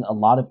is putting a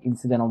lot of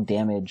incidental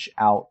damage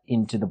out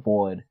into the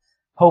board,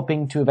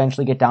 hoping to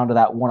eventually get down to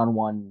that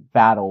one-on-one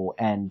battle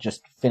and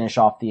just finish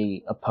off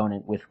the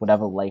opponent with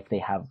whatever life they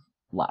have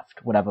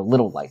left, whatever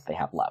little life they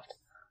have left.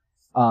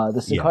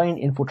 The Sicarian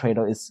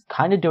Infiltrator is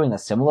kind of doing a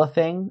similar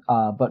thing,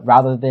 but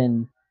rather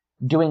than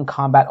doing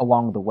combat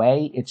along the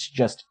way, it's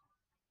just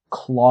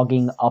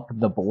clogging up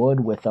the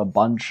board with a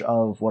bunch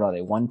of,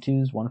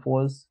 1/2s,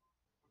 1/4s?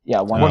 Yeah,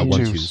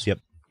 1/2s. Yep.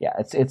 Yeah,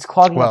 it's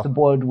clogging up the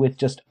board with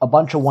just a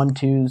bunch of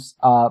 1/2s.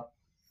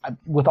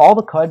 With all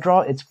the card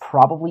draw, it's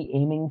probably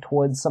aiming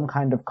towards some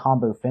kind of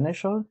combo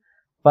finisher,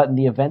 but in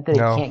the event that it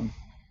can't...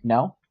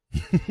 No?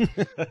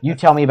 You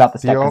tell me about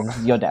this deck, because this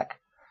is your deck.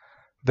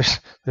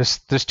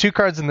 There's 2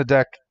 cards in the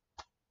deck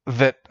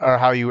that are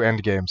how you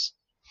end games.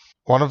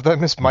 One of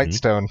them is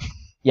Mightstone.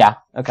 Yeah,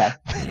 okay.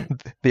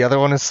 The other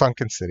one is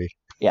Sunken City.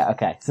 Yeah,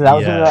 okay. So that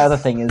was the other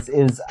thing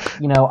is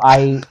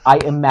I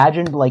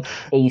imagined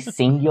a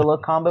singular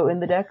combo in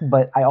the deck,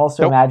 but I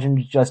also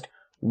imagined just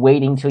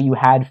waiting till you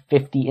had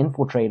 50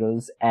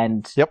 infiltrators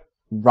and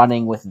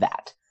running with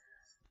that.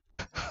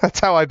 That's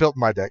how I built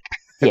my deck.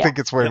 I think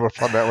it's way more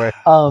fun that way.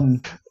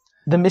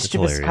 The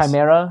Mischievous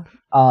Chimera,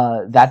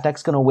 that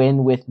deck's gonna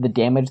win with the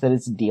damage that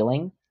it's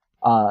dealing.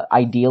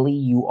 Ideally,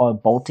 you are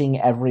bolting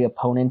every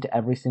opponent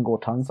every single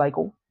turn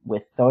cycle.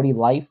 With 30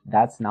 life,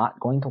 that's not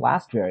going to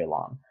last very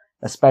long,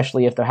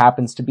 especially if there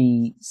happens to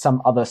be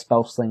some other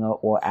Spellslinger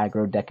or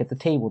aggro deck at the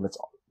table that's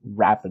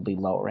rapidly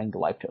lowering the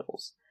life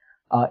totals.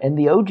 In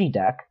the OG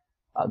deck,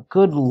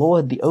 good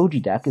lord, the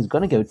OG deck is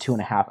going to go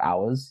 2.5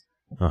 hours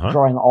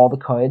drawing all the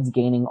cards,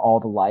 gaining all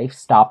the life,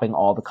 stopping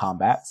all the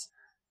combats.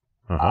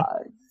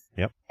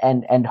 Yep.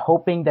 And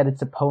hoping that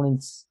its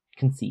opponents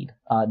concede.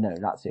 No,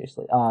 not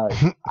seriously.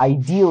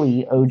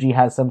 Ideally, OG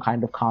has some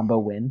kind of combo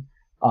win,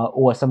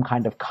 or some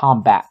kind of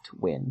combat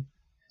win.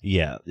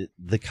 Yeah,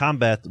 the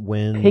combat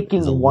win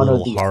Picking is a one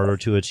little harder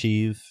to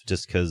achieve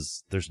just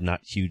because there's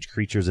not huge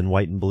creatures in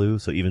white and blue.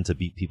 So even to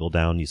beat people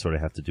down, you sort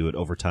of have to do it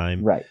over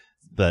time. Right.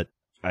 But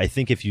I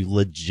think if you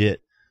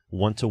legit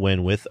want to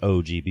win with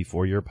OG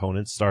before your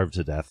opponents starve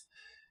to death,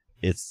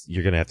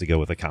 you're going to have to go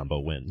with a combo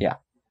win. Yeah.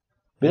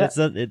 It's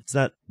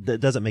not, that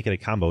doesn't make it a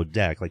combo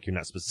deck. Like, you're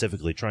not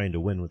specifically trying to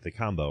win with the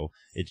combo.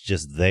 It's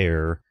just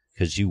there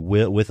because you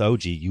will, with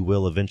OG, you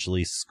will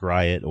eventually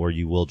scry it, or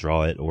you will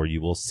draw it, or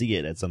you will see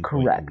it at some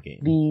point in the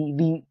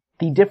game.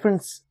 The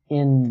difference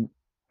in,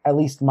 at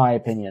least my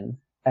opinion,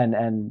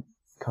 and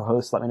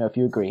co-hosts, let me know if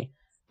you agree,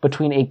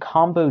 between a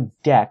combo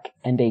deck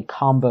and a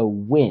combo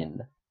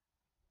win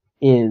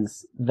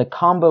is the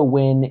combo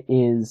win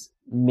is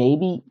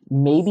maybe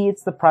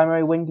it's the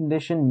primary win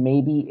condition,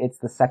 maybe it's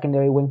the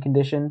secondary win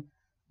condition,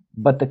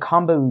 but the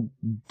combo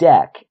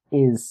deck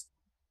is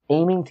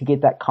aiming to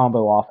get that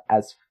combo off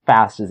as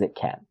fast as it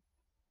can.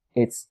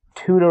 It's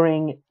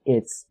tutoring,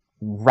 it's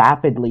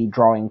rapidly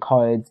drawing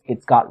cards,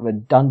 it's got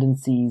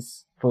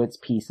redundancies for its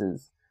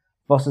pieces,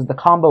 versus the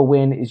combo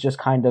win is just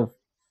kind of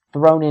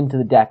thrown into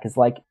the deck as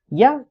like,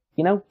 yeah,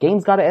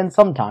 game's gotta end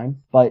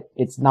sometime, but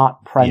it's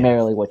not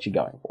primarily what you're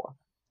going for.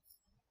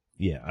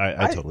 Yeah,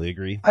 I totally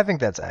agree. I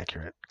think that's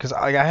accurate because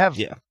I have.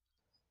 Yeah.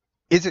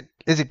 Is it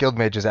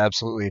Guildmage is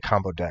absolutely a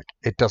combo deck.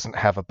 It doesn't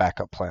have a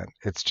backup plan.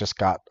 It's just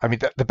got. I mean,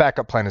 the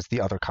backup plan is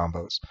the other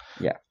combos.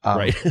 Yeah.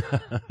 Right.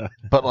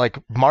 But like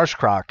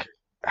Marshcroc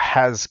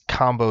has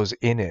combos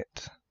in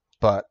it,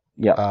 but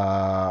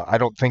I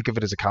don't think of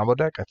it as a combo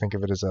deck. I think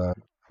of it as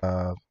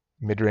a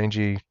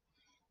mid-rangey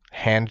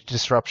hand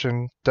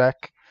disruption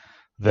deck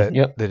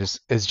that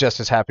is just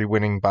as happy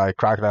winning by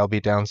crocodile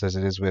beatdowns as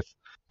it is with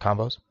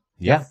combos.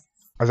 Yeah.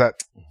 Is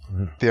that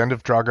the end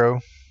of Drago?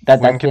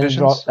 That's the end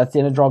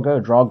of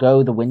Drago.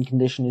 Drago, the win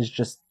condition is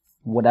just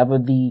whatever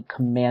the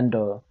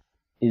commander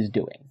is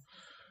doing.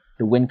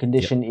 The win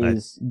condition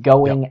is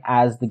going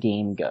as the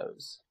game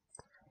goes.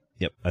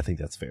 Yep, I think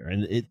that's fair.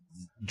 And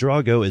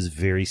Drago is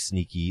very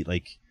sneaky.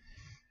 Like,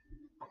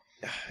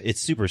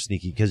 it's super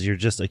sneaky because you're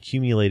just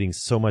accumulating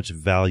so much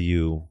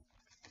value.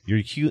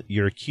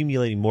 You're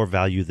accumulating more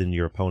value than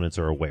your opponents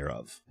are aware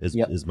of,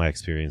 is my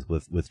experience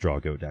with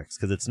Drago decks.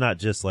 Because it's not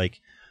just like,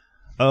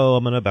 oh,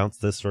 I'm going to bounce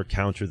this or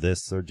counter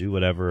this or do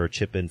whatever or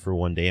chip in for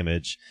 1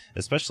 damage.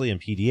 Especially in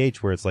PDH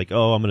where it's like,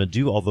 oh, I'm going to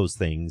do all those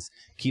things,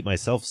 keep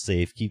myself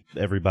safe, keep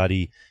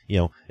everybody,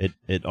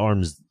 at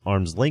arm's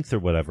length or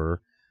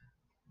whatever.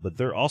 But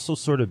they're also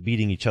sort of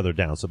beating each other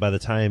down. So by the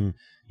time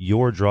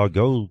your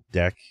Drago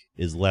deck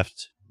is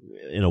left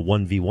in a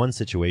 1v1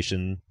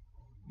 situation,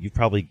 you've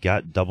probably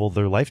got double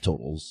their life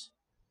totals.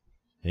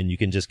 And you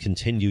can just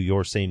continue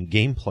your same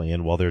game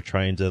plan while they're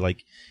trying to,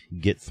 like,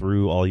 get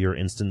through all your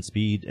instant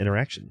speed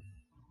interaction.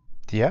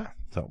 Yeah.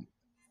 So,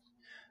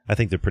 I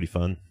think they're pretty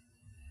fun.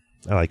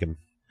 I like them.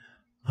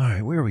 All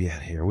right, where are we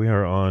at here? We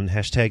are on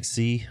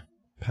 #C,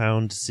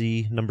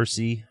 #C, number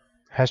C.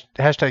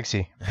 Hashtag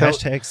C.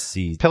 Hashtag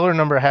C. Pillar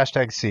number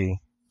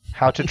 #C.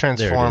 How to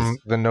transform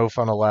the no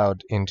fun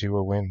allowed into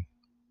a win.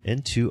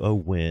 Into a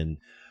win.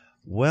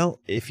 Well,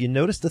 if you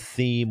noticed the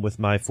theme with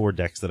my 4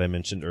 decks that I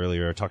mentioned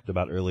earlier, or talked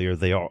about earlier,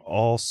 they are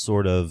all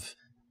sort of,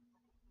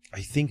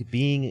 I think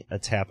being a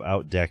tap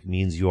out deck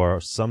means you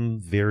are some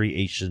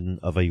variation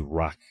of a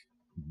rock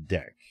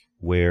deck,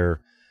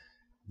 where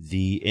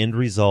the end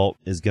result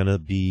is going to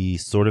be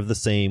sort of the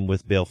same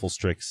with Baleful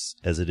Strix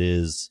as it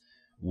is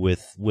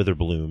with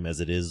Witherbloom, as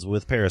it is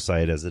with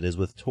Parasite, as it is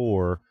with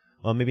Tor.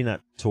 Well, maybe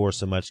not Tor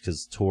so much,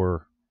 because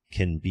Tor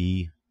can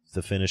be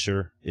the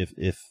finisher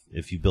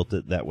if you built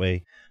it that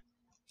way.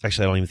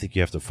 Actually, I don't even think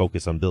you have to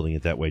focus on building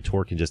it that way.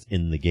 Tor can just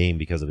end the game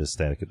because of his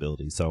static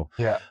abilities,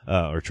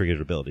 or triggered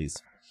abilities.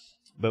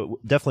 But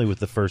definitely with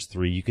the first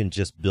 3, you can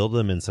just build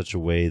them in such a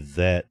way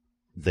that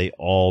they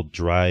all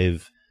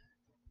drive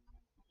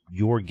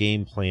your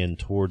game plan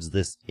towards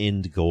this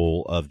end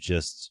goal of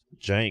just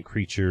giant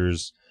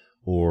creatures,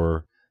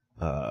 or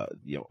a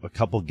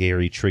couple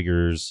Gary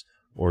triggers,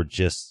 or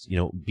just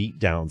beat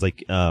downs.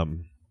 Like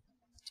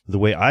the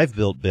way I've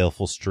built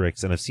Baleful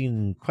Strix, and I've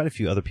seen quite a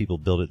few other people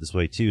build it this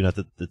way too, not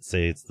that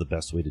say it's the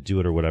best way to do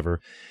it or whatever,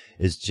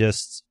 is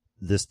just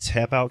this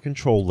tap out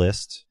control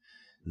list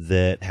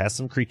that has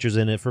some creatures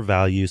in it for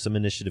value, some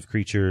initiative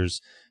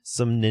creatures,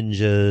 some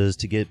ninjas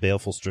to get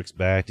Baleful Strix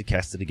back, to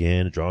cast it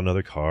again, to draw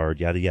another card,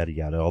 yada, yada,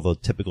 yada, all the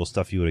typical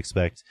stuff you would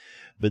expect.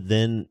 But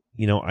then,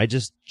 I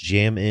just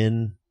jam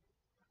in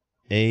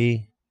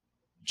a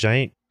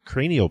giant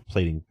cranial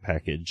plating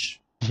package.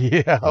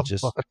 Yeah,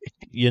 just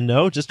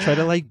just try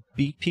to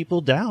beat people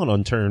down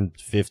on turn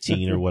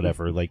 15 or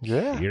whatever.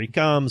 Here he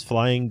comes,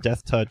 flying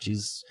death touch.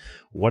 He's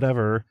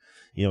whatever,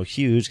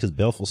 huge, because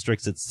Baleful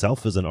Strix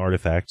itself is an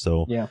artifact.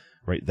 So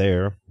right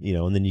there,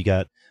 and then you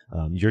got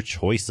your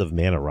choice of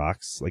mana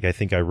rocks. Like, I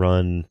think I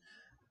run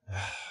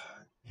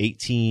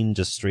 18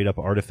 just straight up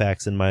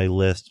artifacts in my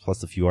list,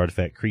 plus a few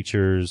artifact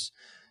creatures,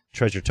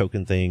 treasure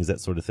token things, that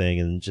sort of thing,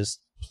 and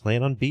just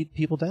plan on beat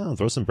people down.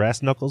 Throw some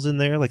brass knuckles in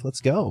there. Like,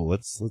 let's go.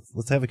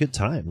 Let's have a good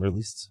time, or at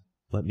least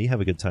let me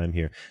have a good time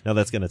here. Now,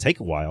 that's going to take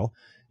a while.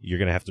 You're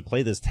going to have to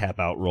play this tap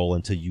out roll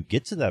until you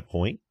get to that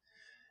point.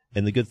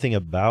 And the good thing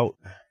about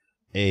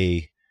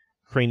a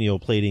cranial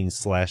plating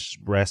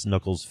 / brass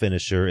knuckles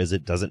finisher is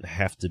it doesn't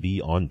have to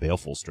be on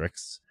Baleful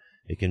Strix.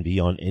 It can be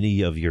on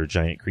any of your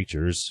giant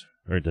creatures,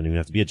 or it doesn't even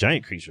have to be a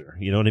giant creature.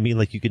 You know what I mean?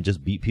 Like, you can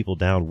just beat people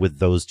down with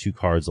those 2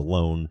 cards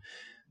alone,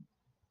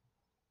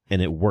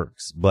 and it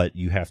works. But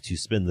you have to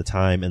spend the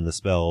time and the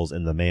spells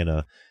and the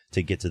mana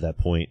to get to that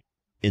point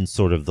in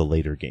sort of the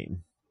later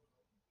game.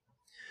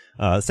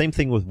 Same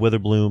thing with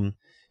Witherbloom.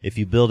 If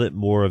you build it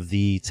more of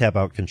the tap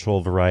out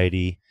control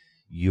variety,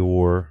 you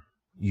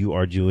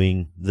are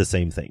doing the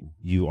same thing.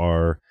 You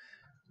are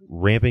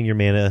ramping your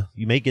mana.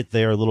 You may get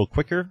there a little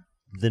quicker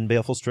than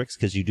Baleful Strix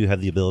because you do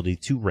have the ability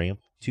to ramp,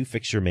 to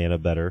fix your mana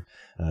better,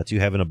 to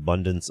have an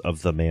abundance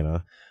of the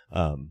mana.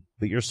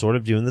 But you're sort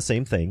of doing the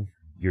same thing.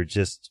 You're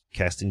just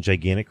casting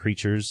gigantic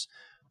creatures,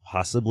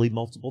 possibly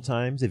multiple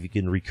times if you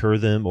can recur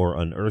them or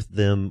unearth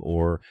them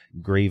or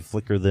grave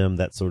flicker them,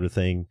 that sort of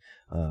thing.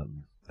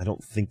 I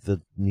don't think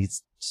there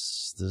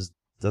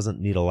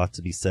doesn't need a lot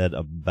to be said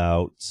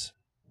about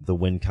the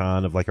win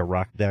con of like a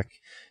rock deck.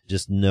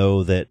 Just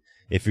know that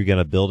if you're going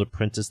to build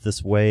Apprentice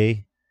this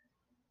way,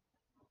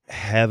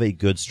 have a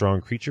good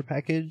strong creature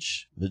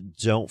package, but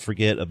don't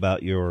forget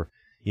about your,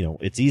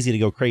 it's easy to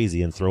go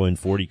crazy and throw in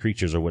 40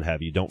 creatures or what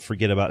have you. Don't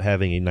forget about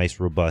having a nice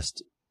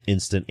robust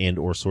instant and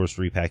or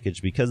sorcery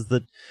package, because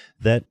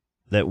that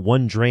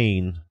one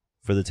drain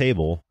for the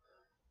table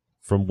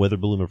from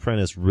Witherbloom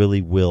Apprentice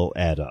really will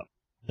add up.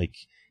 Like,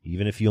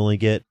 even if you only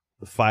get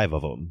 5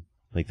 of them,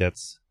 like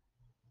that's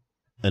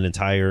an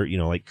entire,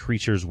 like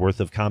creature's worth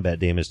of combat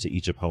damage to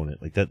each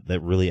opponent. Like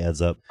that really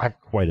adds up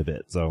quite a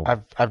bit. So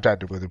I've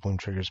died to Witherbloom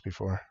triggers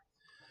before.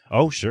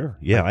 Oh, sure.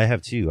 Yeah, I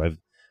have too. I've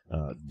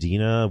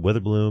Dina,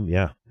 Witherbloom.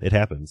 Yeah, it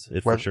happens.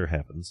 It for sure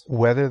happens.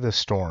 Weather the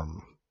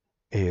Storm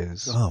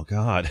is oh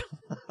god,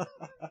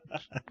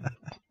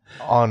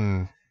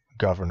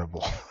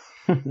 ungovernable.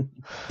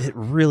 It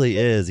really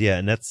is. Yeah,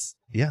 and that's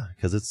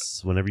because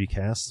it's whenever you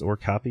cast or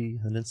copy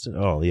an instant.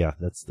 Oh yeah,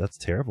 that's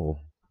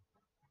terrible.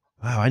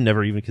 Wow, I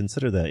never even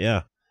considered that.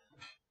 Yeah.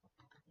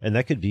 And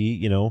that could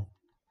be,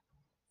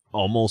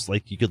 almost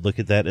like you could look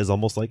at that as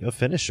almost like a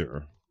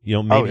finisher.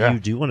 Maybe you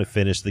do want to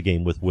finish the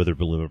game with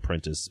Witherbloom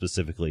Apprentice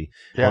specifically.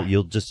 Yeah.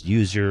 You'll just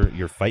use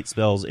your fight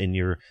spells and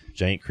your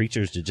giant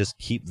creatures to just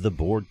keep the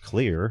board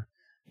clear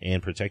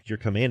and protect your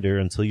commander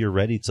until you're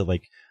ready to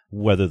like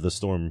weather the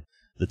storm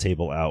the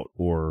table out,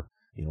 or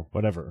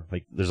whatever.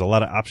 Like, there's a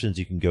lot of options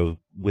you can go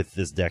with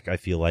this deck, I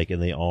feel like,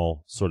 and they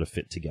all sort of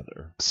fit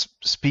together.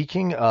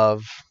 Speaking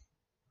of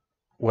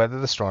Weather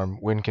the Storm,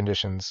 win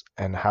conditions,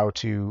 and how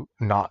to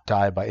not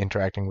die by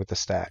interacting with the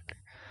stack,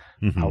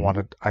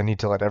 I need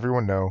to let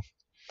everyone know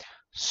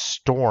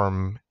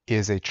Storm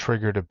is a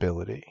triggered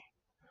ability.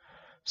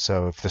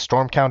 So if the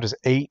Storm count is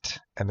 8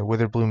 and the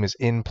Witherbloom is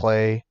in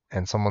play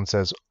and someone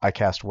says, I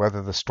cast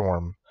Weather the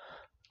Storm,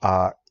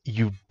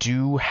 you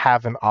do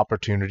have an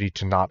opportunity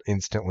to not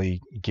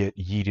instantly get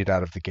yeeted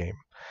out of the game.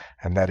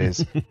 And that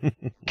is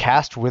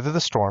cast Wither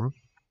the Storm,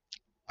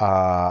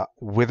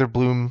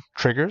 Witherbloom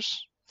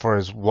triggers for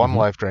his 1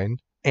 life drain,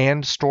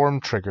 and Storm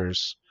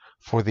triggers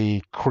for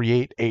the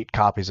create 8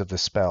 copies of the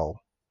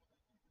spell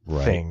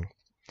thing.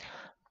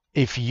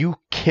 If you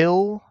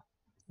kill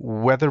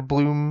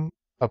Witherbloom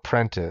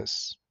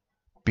Apprentice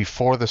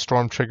before the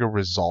Storm trigger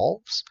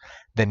resolves,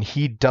 then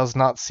he does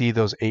not see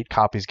those 8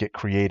 copies get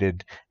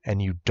created,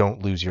 and you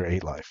don't lose your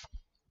 8 life.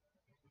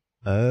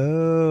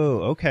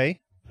 Oh,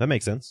 okay, that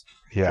makes sense.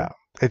 Yeah,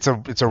 it's a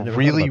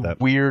really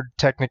weird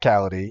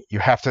technicality. You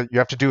have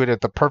to do it at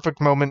the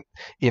perfect moment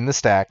in the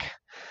stack.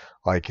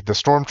 Like, the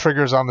Storm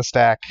triggers on the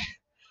stack,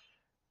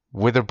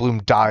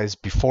 Witherbloom dies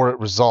before it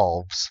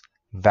resolves.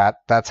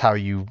 That's how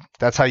you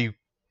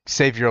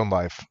save your own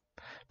life,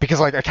 because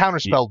like a counter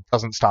spell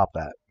doesn't stop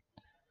that.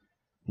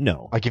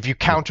 No. Like, if you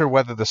counter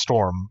Weather the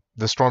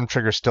Storm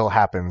trigger still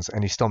happens,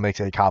 and he still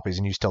makes 8 copies,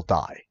 and you still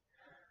die.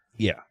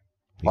 Yeah.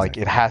 Exactly. Like,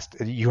 it has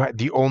to.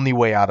 The only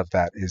way out of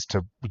that is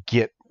to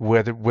get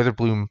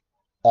Witherbloom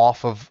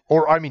off of,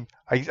 or I mean,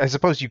 I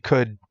suppose you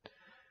could.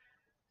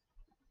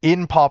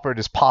 In Pauper, it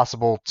is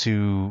possible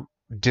to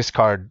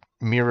discard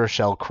Mirror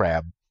Shell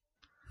Crab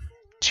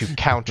to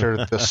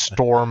counter the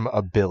Storm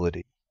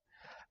ability.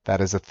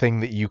 That is a thing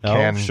that you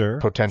can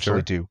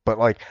potentially do. But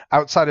like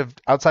outside of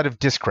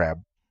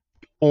Discrab,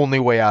 only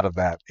way out of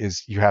that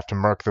is you have to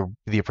murk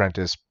the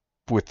Apprentice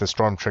with the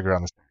Storm trigger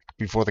on the stack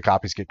before the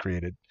copies get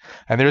created.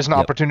 And there is an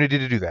opportunity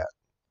to do that.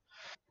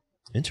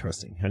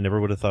 Interesting. I never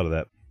would have thought of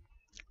that.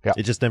 Yeah.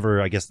 It just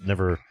never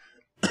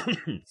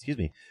excuse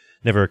me,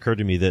 never occurred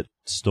to me that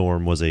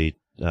Storm was a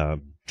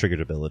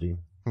triggered ability.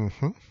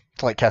 Mm-hmm.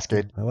 It's like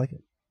Cascade. I like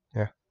it.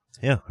 Yeah.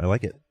 Yeah, I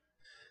like it.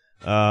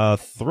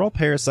 Thrall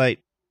Parasite,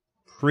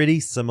 pretty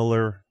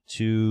similar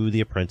to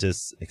the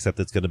Apprentice, except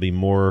it's going to be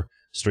more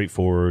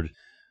straightforward.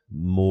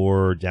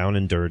 more down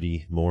and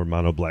dirty, more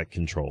mono black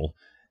control.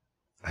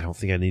 I don't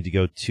think I need to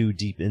go too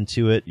deep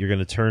into it. You're going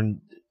to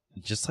turn,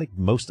 just like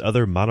most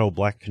other mono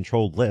black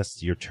controlled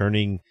lists, you're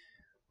turning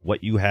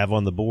what you have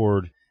on the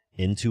board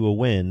into a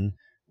win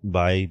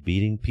by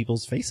beating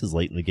people's faces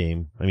late in the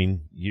game. I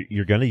mean,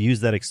 you're going to use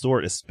that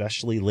extort,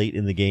 especially late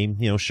in the game.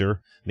 You know,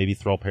 sure, maybe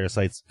Thrall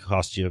Parasites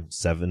cost you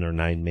 7 or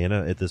 9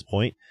 mana at this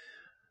point,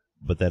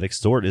 but that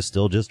extort is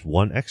still just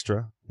 1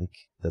 extra.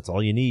 Like, that's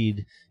all you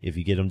need. If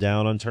you get them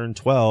down on turn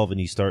 12 and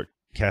you start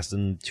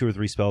casting 2 or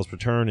 3 spells per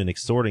turn and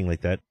extorting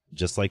like that,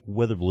 just like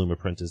Witherbloom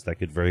Apprentice, that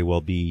could very well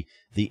be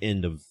the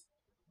end of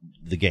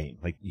the game.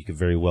 Like, you could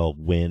very well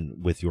win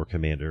with your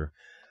commander.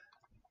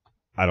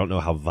 I don't know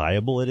how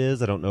viable it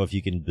is. I don't know if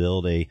you can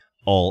build a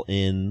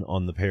all-in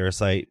on the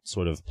Parasite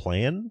sort of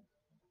plan,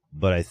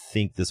 but I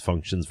think this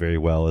functions very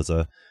well as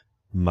a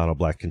mono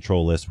black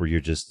control list where you're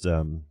just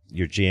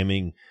you're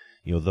jamming,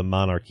 you know, the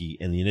Monarchy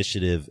and the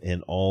Initiative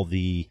and all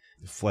the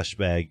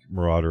Fleshbag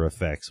Marauder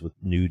effects with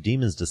new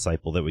Demon's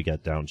Disciple that we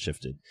got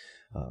downshifted.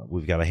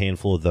 We've got a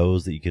handful of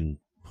those that you can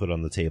put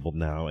on the table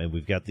now, and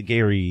we've got the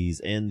Garys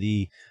and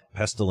the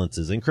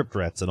Pestilences and Crypt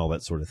Rats and all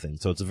that sort of thing.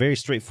 So it's a very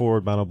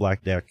straightforward mono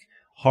black deck.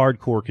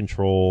 Hardcore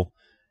control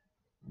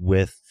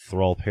with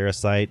Thrall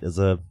Parasite as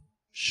a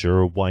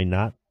sure why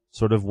not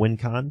sort of win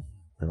con.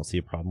 I don't see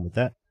a problem with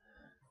that.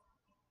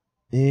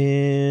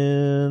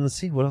 And let's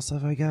see, what else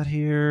have I got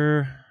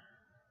here?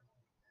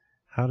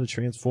 How to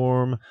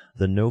transform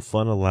the No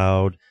Fun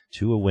Allowed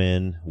to a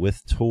win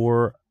with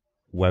Tor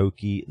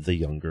Wauki the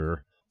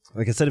Younger.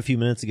 Like I said a few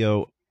minutes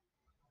ago,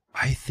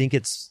 I think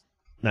it's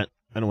not,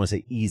 I don't want to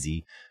say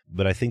easy,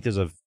 but I think there's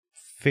a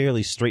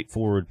fairly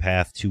straightforward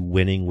path to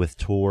winning with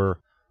Tor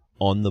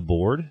on the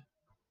board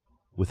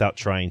without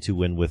trying to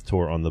win with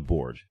Tor on the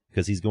board,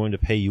 because he's going to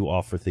pay you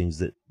off for things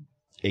that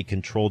a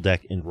control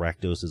deck in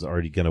Rakdos is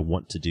already going to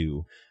want to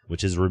do,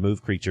 which is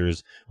remove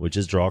creatures, which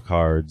is draw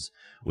cards,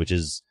 which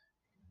is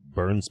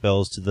burn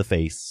spells to the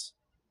face,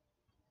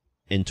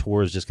 and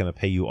Tor is just going to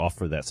pay you off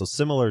for that. So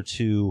similar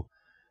to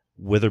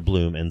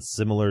Witherbloom and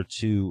similar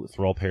to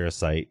Thrall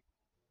Parasite,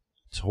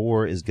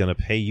 Tor is going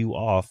to pay you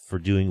off for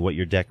doing what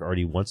your deck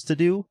already wants to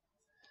do,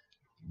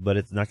 but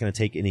it's not going to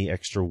take any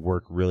extra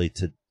work really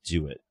to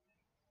do it.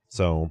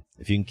 So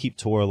if you can keep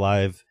Tor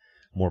alive,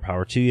 more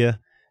power to you.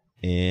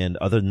 And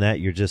other than that,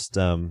 you're just,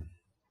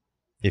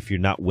 if you're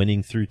not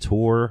winning through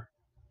Tor,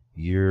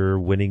 you're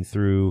winning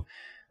through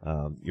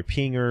your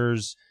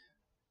pingers,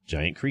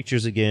 giant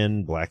creatures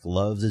again. Black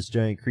loves its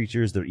giant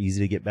creatures. They're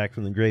easy to get back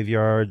from the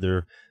graveyard.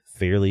 They're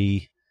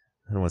fairly,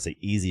 I don't want to say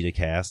easy to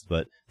cast,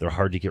 but they're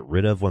hard to get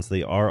rid of once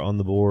they are on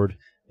the board.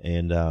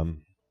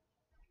 And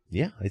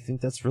yeah, I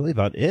think that's really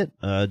about it.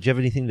 Do you have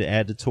anything to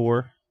add to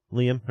Tor,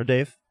 Liam or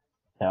Dave?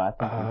 No, I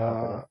think we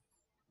covered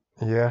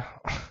it. Yeah.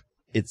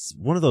 It's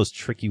one of those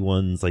tricky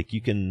ones. Like,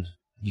 you can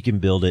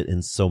build it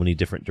in so many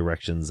different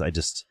directions.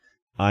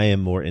 I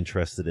am more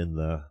interested in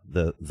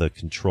the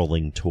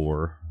controlling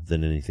Tor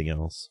than anything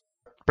else.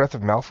 Breath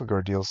of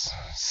Malfegor deals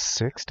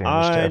 6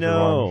 damage to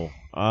everyone.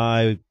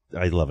 I know.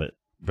 I love it.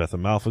 Breath of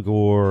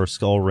Malfegor,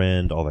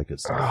 Skullrend, all that good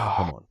stuff. Oh,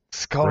 come on.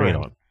 Skullrend. Bring it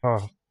on.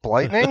 Oh,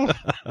 Lightning?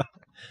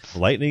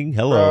 Lightning,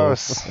 hello.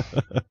 Gross.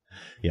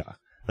 Yeah.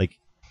 Like,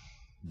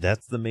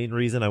 that's the main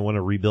reason I want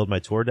to rebuild my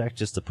Tor deck,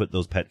 just to put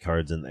those pet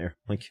cards in there.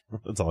 Like,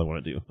 that's all I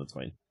want to do. That's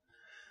fine.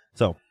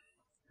 So,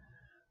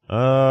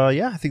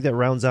 yeah, I think that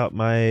rounds out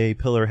my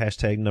pillar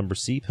hashtag number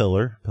C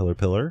pillar. What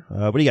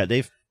do you got,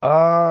 Dave?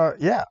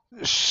 Yeah.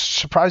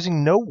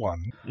 Surprising no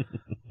one.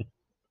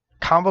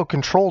 Combo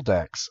control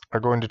decks are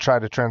going to try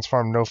to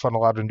transform No Fun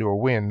Allowed into a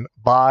win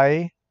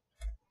by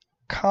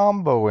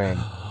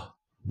comboing.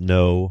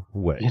 No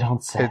way. You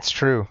don't say. It's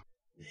true.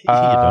 You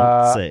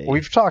don't say.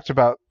 We've talked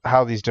about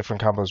how these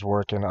different combos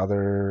work in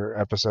other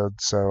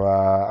episodes, so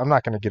I'm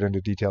not going to get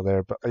into detail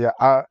there. But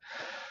yeah,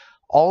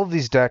 all of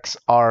these decks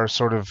are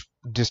sort of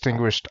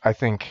distinguished, I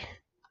think,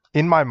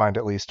 in my mind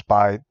at least,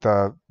 by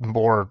the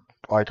more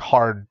like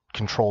hard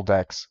control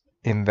decks,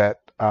 in that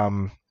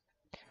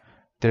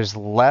there's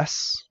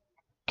less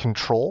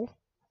control.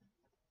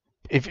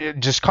 If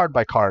just card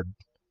by card,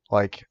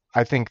 like,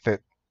 I think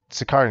that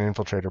Sicarian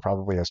Infiltrator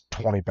probably has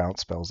 20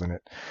 bounce spells in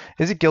it.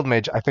 Izzet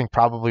Guildmage, I think,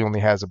 probably only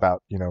has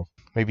about,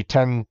 maybe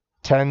 10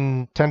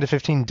 to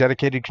 15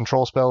 dedicated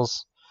control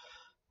spells,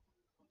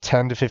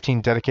 10 to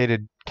 15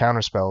 dedicated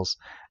counter spells,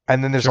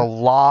 and then there's a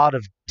lot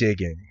of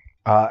digging.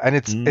 And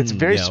it's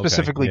very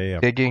specifically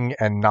digging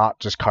and not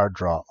just card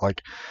draw.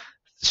 Like,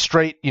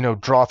 straight,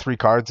 draw 3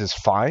 cards is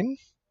fine.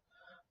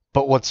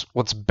 But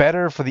what's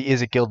better for the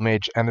Izzet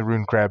Guildmage and the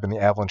Rune Crab and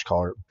the Avalanche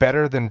Caller,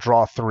 better than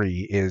draw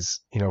 3, is,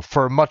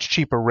 for a much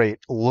cheaper rate,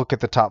 look at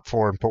the top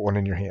 4 and put one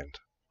in your hand.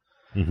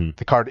 Mm-hmm.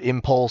 The card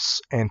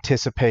Impulse,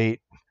 Anticipate,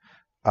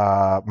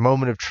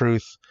 Moment of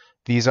Truth.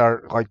 These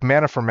are like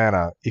mana for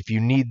mana. If you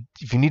need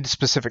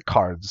specific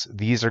cards,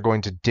 these are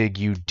going to dig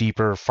you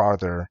deeper,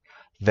 farther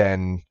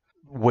than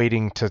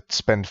waiting to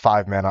spend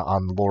 5 mana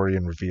on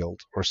Lorien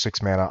Revealed or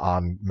 6 mana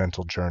on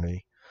Mental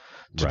Journey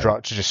to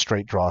just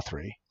straight draw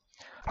 3.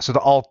 So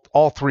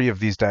all three of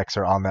these decks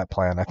are on that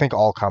plan. I think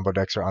all combo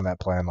decks are on that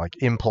plan. Like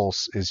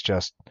Impulse is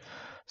just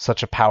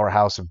such a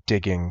powerhouse of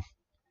digging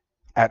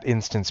at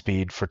instant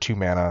speed for 2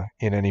 mana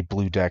in any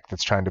blue deck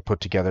that's trying to put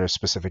together a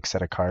specific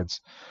set of cards.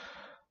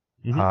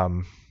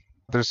 Mm-hmm.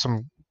 There's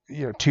some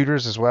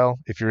tutors as well.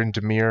 If you're in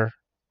Dimir,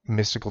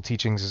 Mystical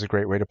Teachings is a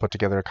great way to put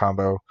together a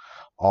combo.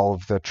 All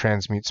of the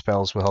transmute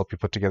spells will help you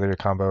put together a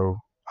combo.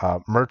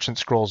 Merchant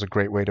Scroll is a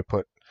great way to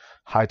put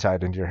High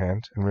Tide into your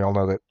hand, and we all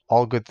know that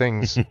all good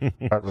things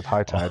start with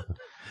High Tide.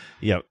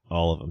 Yep,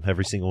 all of them,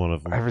 every single one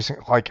of them.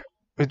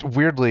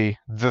 Weirdly,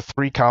 the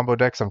 3 combo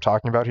decks I'm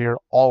talking about here,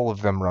 all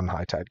of them run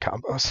High Tide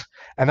combos,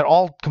 and they're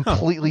all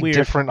completely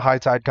different High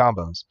Tide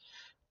combos.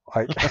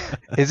 Like,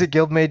 Izzet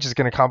Guildmage is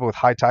going to combo with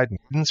High Tide and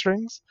Hidden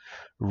Strings.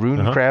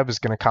 Rune Crab is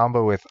going to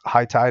combo with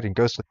High Tide and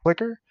Ghostly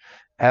Flicker.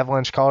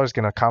 Avalanche Caller is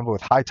going to combo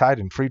with High Tide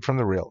and Freed from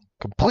the Real.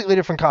 Completely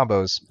different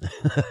combos.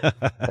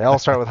 They all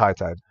start with High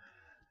Tide.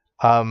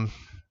 Awesome.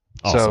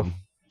 So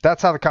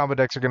that's how the combo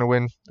decks are going to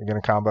win. They're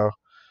going to combo.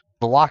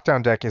 The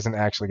lockdown deck isn't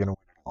actually going to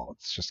win at all.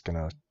 It's just going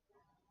to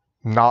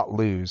not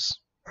lose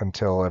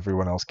until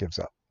everyone else gives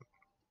up.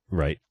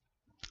 Right.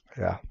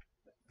 Yeah.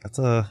 That's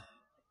a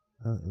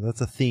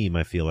theme,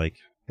 I feel like.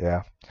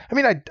 Yeah. I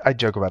mean, I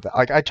joke about that.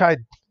 Like,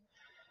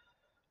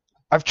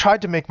 I've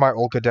tried to make my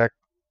Olka deck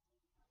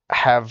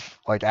have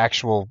like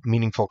actual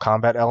meaningful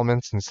combat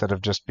elements instead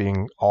of just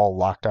being all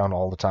lockdown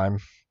all the time.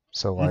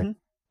 So like,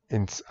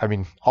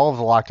 all of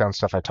the lockdown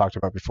stuff I talked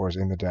about before is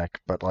in the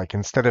deck, but like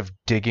instead of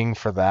digging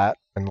for that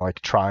and like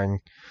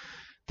trying,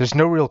 there's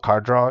no real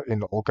card draw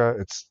in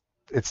Olka.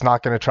 It's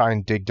not going to try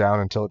and dig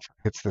down until it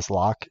hits this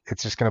lock.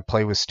 It's just going to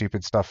play with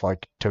stupid stuff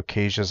like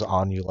Tokasia's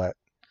Onulet,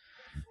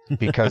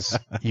 because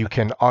you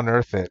can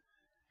unearth it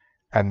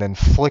and then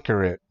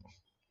flicker it,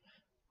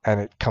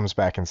 and it comes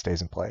back and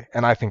stays in play.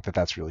 And I think that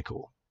that's really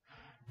cool.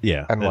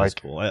 Yeah, and that is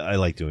cool. I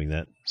like doing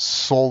that.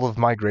 Soul of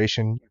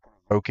Migration,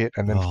 poke it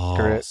and then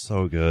flicker it.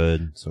 So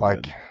good. So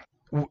like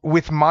good.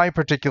 With my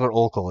particular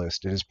Olka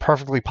list, it is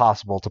perfectly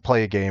possible to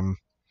play a game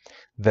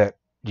that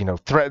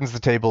threatens the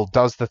table,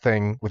 does the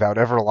thing without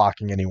ever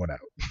locking anyone out.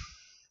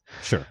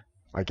 Sure.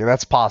 Like,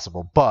 that's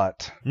possible,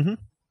 but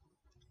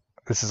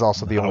this is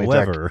also the only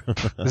deck.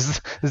 This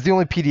is the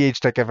only PDH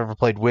deck I've ever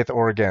played with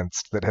or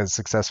against that has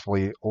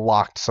successfully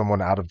locked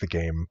someone out of the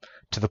game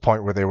to the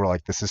point where they were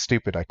like, "This is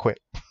stupid, I quit."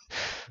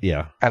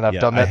 Yeah. And I've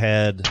done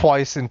that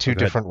twice in 2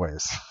 different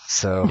ways.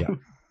 So yeah.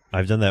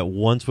 I've done that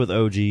once with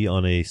OG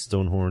on a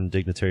Stonehorn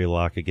Dignitary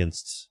lock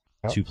against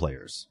 2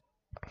 players.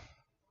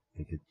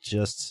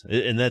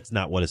 And that's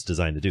not what it's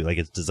designed to do. Like,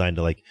 it's designed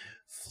to like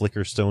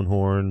flicker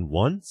Stonehorn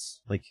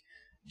once, like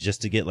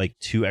just to get like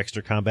 2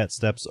 extra combat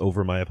steps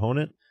over my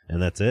opponent,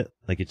 and that's it.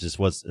 Like, it's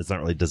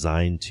not really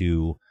designed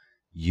to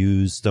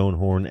use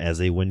Stonehorn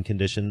as a win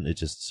condition. It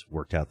just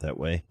worked out that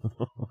way.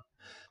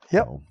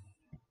 Yep.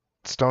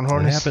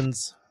 Stonehorn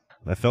happens.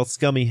 I felt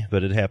scummy,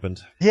 but it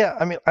happened. Yeah,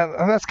 I mean,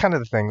 and that's kind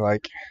of the thing.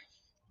 Like,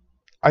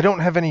 I don't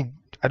have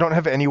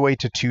any way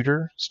to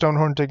tutor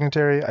Stonehorn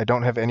Dignitary. I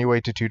don't have any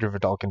way to tutor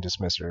Vedalken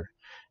Dismisser.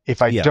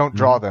 If I don't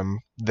draw them,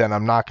 then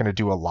I'm not going to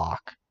do a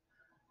lock.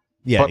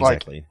 Yeah, but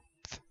exactly.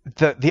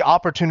 Like, the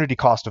opportunity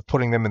cost of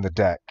putting them in the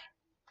deck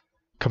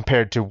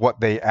compared to what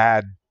they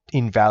add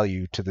in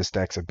value to this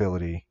deck's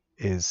ability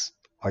is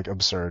like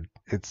absurd.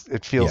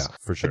 It feels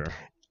for sure.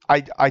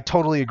 I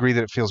totally agree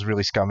that it feels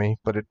really scummy,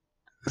 but it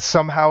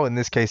somehow in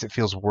this case it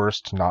feels worse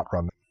to not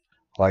run them.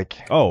 Like,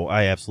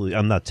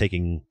 I'm not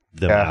taking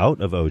them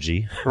out of OG.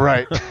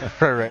 Right.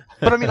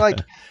 But I mean, like,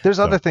 there's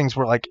other things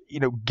where, like,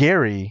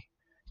 Gary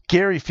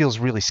feels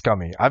really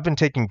scummy. I've been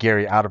taking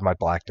Gary out of my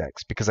black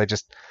decks because I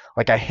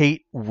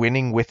hate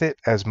winning with it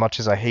as much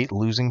as I hate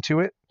losing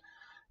to it,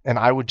 and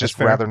I would just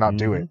rather not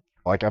do it.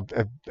 Like,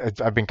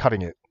 I've been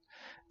cutting it,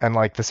 and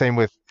like the same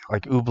with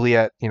like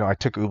Oubliette. I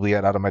took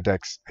Oubliette out of my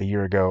decks a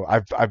year ago.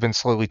 I've been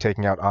slowly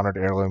taking out Honored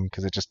Heirloom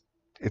because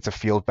it's a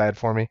field bad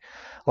for me.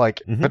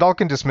 Like,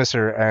 Vedalken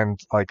Dismisser and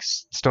like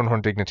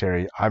Stonehorn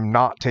Dignitary, I'm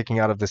not taking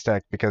out of this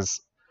deck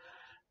because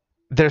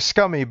they're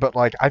scummy, but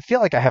like I feel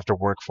like I have to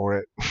work for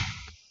it.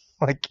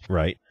 Like,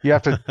 right. you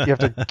have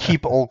to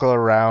keep Olka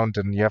around,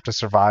 and you have to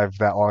survive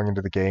that long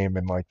into the game,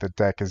 and like the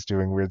deck is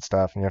doing weird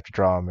stuff, and you have to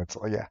draw them. It's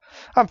like, yeah,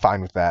 I'm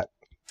fine with that.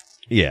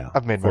 Yeah,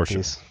 I've made my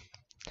peace.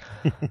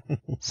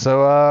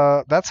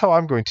 So that's how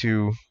I'm going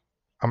to.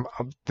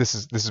 This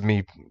is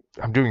me.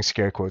 I'm doing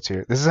scare quotes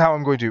here. This is how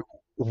I'm going to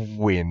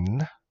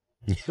win.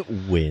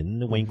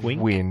 Win, wink,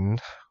 wink. Win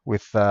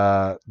with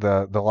the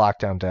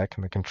lockdown deck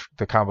and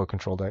the combo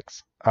control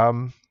decks.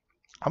 I'm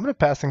gonna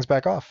pass things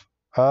back off.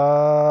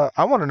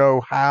 I want to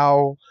know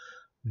how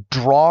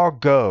Draw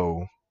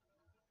Go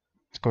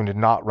is going to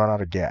not run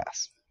out of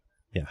gas.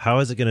 Yeah, how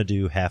is it going to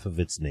do half of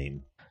its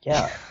name?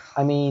 Yeah,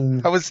 I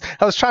mean, I was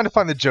trying to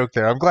find the joke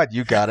there. I'm glad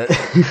you got it.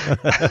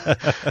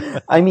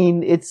 I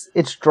mean, it's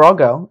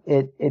Draw-Go.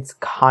 It's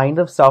kind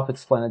of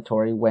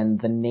self-explanatory when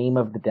the name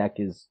of the deck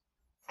is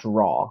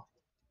Draw.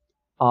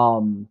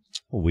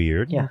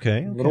 Weird. Yeah,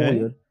 Okay. A little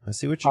weird. I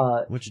see what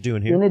you're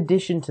doing here. In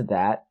addition to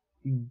that,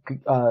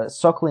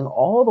 circling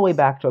all the way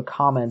back to a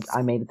comment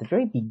I made at the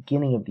very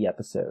beginning of the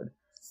episode,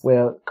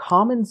 where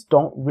commons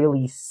don't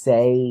really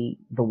say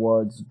the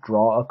words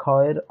draw a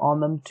card on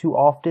them too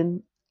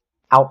often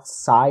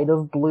outside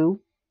of blue.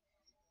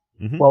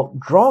 Mm-hmm. Well,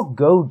 draw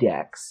go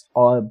decks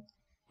are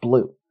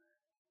blue.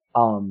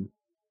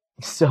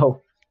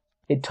 So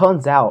it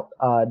turns out,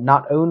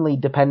 not only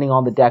depending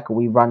on the deck are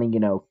we running,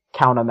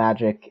 counter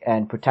magic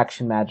and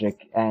protection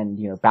magic and,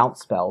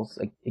 bounce spells,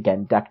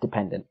 again, deck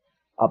dependent,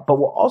 but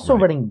we're also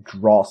running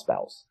draw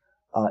spells,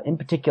 in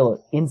particular,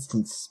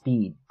 instant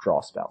speed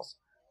draw spells.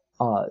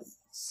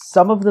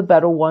 Some of the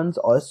better ones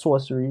are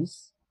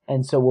sorceries,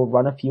 and so we'll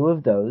run a few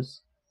of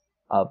those,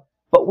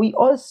 but we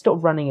are still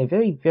running a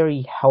very,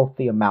 very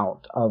healthy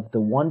amount of the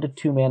 1 to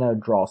 2 mana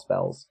draw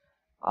spells.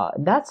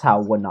 And that's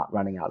how we're not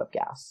running out of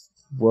gas.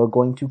 We're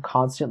going to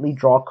constantly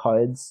draw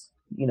cards,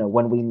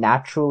 when we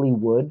naturally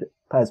would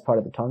as part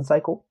of the turn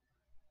cycle.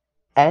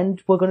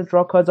 And we're going to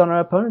draw cards on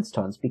our opponent's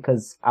turns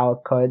because our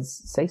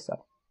cards say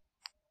so.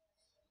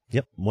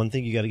 Yep. One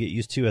thing you got to get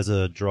used to as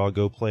a draw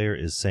go player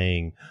is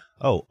saying,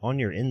 oh, on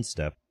your end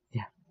step.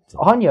 Yeah. So,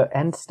 on your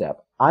end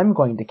step, I'm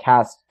going to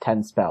cast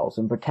 10 spells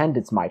and pretend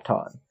it's my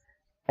turn.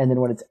 And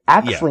then when it's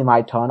actually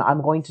my turn,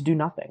 I'm going to do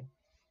nothing.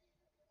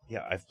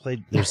 Yeah, I've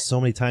played. There's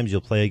so many times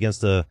you'll play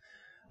against a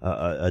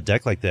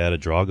deck like that, a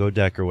draw go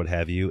deck or what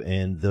have you,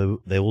 and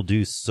they will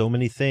do so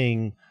many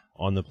things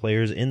on the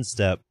player's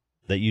instep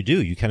that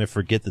you kind of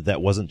forget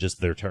that wasn't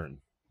just their turn.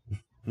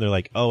 They're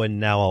like, oh, and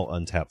now I'll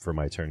untap for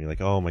my turn. You're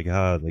like, oh my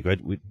god,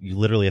 you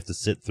literally have to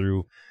sit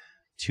through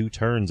 2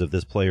 turns of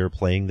this player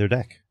playing their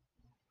deck.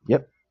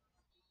 Yep,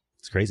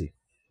 it's crazy.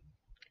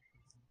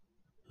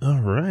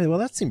 All right, well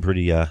that seemed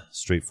pretty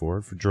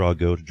straightforward for draw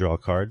go to draw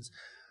cards.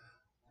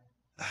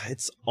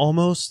 It's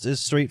almost as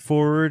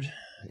straightforward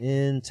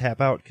in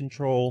tap-out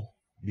control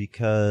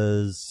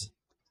because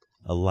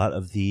a lot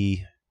of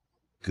the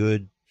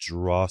good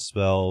draw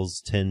spells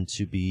tend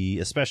to be,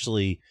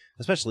 especially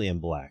in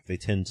black, they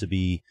tend to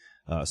be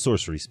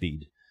sorcery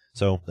speed.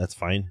 So that's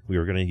fine. We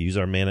were going to use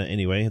our mana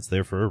anyway. It's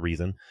there for a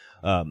reason.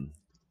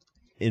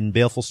 In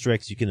Baleful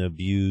Strix, you can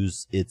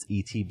abuse its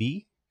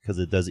ETB because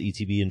it does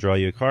ETB and draw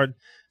you a card.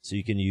 So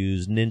you can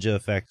use ninja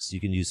effects, you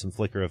can use some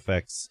flicker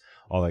effects,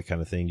 all that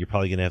kind of thing. You're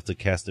probably going to have to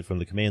cast it from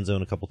the command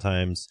zone a couple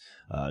times.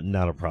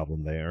 Not a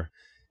problem there.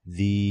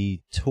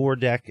 The Tor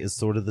deck is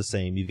sort of the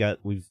same.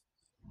 We've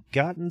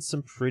gotten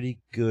some pretty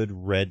good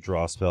red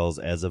draw spells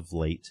as of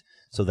late,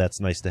 so that's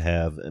nice to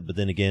have. But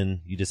then again,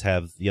 you just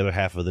have the other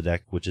half of the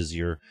deck, which is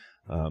your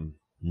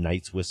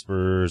Night's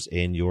Whispers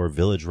and your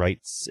Village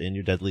Rites and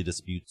your Deadly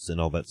Disputes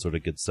and all that sort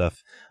of good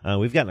stuff.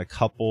 We've gotten a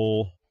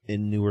couple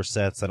in newer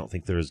sets. I don't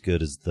think they're as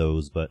good as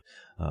those, but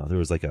there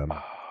was like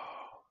a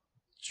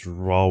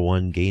draw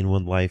 1, gain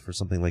 1 life or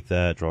something like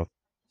that.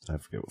 I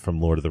forget, from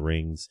Lord of the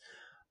Rings.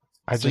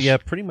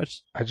 Pretty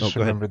much. I just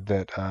remembered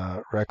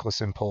that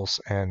Reckless Impulse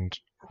and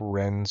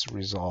Ren's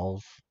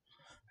Resolve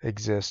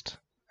exist,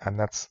 and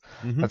that's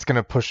going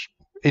to push,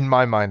 in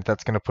my mind,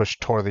 that's going to push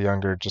Tor the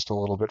Younger just a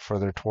little bit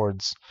further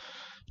towards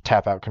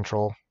tap out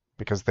control,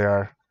 because they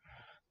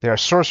are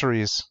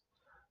sorceries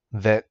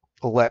that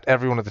let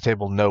everyone at the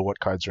table know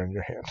what cards are in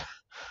your hand.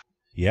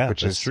 Yeah,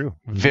 which that's is true.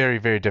 Very,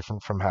 very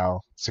different from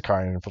how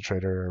Sicarian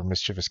Infiltrator or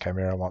Mischievous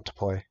Chimera want to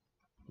play.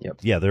 Yep.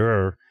 Yeah, there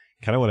are,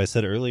 kind of what I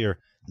said earlier,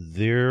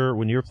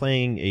 when you're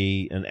playing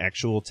an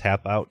actual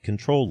tap out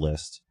control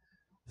list,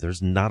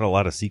 there's not a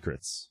lot of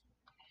secrets.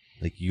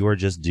 Like, you are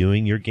just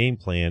doing your game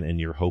plan and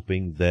you're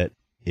hoping that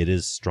it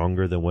is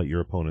stronger than what your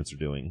opponents are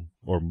doing,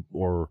 or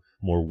more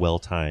well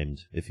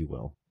timed, if you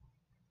will.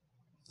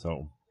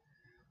 So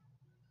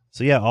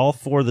yeah, all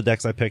 4 of the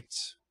decks I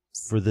picked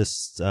for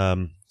this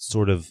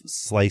sort of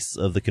slice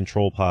of the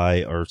control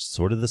pie are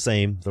sort of the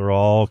same. They're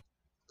all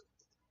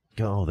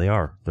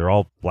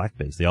black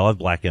based. They all have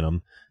black in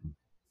them.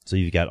 So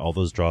you've got all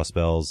those draw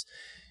spells.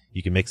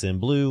 You can mix in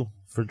blue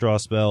for draw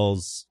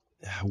spells.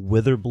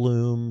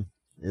 Witherbloom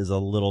is a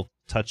little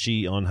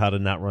touchy on how to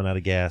not run out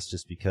of gas,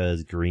 just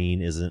because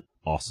green isn't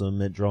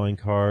awesome at drawing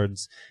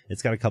cards.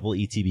 It's got a couple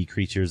ETB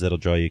creatures that'll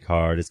draw you a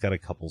card. It's got a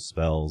couple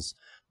spells.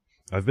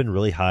 I've been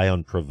really high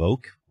on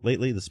Provoke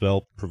lately, the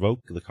spell Provoke,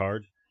 the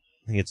card.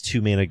 I think it's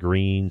 2 mana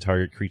green,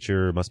 target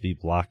creature must be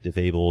blocked if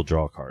able,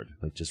 draw a card.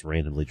 Like, just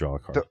randomly draw a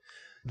card.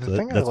 That's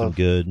been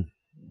good.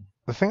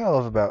 The thing I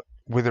love about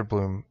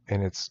Witherbloom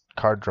and its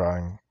card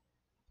drawing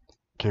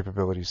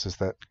capabilities is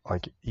that,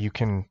 like, you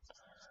can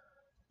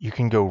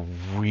go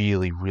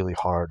really, really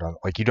hard on,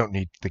 like, you don't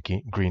need the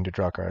green to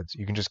draw cards.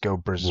 You can just go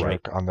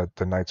berserk on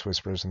the Night's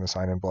Whispers and the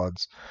Sign in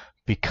Bloods,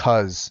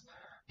 because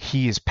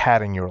he is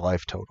padding your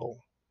life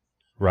total.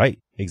 Right,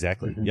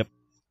 exactly. Mm-hmm. Yep.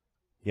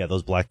 Yeah,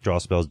 those black draw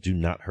spells do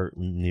not hurt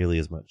nearly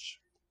as much,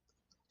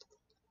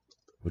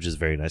 which is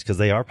very nice because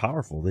they are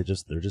powerful. They're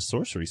just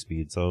sorcery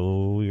speed.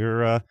 So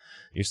you're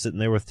sitting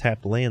there with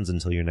tapped lands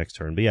until your next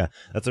turn. But yeah,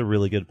 that's a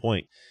really good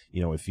point.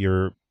 You know, if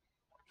you're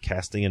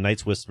casting a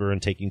Night's Whisper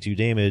and taking 2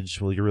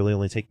 damage, well, you're really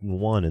only taking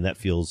 1, and that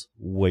feels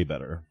way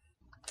better.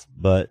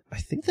 But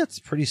I think that's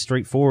pretty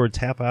straightforward.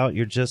 Tap out.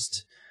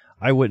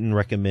 I wouldn't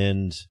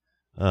recommend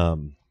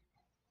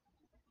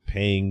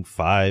paying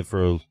 5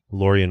 for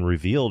Lorien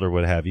Revealed or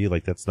what have you.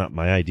 Like, that's not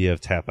my idea of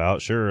tap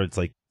out. Sure, it's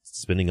like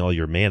spending all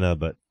your mana,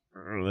 but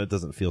that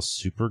doesn't feel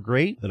super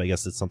great. But I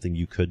guess it's something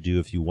you could do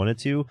if you wanted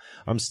to.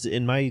 I'm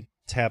in my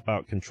tap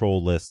out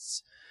control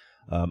lists.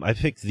 I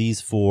picked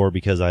these 4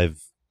 because I've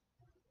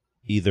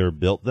either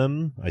built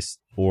them,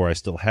 or I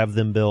still have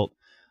them built,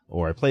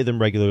 or I play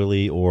them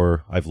regularly,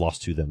 or I've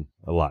lost to them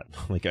a lot.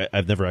 Like,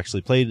 I've never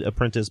actually played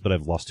Apprentice, but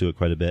I've lost to it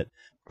quite a bit.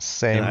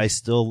 Same. And I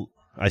still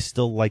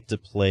like to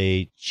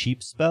play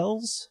cheap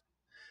spells,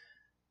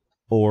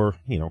 or,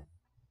 you know,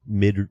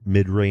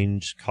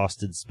 mid-range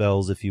costed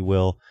spells, if you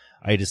will.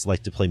 I just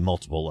like to play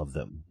multiple of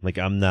them. Like,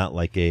 I'm not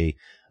like a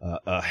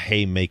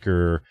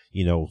haymaker,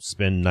 you know,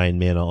 spend 9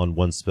 mana on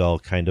one spell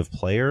kind of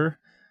player,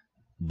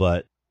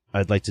 but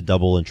I'd like to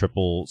double and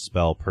triple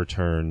spell per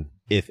turn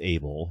if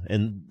able,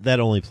 and that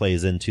only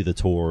plays into the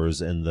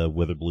Tors and the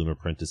Witherbloom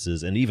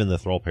Apprentices and even the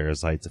Thrall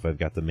Parasites if I've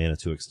got the mana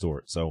to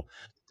extort. So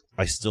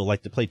I still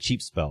like to play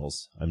cheap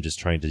spells. I'm just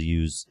trying to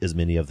use as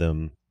many of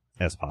them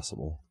as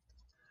possible.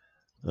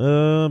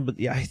 But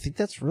yeah, I think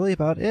that's really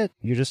about it.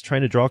 You're just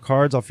trying to draw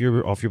cards off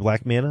your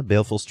black mana.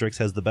 Baleful Strix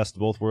has the best of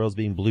both worlds,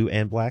 being blue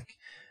and black,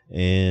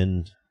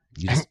 and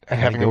you just and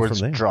having the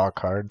words draw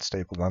card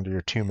stapled onto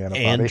your 2 mana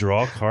body. And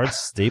draw cards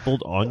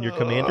stapled on your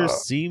commander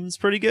seems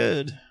pretty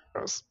good.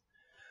 Gross.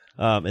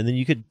 And then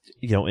you could,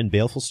 you know, in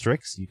Baleful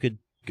Strix, you could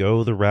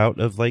go the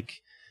route of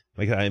like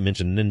I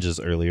mentioned ninjas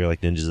earlier,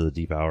 like Ninjas of the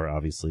Deep Hour,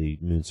 obviously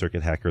Moon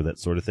Circuit Hacker, that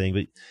sort of thing.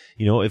 But,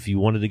 you know, if you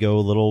wanted to go a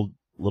little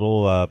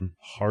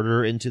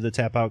harder into the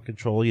tap out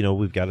control, you know,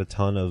 we've got a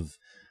ton of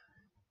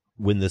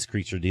when this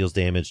creature deals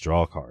damage,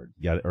 draw a card.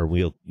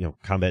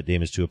 Combat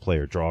damage to a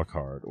player, draw a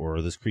card. Or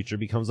this creature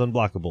becomes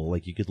unblockable.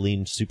 Like, you could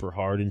lean super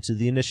hard into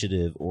the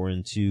initiative or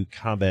into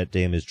combat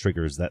damage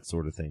triggers, that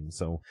sort of thing.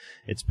 So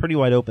it's pretty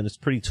wide open. It's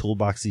pretty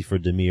toolboxy for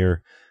Dimir,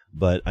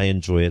 but I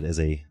enjoy it as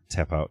a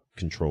tap out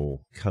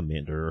control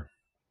commander.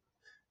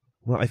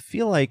 Well, I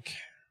feel like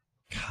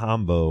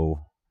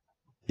combo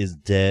is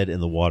dead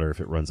in the water if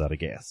it runs out of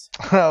gas.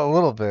 A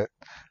little bit.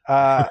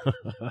 I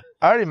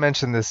already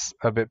mentioned this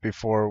a bit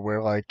before,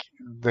 where like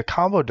the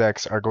combo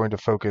decks are going to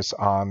focus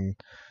on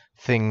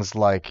things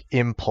like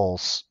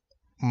Impulse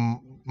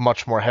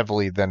much more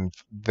heavily than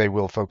they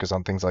will focus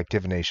on things like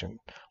Divination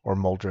or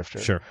Muldrifter.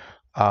 Sure.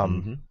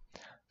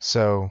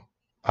 So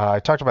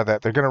I talked about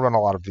that. They're going to run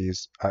a lot of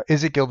these.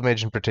 Izzet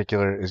Guildmage in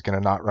particular is going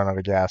to not run out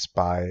of gas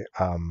by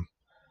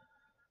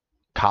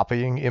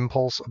copying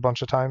Impulse a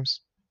bunch of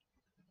times,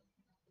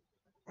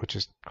 which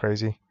is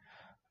crazy.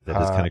 That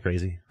is kind of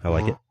crazy. I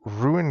like it.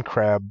 Ruin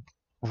Crab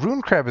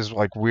is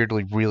like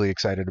weirdly really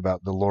excited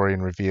about the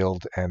Lorien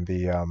Revealed and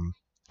the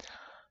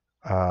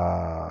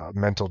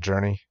Mental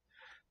Journey.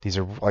 These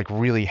are like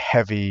really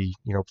heavy,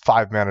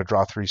 5 mana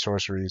draw 3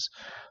 sorceries.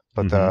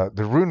 But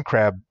the Ruin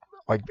Crab,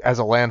 like as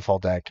a landfall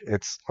deck,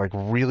 it's like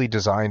really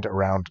designed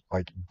around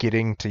like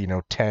getting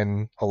to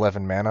 10,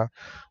 11 mana.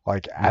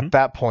 Like at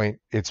that point,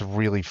 it's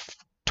really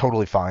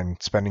totally fine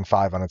spending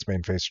 5 on its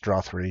main phase to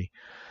draw 3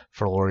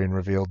 for Lorien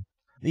Revealed.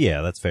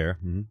 Yeah, that's fair.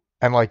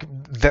 And like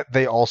that,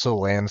 they also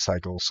land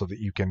cycle so that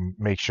you can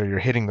make sure you're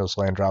hitting those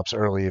land drops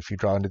early if you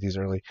draw into these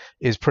early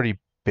is pretty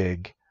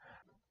big.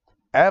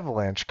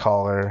 Avalanche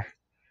Caller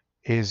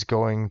is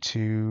going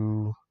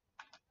to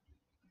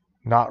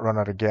not run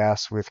out of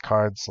gas with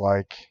cards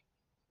like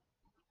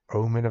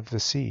Omen of the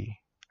Sea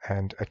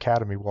and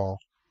Academy Wall.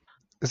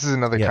 This is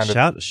another kind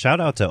of shout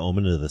out to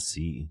Omen of the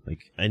Sea.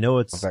 Like, I know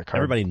it's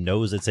everybody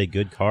knows it's a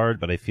good card,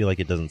 but I feel like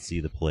it doesn't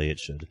see the play it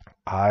should.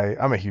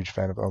 I'm a huge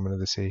fan of Omen of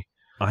the Sea.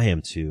 I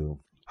am too.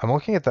 I'm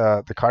looking at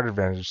the card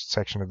advantage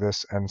section of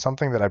this, and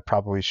something that I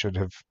probably should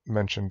have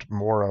mentioned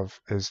more of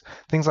is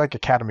things like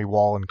Academy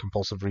Wall and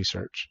Compulsive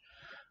Research.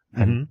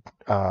 And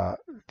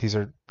these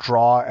are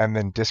draw and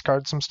then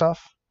discard some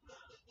stuff.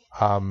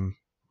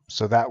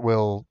 So that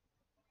will,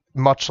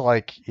 much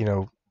like,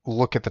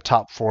 look at the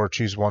top 4,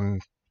 choose one,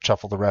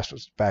 shuffle the rest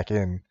back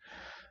in,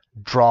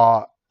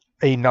 draw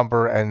a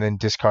number and then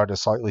discard a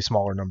slightly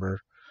smaller number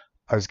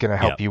is going to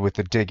help you with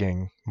the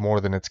digging more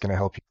than it's going to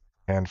help you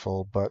with a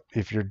handful. But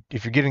if you're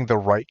getting the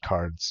right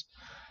cards,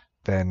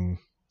 then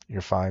you're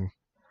fine.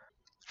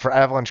 For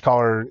Avalanche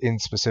Caller in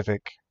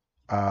specific,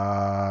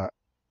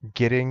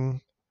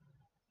 keeping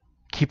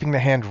the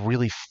hand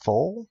really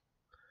full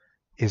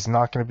is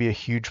not going to be a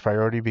huge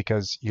priority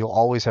because you'll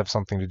always have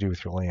something to do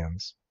with your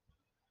lands.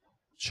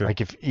 Sure.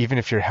 Like even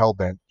if you're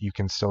hellbent, you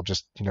can still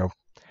just,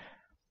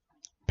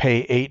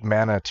 pay 8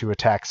 mana to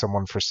attack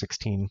someone for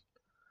 16.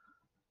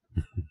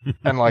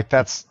 And like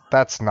that's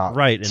not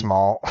right,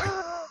 small.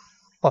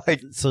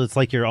 Like, so it's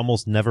like you're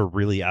almost never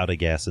really out of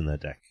gas in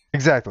that deck.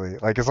 Exactly.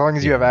 Like as long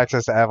as you have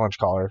access to Avalanche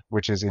Caller,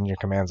 which is in your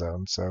command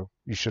zone, so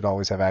you should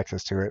always have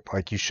access to it.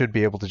 Like you should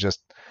be able to just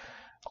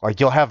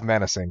you'll have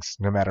mana sinks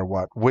no matter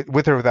what.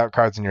 With or without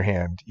cards in your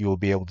hand, you will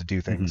be able to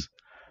do things.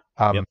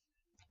 A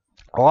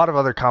lot of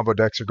other combo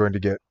decks are going to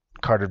get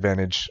card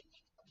advantage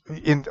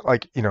in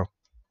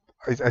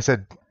I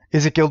said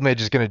Izzet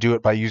Guildmage is going to do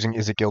it by using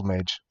Izzet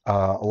Guildmage.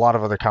 A lot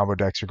of other combo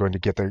decks are going to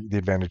get the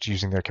advantage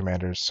using their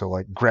commanders. So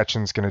like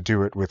Gretchen's going to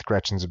do it with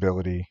Gretchen's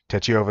ability.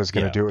 Techiova is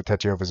going to do it with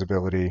Techiova's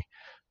ability.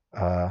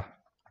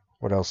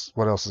 What else?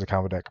 What else is a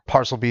combo deck?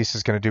 Parcel Beast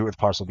is going to do it with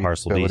Parcel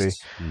Beast's ability.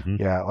 Mm-hmm.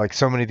 Yeah, like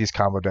so many of these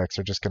combo decks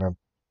are just going to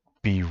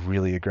be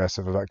really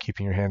aggressive about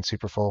keeping your hand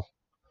super full.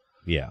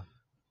 Yeah.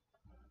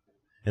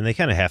 And they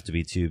kind of have to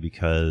be too,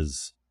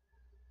 because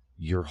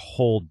your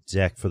whole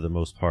deck for the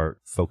most part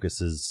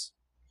focuses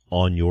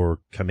on your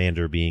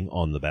commander being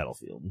on the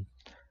battlefield.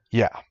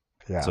 Yeah.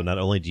 So not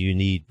only do you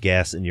need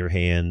gas in your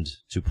hand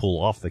to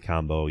pull off the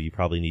combo, you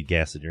probably need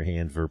gas in your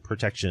hand for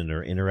protection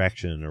or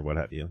interaction or what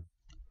have you.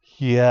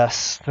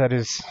 Yes, that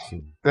is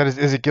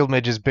Izzet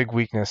Guildmage's big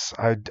weakness.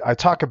 I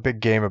talk a big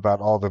game about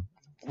all the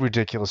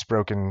ridiculous,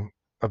 broken,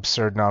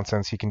 absurd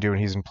nonsense he can do when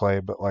he's in play,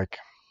 but like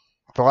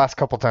the last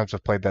couple times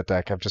I've played that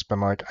deck, I've just been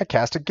like, I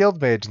cast a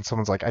Guildmage, and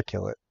someone's like, I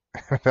kill it.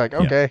 Like,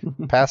 okay,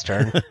 pass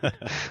turn.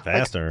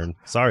 Turn.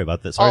 Sorry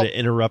about this. Sorry to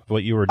interrupt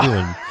what you were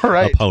doing,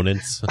 right.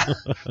 Opponents.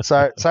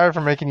 Sorry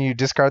for making you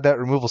discard that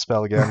removal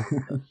spell again.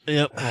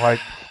 Yep.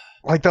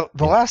 Like the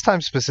last time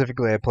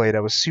specifically I played, I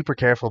was super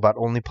careful about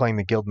only playing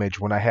the Guildmage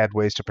when I had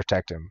ways to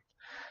protect him.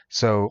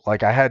 So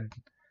like I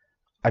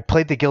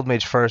played the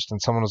Guildmage first, and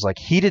someone was like,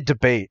 heated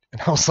debate,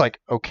 and I was like,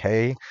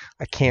 okay,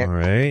 I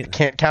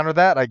can't counter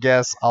that. I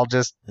guess I'll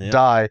just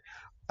die.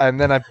 And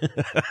then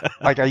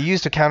I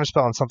used a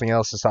counterspell on something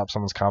else to stop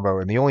someone's combo,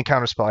 and the only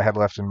counterspell I had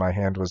left in my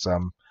hand was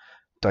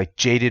like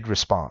Jaded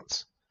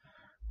Response,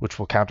 which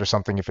will counter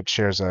something if it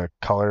shares a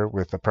color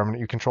with a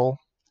permanent you control.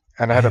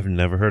 And I've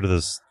never heard of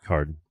this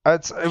card.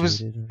 It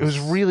was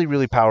really,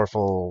 really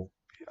powerful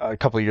a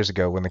couple of years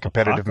ago when the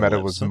competitive meta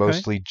was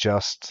mostly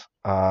just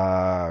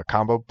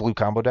blue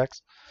combo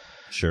decks.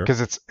 Sure.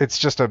 Because it's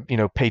just a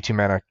pay 2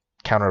 mana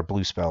counter a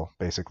blue spell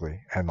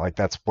basically, and like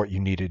that's what you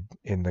needed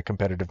in the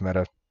competitive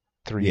meta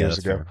 3 years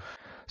ago. Fair.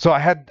 So I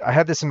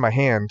had this in my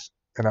hand,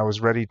 and I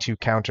was ready to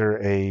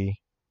counter a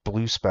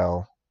blue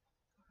spell,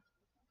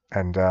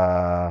 and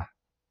I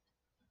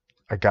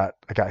got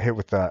hit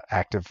with the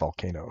active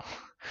Volcano.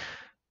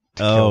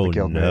 To kill the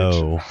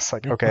Guildmage. No! It's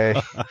like, okay,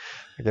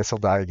 I guess he'll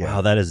die again.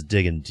 Wow, that is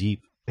digging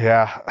deep.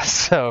 Yeah,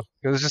 so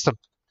it was just a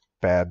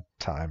bad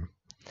time.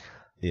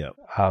 Yeah.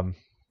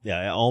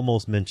 I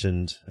almost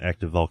mentioned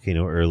active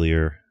Volcano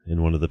earlier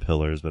in one of the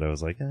pillars, but I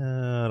was like,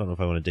 I don't know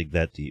if I want to dig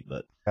that deep.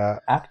 But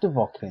active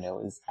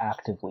Volcano is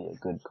actively a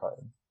good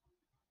card.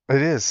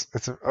 It is.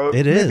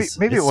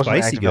 Maybe it wasn't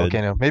active good.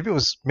 Volcano. Maybe it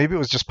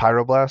was just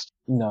Pyroblast.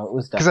 No, it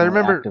was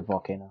definitely active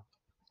Volcano.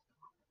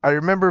 I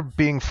remember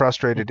being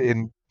frustrated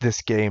in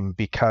this game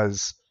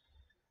because,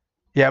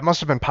 it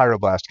must have been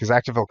Pyroblast, because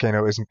active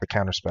Volcano isn't the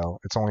counter spell.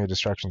 It's only a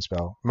destruction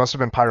spell. It must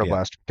have been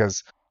Pyroblast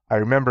because I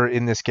remember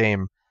in this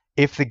game,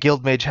 if the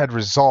Guildmage had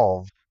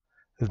Resolve,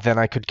 then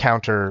I could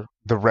counter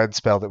the red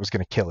spell that was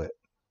going to kill it.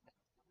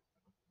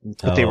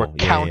 But they were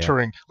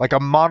countering, like a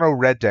mono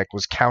red deck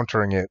was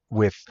countering it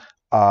with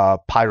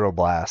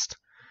Pyroblast.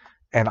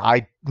 And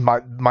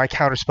my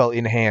counter spell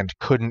in hand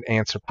couldn't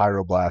answer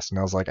Pyroblast, and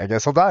I was like, I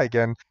guess I'll die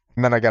again.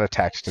 And then I got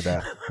attacked to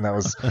death, and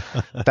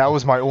that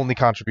was my only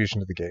contribution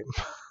to the game.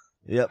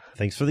 Yep.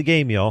 Thanks for the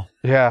game, y'all.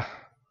 Yeah.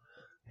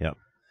 Yep.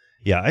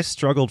 Yeah, I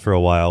struggled for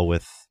a while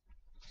with.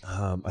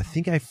 I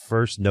think I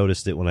first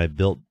noticed it when I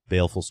built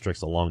Baleful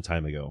Strix a long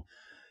time ago,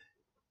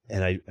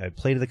 and I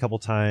played it a couple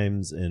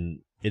times, and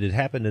it had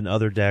happened in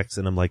other decks,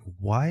 and I'm like,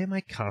 why am I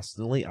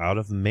constantly out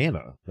of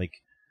mana? Like,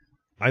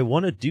 I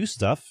want to do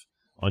stuff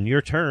on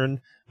your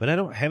turn, but I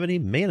don't have any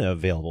mana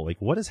available.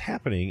 Like, what is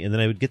happening? And then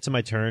I would get to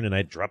my turn, and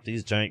I'd drop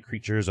these giant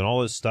creatures and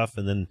all this stuff,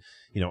 and then,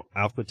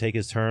 Alf would take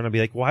his turn. I'd be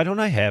like, why don't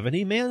I have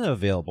any mana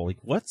available? Like,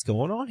 what's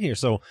going on here?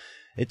 So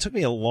it took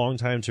me a long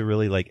time to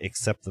really,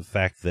 accept the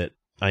fact that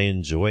I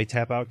enjoy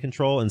tap-out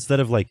control instead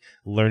of,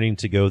 learning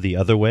to go the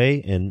other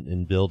way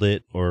and build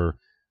it or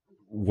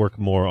work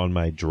more on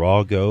my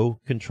draw-go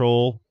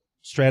control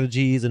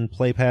strategies and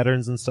play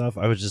patterns and stuff.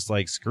 I was just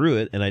like, screw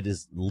it, and I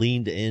just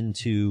leaned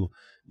into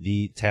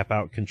the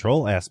tap-out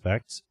control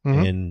aspect,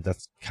 and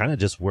that's kind of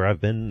just where I've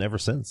been ever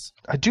since.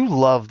 I do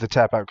love the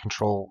tap-out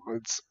control.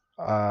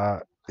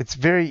 It's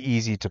very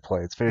easy to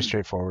play. It's very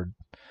straightforward.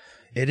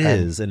 It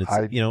is, and it's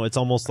it's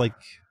almost like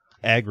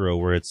aggro,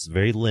 where it's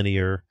very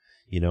linear.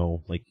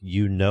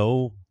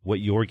 What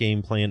your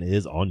game plan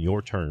is on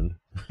your turn.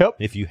 Yep.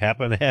 If you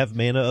happen to have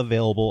mana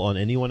available on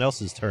anyone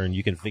else's turn,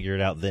 you can figure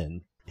it out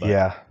then.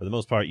 But for the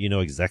most part, you know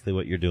exactly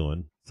what you're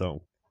doing.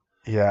 So.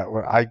 Yeah,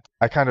 well,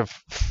 I kind of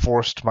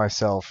forced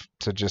myself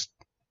to just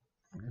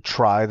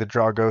try the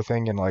draw go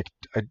thing, and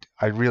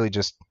I really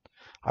just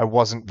I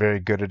wasn't very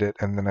good at it,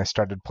 and then I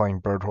started playing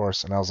Bird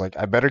Horse, and I was like,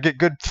 I better get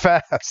good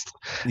fast.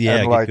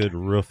 Yeah, get good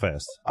real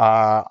fast.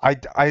 I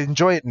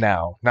enjoy it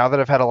now that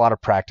I've had a lot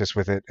of practice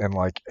with it,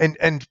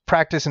 and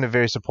practice in a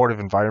very supportive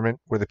environment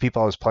where the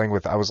people I was playing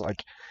with, I was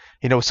like,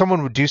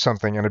 someone would do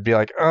something, and I'd be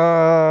like,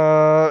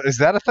 is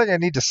that a thing I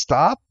need to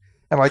stop?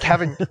 And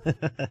having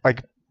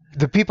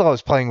the people I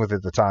was playing with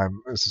at the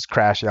time, this is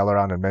Crash,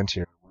 Yelleron, and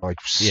Mentir,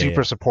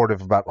 super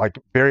supportive about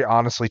very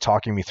honestly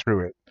talking me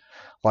through it.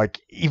 Like,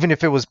 even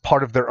if it was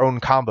part of their own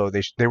combo,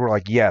 they were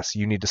like, yes,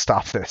 you need to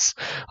stop this.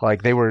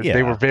 Like, they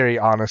were very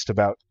honest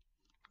about,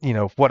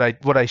 what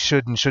I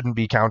should and shouldn't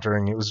be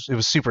countering. It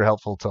was super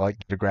helpful to like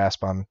get a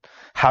grasp on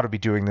how to be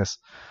doing this.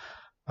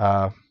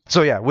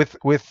 So yeah, with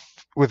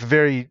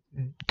very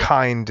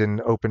kind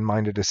and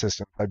open-minded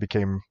assistance, I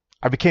became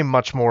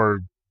much more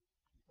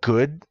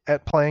good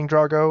at playing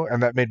Drago,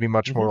 and that made me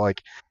much more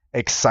like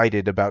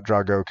excited about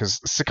Drago, because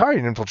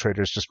Sicarian Infiltrator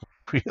is just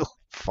real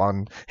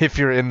fun if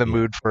you're in the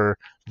mood for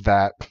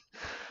that.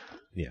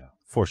 Yeah,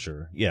 for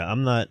sure. Yeah,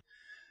 I'm not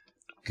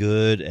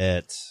good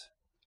at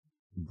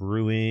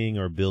brewing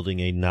or building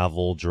a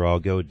novel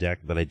Drago deck,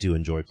 but I do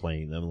enjoy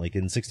playing them. Like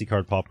in 60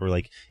 card Pauper,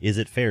 like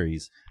Izzet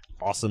Fairies,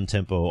 awesome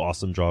tempo,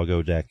 awesome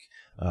Drago deck.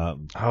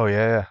 Oh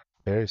yeah,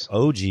 fairies.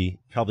 OG,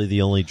 probably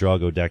the only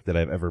Drago deck that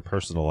I've ever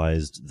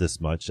personalized this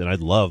much, and I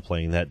love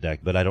playing that deck,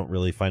 but I don't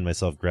really find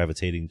myself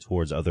gravitating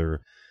towards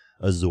other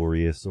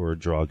Azorius or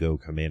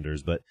Drago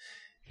commanders. But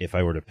if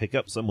I were to pick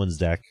up someone's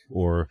deck,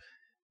 or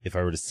if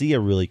I were to see a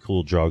really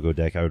cool Drago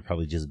deck, I would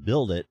probably just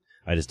build it.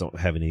 I just don't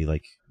have any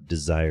like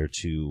desire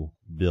to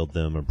build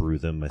them or brew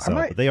them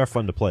myself, but they are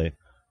fun to play.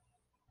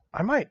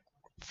 I might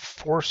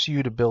force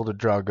you to build a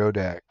Drago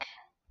deck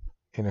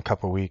in a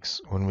couple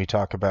weeks when we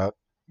talk about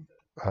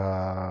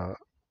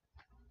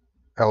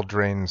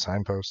Eldraine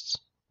Signposts,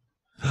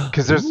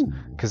 because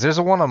there's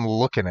a one I'm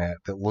looking at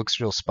that looks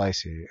real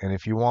spicy, and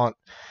if you're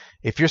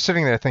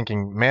sitting there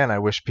thinking, man, I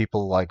wish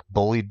people like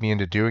bullied me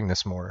into doing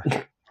this more,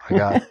 I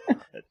got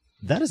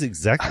that is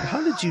exactly.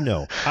 How did you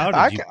know? How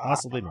did you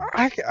possibly know?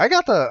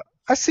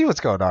 I see what's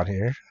going on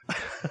here.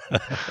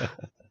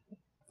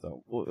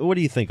 So, what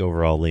do you think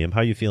overall, Liam?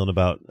 How are you feeling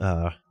about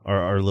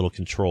our little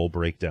control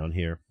breakdown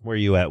here? Where are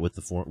you at with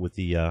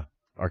the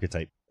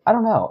archetype? I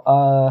don't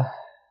know.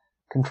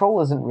 Control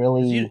isn't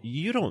really.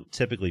 You don't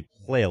typically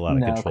play a lot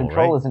of control, right?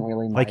 Control isn't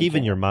really like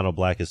even your mono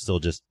black is still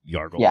just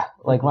Yargle. Yeah,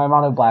 like my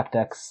mono black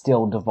decks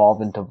still devolve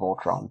into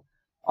Voltron.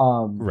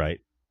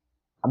 Right.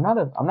 I'm not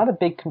a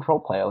big control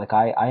player. Like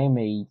I am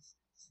a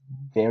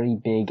very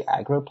big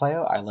aggro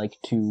player. I like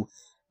to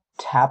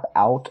tap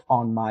out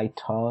on my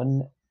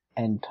turn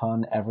and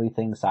turn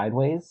everything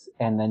sideways,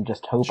 and then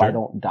just hope I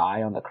don't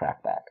die on the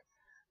crackback.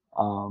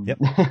 Yep.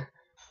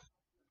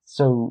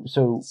 So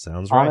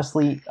sounds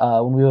honestly,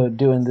 when we were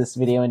doing this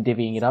video and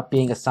divvying it up,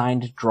 being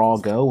assigned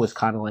Drago was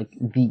kind of like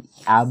the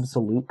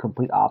absolute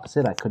complete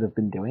opposite I could have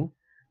been doing.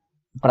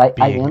 But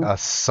I am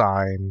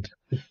assigned.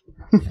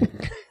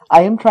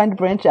 I am trying to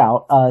branch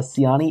out.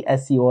 Siani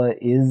Esior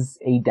is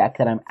a deck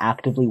that I'm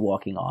actively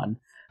working on,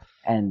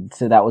 and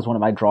so that was one of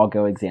my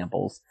Drago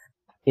examples.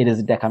 It is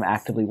a deck I'm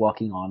actively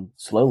working on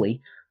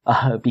slowly,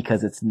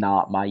 because it's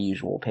not my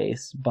usual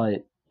pace.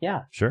 But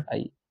yeah, sure.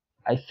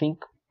 I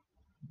think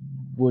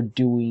we're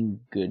doing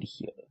good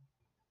here.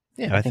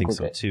 Yeah, I think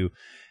so too.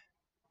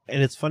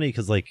 And it's funny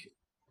because like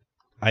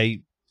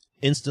I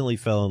instantly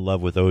fell in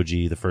love with OG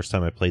the first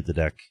time I played the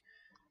deck,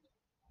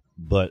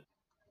 but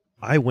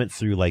I went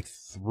through like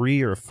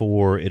 3 or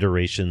 4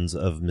 iterations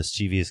of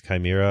Mischievous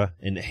Chimera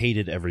and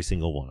hated every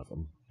single one of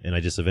them. And I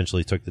just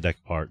eventually took the deck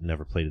apart and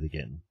never played it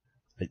again.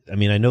 I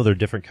mean, I know they're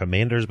different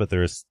commanders, but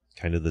they're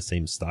kind of the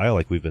same style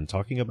like we've been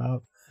talking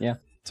about. Yeah.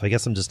 So I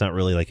guess I'm just not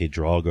really like a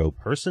Drago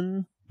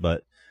person,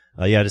 but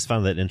yeah, I just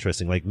found that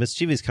interesting. Like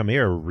Mischievous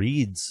Chimera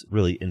reads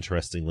really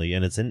interestingly,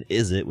 and it's in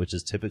Izzet, which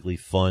is typically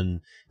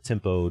fun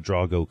tempo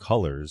Drago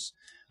colors.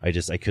 I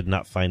could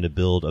not find a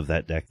build of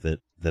that deck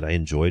that I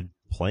enjoyed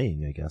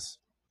playing, I guess.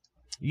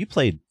 You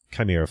played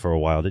Chimera for a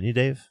while, didn't you,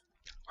 Dave?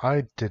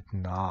 I did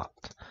not.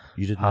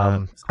 You did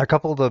not? A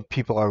couple of the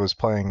people I was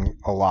playing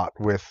a lot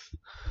with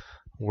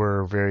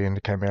were very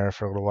into Chimera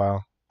for a little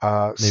while.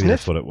 Maybe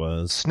that's what it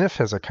was. Sniff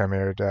has a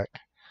Chimera deck.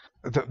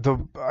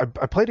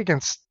 I played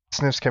against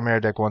Sniff's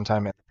Chimera deck one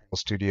time at the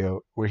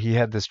studio where he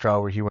had this draw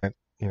where he went,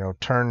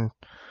 turn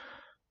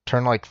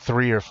like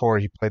 3 or 4,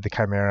 he played the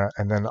Chimera,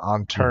 and then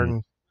on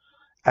turn,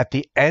 at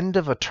the end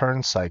of a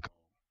turn cycle,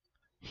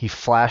 he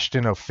flashed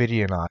in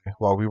Ophidian Eye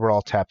while we were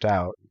all tapped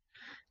out.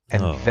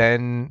 And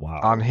then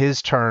on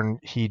his turn,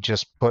 he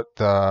just put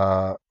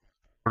the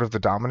Sword of the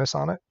Dominus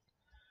on it.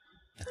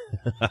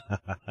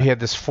 He had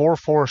this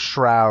 4/4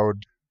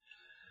 Shroud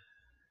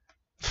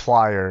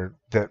flyer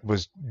that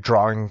was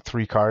drawing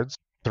 3 cards,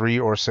 3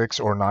 or 6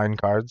 or 9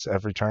 cards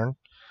every turn.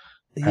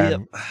 Yep.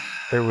 And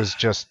it was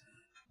just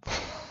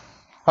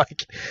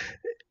like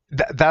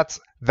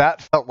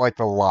that felt like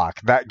the lock.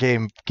 That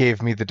game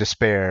gave me the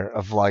despair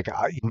of like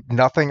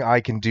nothing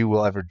I can do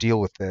will ever deal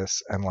with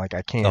this, and like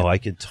I can't. Oh, I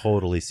can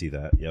totally see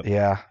that. Yep.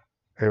 Yeah,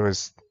 it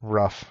was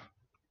rough.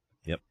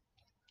 Yep.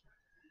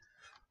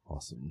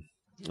 Awesome.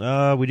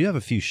 We do have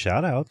a few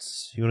shout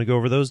outs. You want to go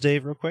over those,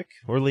 Dave, real quick?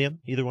 Or Liam,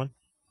 either one?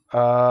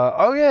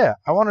 Oh yeah.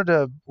 I wanted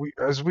to,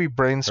 as we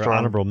brainstormed. Or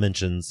honorable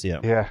mentions, yeah.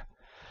 Yeah.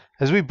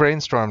 As we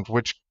brainstormed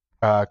which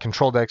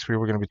control decks we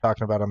were going to be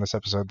talking about on this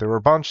episode, there were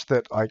a bunch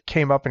that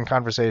came up in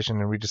conversation,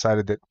 and we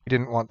decided that we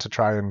didn't want to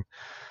try and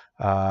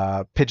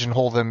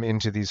pigeonhole them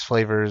into these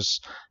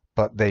flavors,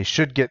 but they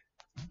should get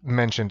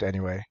mentioned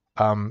anyway.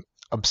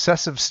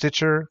 Obsessive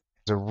Stitcher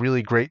is a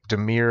really great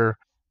Dimir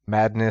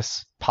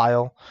Madness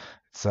pile.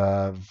 It's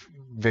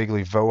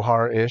vaguely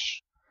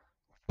Vohar-ish,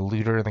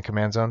 looter in the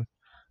command zone.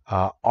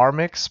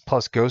 Armix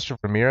plus Ghost of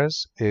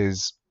Ramirez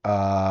is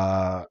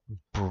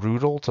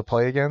brutal to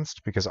play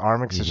against because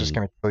Armix is just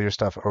going to kill your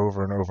stuff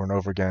over and over and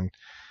over again,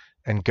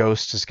 and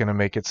Ghost is going to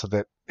make it so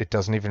that it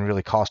doesn't even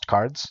really cost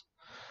cards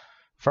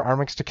for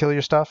Armix to kill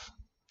your stuff,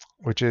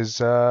 which is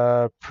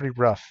pretty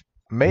rough.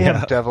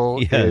 Mayhem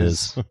Devil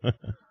is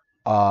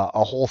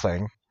a whole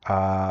thing.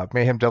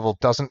 Mayhem Devil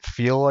doesn't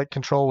feel like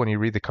control when you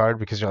read the card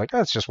because you're like, oh,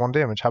 it's just 1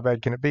 damage. How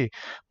bad can it be?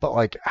 But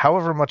like,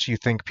 however much you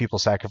think people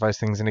sacrifice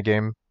things in a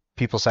game,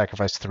 people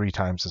sacrifice 3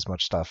 times as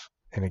much stuff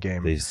in a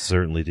game. They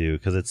certainly do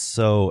because it's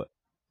so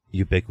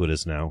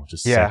ubiquitous now.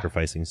 Just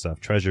sacrificing stuff,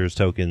 treasures,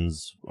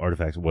 tokens,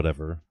 artifacts,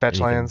 whatever. Fetch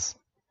lands,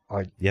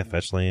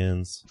 fetch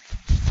lands.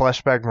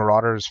 Fleshbag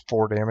Marauders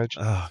 4 damage.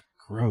 Oh,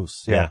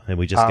 gross. Yeah, and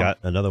we just got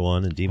another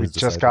one in Demon's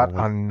Disciple. We just got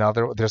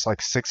another. There's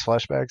like 6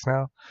 fleshbags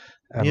now.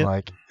 And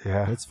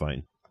it's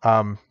fine.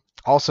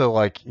 Also,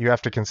 like, you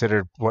have to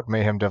consider what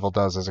Mayhem Devil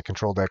does as a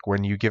control deck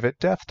when you give it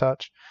Death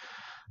Touch.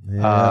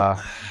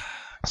 Yeah.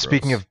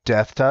 Speaking of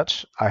Death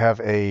Touch, I have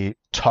a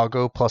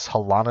Toggo plus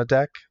Halana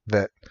deck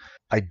that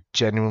I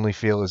genuinely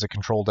feel is a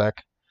control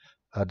deck,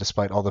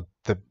 despite all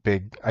the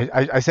big.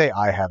 I say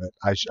I have it.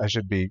 I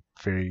should be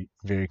very,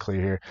 very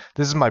clear here.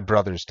 This is my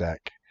brother's deck.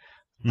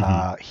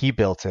 He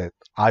built it.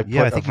 I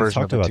think a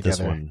version of it together. This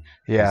one.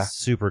 Yeah, it's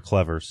super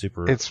clever.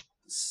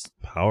 It's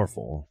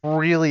powerful,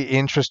 really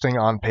interesting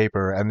on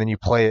paper, and then you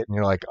play it and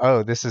you're like,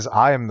 oh,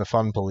 I am the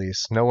fun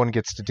police. No one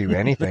gets to do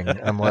anything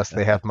unless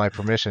they have my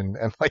permission,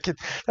 and like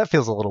that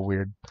feels a little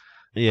weird.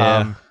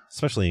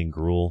 Especially in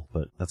Gruul,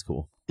 but that's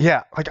cool.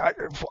 Yeah, like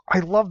I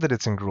love that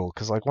it's in Gruul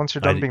because like once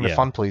you're done being the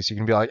fun police, you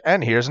can be like,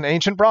 and here's an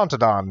Ancient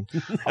Brontodon.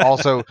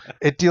 Also,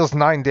 it deals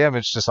 9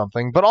 damage to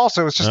something, but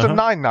also it's just a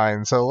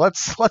 9/9. So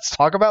let's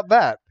talk about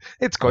that.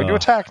 It's going to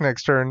attack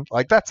next turn.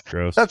 Like that's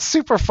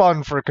super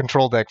fun for a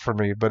control deck for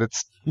me, but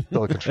it's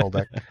still a control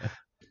deck.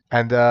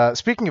 And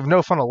speaking of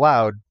no fun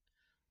allowed,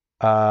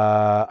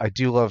 I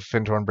do love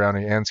Fintorn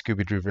Brownie and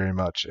Scooby-Doo very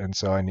much, and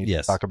so I need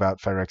to talk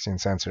about Phyrexian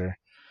Censor,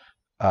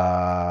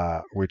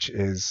 which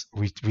is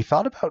we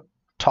thought about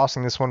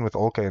tossing this one with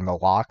Olka in the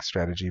lock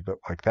strategy, but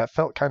like that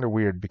felt kind of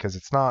weird because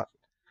it's not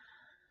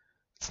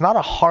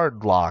a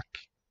hard lock.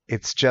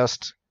 It's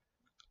just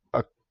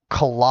a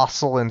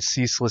colossal and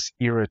ceaseless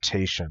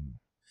irritation.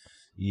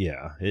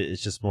 Yeah,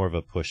 it's just more of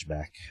a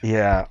pushback.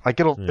 Yeah, like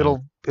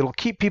it'll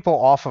keep people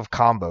off of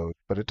combos,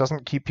 but it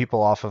doesn't keep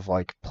people off of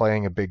like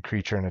playing a big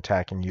creature and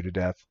attacking you to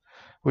death,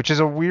 which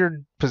is a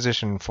weird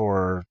position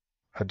for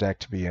a deck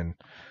to be in.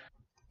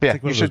 Yeah, it's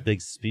like one of those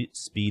big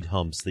speed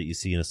humps that you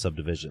see in a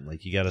subdivision.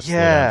 Like you got to slow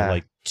down to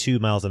like 2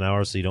 miles an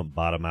hour so you don't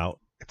bottom out.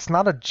 It's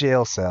not a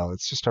jail cell.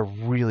 It's just a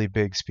really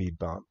big speed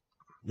bump.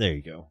 There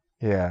you go.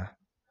 Yeah.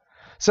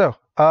 So,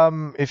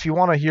 if you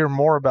want to hear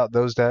more about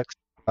those decks,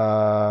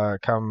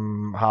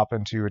 come hop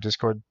into a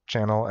Discord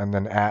channel and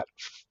then at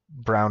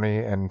Brownie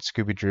and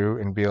Scooby-Drew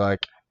and be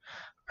like,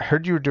 I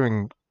heard you were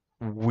doing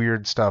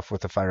weird stuff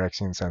with the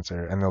Phyrexian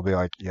Censor, and they'll be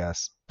like,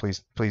 yes,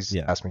 please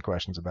ask me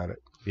questions about it.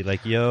 Be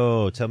like,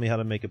 yo, tell me how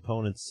to make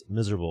opponents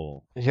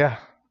miserable. Yeah.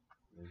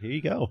 Here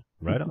you go.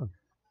 Right on.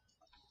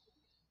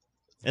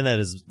 And that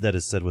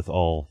is said with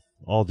all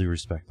due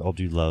respect, all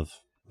due love.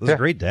 Those are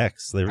great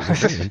decks. They're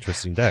very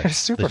interesting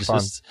decks. They're super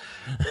fun.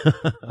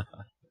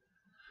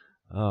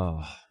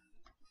 Oh.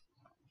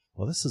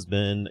 Well, this has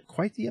been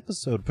quite the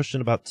episode,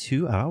 pushing about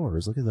 2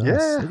 hours. Look at us.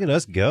 Yeah. Look at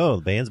us go.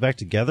 The band's back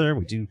together.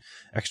 We do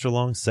extra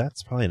long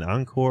sets, probably an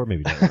encore,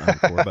 maybe not an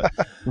encore, but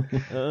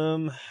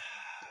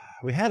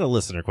we had a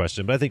listener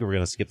question, but I think we're going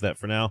to skip that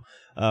for now.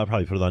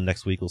 Probably put it on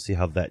next week. We'll see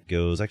how that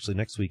goes. Actually,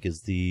 next week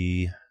is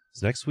the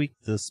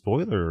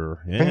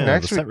spoiler. Yeah,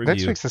 next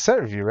week's the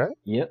set review, right?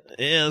 Yep.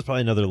 Yeah, it's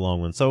probably another long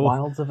one. So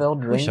Wilds of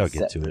Eldraine. We shall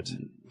get to it.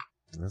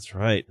 That's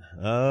right.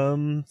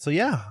 So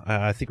yeah,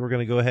 I think we're going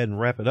to go ahead and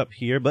wrap it up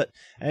here. But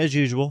as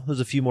usual, there's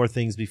a few more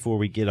things before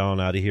we get on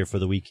out of here for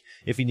the week.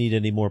 If you need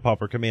any more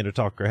Pauper Commander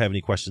talk or have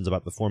any questions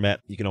about the format,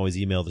 you can always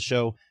email the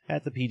show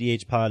at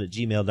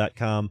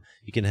thepdhpod@gmail.com.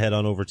 You can head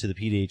on over to the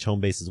PDH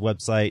Homebase's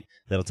website.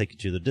 That'll take you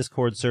to the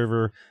Discord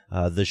server.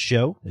 The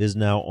show is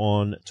now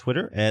on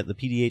Twitter at the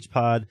PDH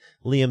Pod.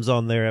 Liam's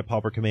on there at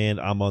Pauper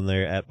Command. I'm on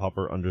there at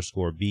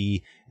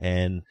Pauper_B.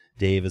 And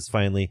Dave is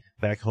finally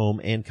back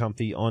home and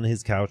comfy on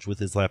his couch with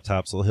his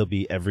laptop, so he'll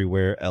be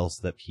everywhere else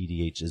that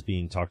PDH is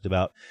being talked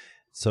about.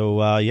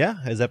 So,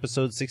 as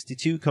episode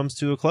 62 comes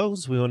to a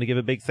close, we want to give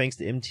a big thanks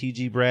to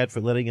MTG Brad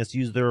for letting us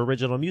use their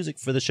original music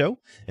for the show.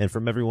 And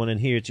from everyone in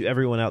here to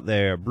everyone out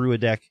there, brew a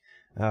deck.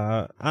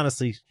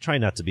 Honestly, try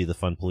not to be the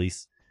fun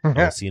police.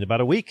 I'll see you in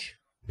about a week.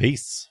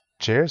 Peace.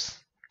 Cheers.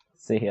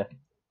 See ya.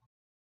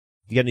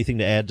 You got anything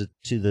to add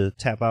to the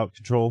tap out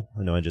control?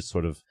 I know I just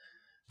sort of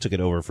took it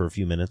over for a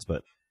few minutes,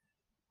 but...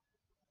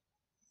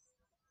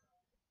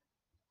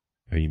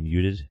 Are you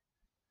muted?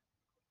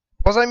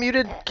 Was I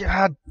muted?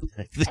 God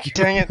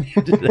dang it.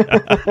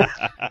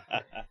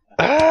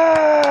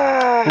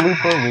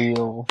 Blooper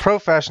reel.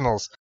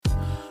 Professionals.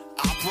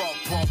 I brought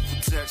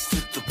Pauper Decks to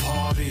the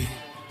party.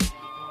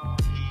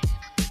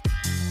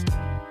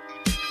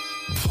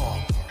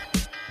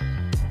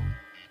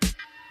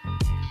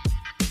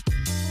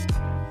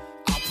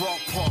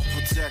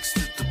 text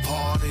at the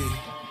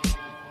party.